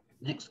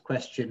next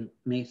question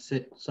may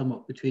sit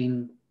somewhat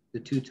between the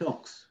 2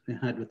 talks we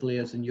had with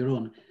Leah's and your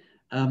own.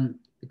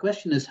 The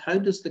question is, how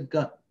does the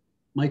gut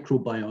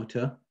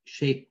microbiota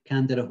shape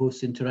Candida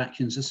host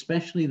interactions,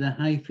 especially the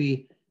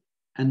hyphae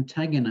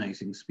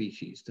antagonizing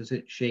species? Does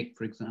it shape,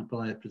 for example,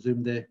 I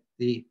presume the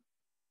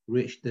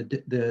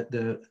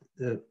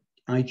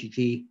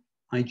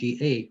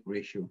IgG-IgA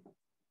ratio?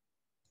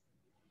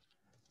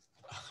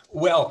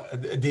 Well,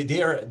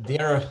 there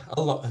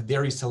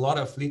is a lot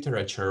of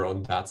literature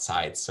on that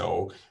side.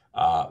 So,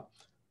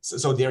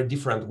 so there are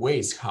different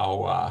ways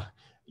how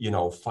you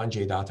know,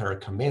 fungi that are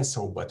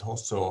commensal, but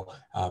also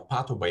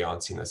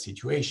pathobionts in a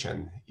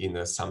situation,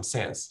 in some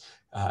sense,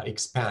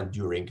 expand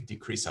during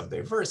decrease of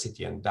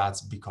diversity, and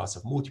that's because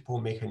of multiple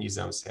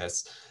mechanisms,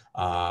 as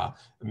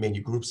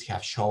many groups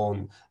have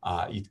shown.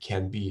 It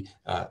can be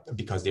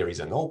because there is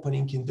an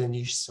opening in the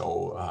niche,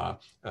 so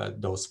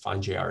those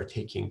fungi are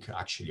taking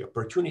actually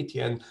opportunity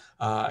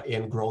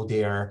and grow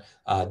there.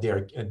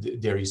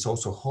 There is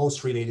also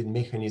host-related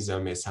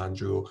mechanism, as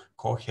Andrew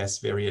Koch has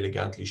very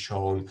elegantly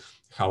shown,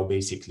 how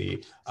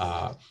basically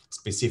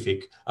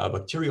specific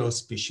bacterial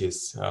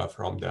species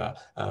from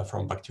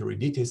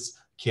Bacteroidetes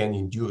can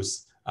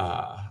induce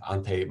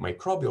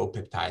antimicrobial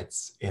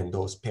peptides, and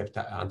those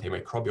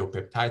antimicrobial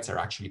peptides are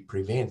actually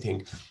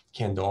preventing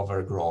Candida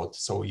overgrowth.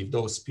 So if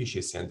those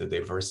species and the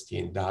diversity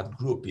in that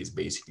group is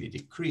basically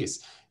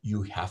decreased,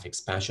 you have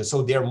expansion.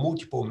 So there are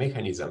multiple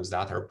mechanisms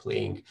that are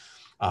playing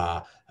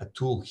a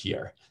tool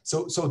here.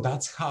 So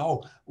that's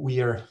how we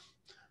are.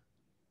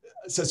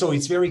 So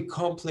it's very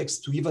complex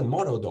to even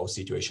model those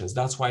situations.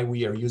 That's why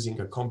we are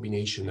using a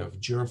combination of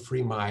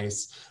germ-free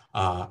mice,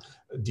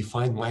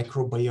 defined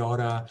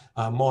microbiota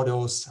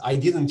models. I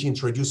didn't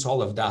introduce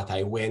all of that.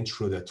 I went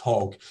through the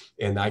talk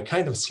and I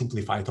kind of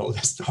simplified all the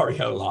story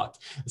a lot.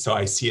 So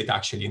I see it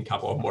actually in a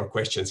couple of more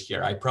questions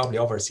here. I probably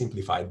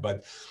oversimplified,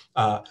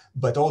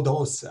 but all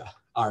those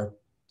are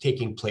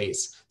taking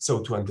place.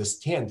 So to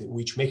understand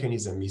which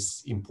mechanism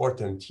is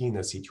important in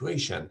a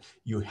situation,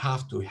 you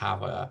have to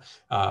have a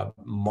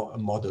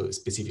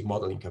specific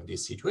modeling of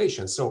this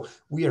situation. So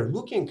we are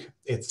looking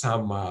at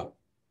some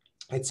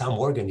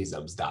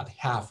organisms that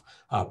have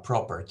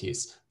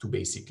properties to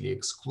basically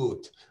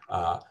exclude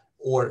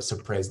or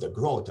suppress the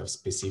growth of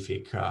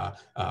specific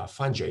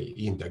fungi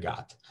in the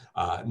gut.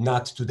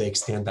 Not to the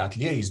extent that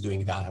Leah is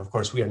doing that. Of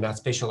course, we are not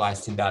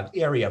specialized in that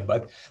area,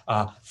 but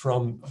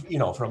from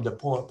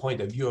the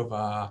point of view of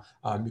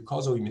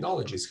mucosal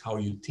immunologists, how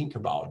you think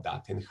about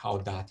that and how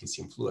that is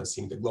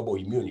influencing the global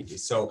immunity.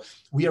 So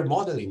we are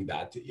modeling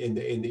that,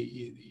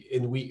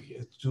 and we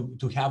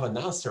to have an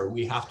answer,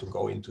 we have to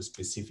go into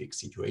specific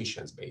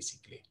situations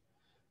basically,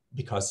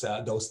 because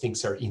those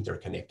things are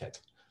interconnected.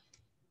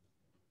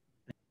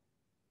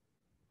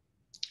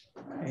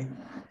 Okay.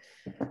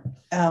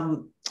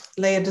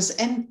 Leah, does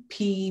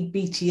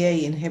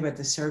NPBTA inhibit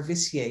the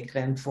Cerevisiae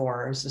Glen-4,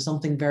 or is there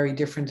something very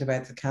different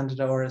about the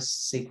Candida auris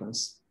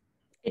sequence?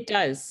 It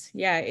does.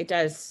 Yeah, it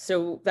does.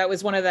 So that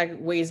was one of the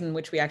ways in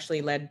which we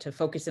actually led to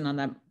focusing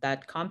on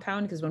that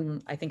compound, because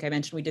when I think I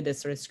mentioned we did this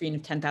sort of screen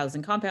of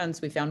 10,000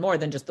 compounds, we found more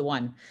than just the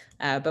one,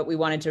 but we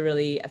wanted to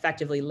really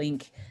effectively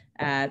link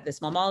the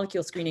small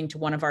molecule screening to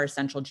one of our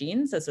essential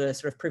genes as a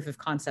sort of proof of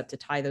concept to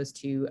tie those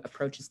two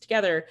approaches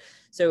together.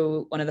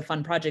 So one of the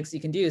fun projects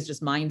you can do is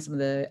just mine some of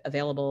the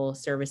available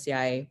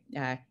Cerevisiae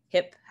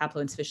HIP,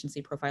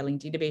 haploinsufficiency profiling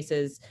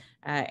databases,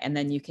 and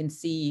then you can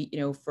see,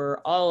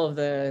 for all of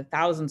the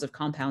thousands of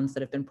compounds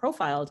that have been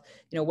profiled,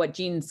 what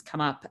genes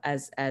come up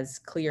as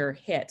clear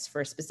hits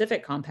for a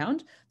specific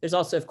compound. There's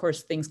also, of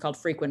course, things called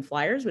frequent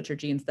flyers, which are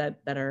genes that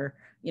are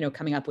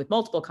coming up with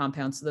multiple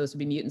compounds. So those would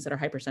be mutants that are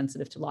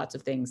hypersensitive to lots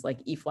of things like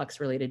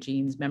efflux-related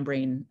genes,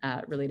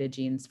 membrane-related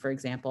genes, for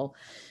example.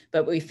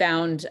 But we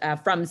found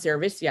from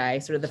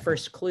Cerevisiae sort of the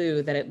first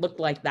clue that it looked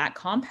like that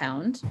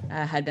compound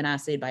had been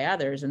assayed by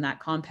others, and that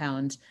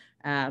compound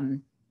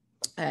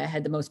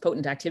had the most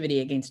potent activity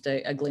against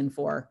a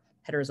Glen-4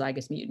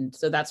 heterozygous mutant.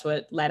 So that's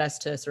what led us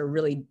to sort of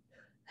really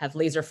have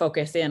laser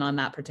focus in on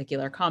that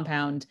particular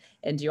compound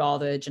and do all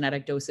the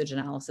genetic dosage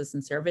analysis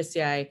in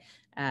Cerevisiae,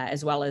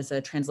 as well as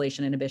a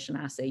translation inhibition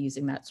assay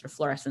using that sort of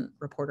fluorescent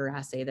reporter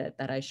assay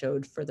that I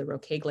showed for the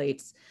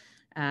rocaglates.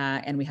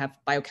 And we have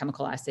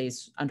biochemical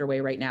assays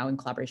underway right now in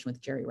collaboration with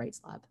Jerry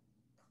Wright's lab.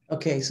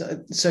 Okay, so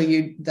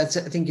I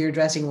think you're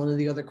addressing one of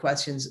the other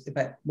questions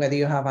about whether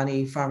you have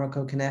any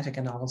pharmacokinetic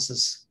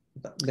analysis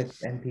with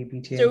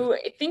NPBTA. So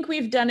I think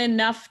we've done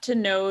enough to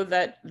know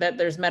that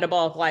there's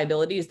metabolic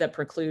liabilities that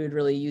preclude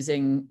really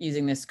using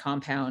this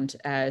compound.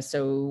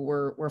 So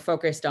we're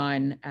focused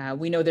on,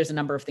 we know there's a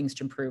number of things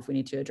to improve. We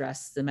need to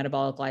address the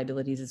metabolic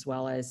liabilities, as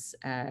well as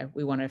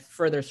we want to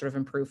further sort of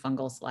improve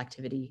fungal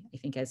selectivity, I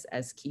think,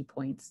 as key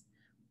points.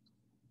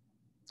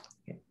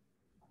 Okay.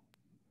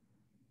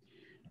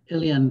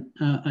 Iliyan,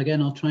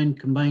 again, I'll try and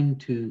combine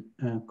two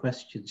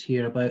questions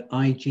here about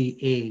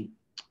IgA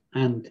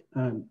and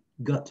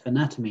gut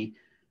anatomy.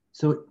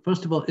 So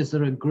first of all, is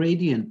there a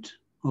gradient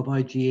of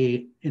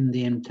IgA in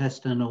the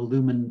intestinal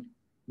lumen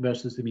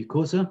versus the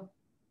mucosa?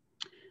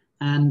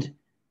 And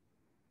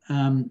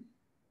the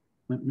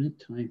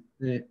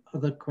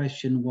other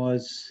question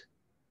was,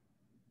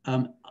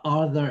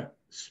 are there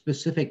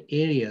specific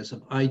areas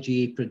of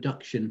IgA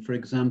production, for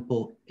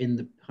example, in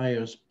the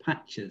Peyer's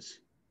patches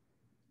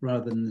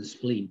rather than the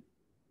spleen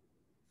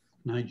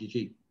in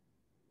IgG?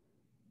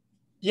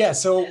 Yeah,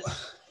 so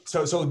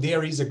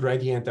there is a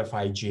gradient of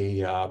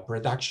IgA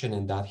production,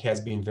 and that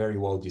has been very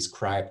well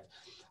described.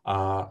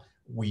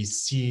 We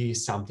see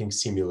something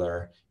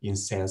similar in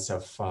sense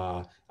of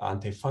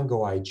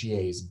antifungal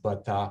IgAs,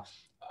 but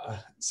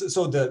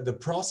so the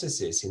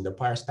processes in the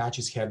Peyer's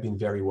patches have been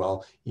very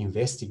well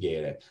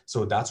investigated.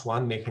 So that's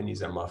one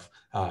mechanism of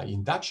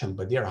induction,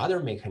 but there are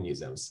other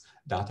mechanisms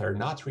that are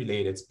not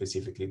related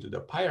specifically to the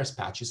Peyer's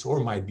patches, or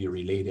might be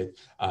related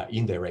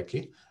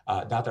indirectly,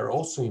 that are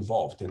also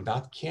involved, and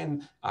that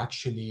can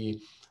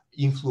actually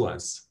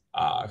influence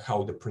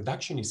how the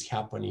production is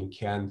happening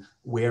and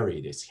where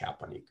it is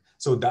happening.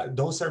 So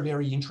those are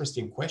very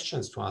interesting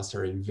questions to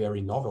answer in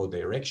very novel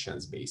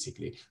directions,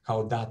 basically,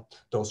 how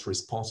those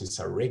responses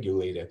are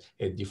regulated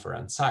at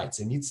different sites.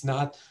 And it's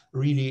not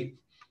really,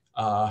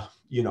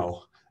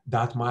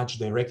 that much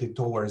directed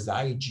towards the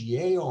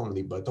IgA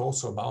only, but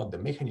also about the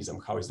mechanism,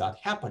 how is that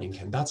happening?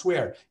 And that's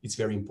where it's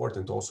very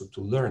important also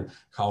to learn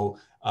how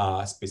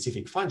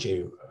specific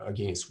fungi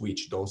against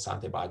which those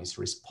antibodies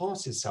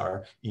responses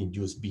are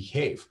induced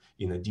behave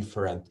in a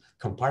different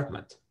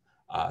compartment.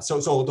 So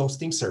those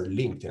things are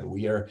linked, and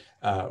we are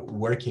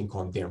working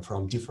on them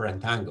from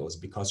different angles,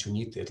 because you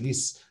need at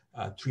least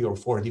 3 or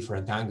 4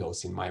 different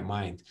angles in my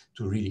mind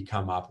to really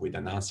come up with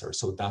an answer.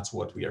 So that's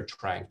what we are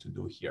trying to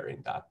do here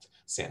in that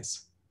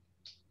sense.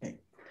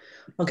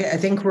 Okay, I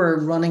think we're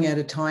running out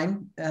of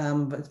time,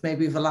 but maybe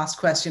we have a last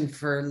question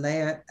for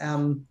Leah.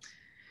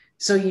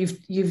 So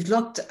you've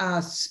looked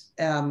at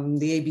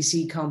the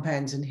ABC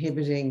compounds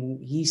inhibiting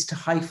yeast to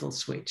hyphal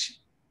switch.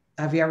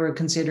 Have you ever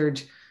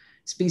considered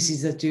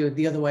species that do it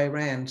the other way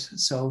around.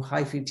 So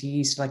high-fruit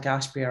yeast like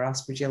Ashby or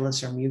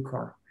Aspergillus or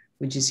Mucor.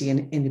 Would you see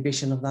an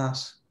inhibition of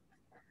that?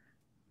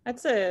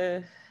 That's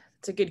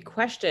a good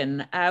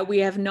question. We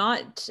have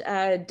not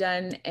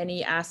done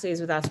any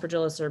assays with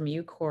Aspergillus or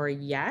Mucor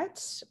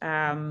yet,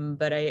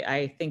 but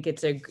I think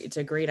it's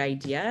a great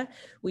idea.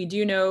 We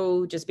do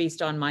know, just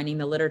based on mining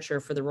the literature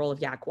for the role of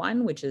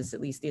YAC1, which is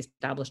at least the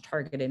established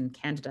target in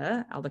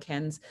Canada,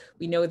 albicans,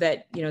 we know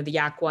that the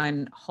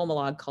YAC1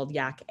 homologue called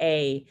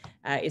YAC-A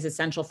is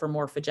essential for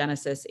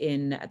morphogenesis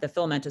in the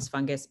filamentous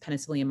fungus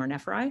Penicillium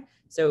marneferi.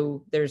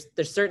 So there's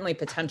certainly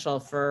potential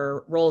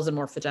for roles in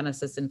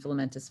morphogenesis in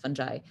filamentous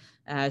fungi.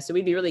 So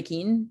we'd be really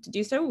keen to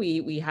do so.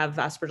 We have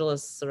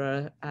Aspergillus sort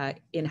of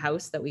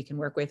in-house that we can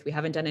work with. We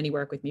haven't done any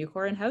work with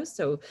Mucor in-house,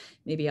 so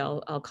maybe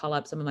I'll call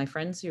up some of my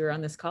friends who are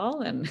on this call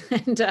and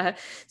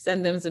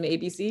send them some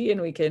ABC, and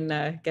we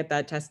can get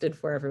that tested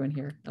for everyone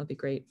here. That'll be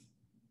great.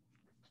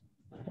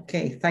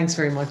 Okay, thanks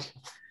very much.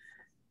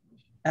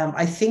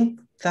 I think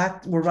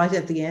that we're right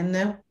at the end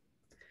now.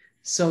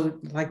 So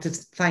I'd like to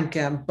thank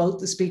both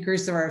the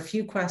speakers. There are a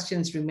few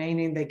questions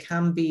remaining. They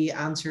can be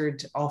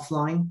answered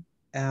offline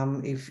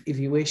if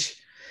you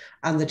wish.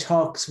 And the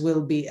talks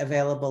will be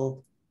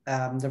available,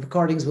 the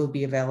recordings will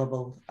be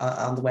available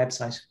on the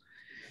website.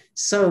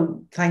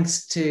 So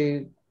thanks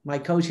to my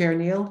co-chair,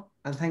 Neil,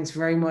 and thanks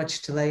very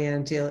much to Leah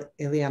and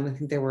Iliyan. I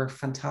think they were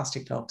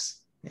fantastic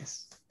talks.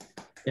 Yes.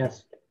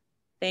 Yes.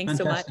 Thanks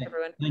Fantastic. so much,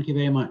 everyone. Thank you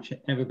very much,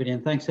 everybody.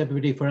 And thanks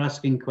everybody for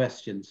asking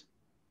questions.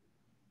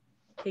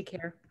 Take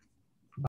care.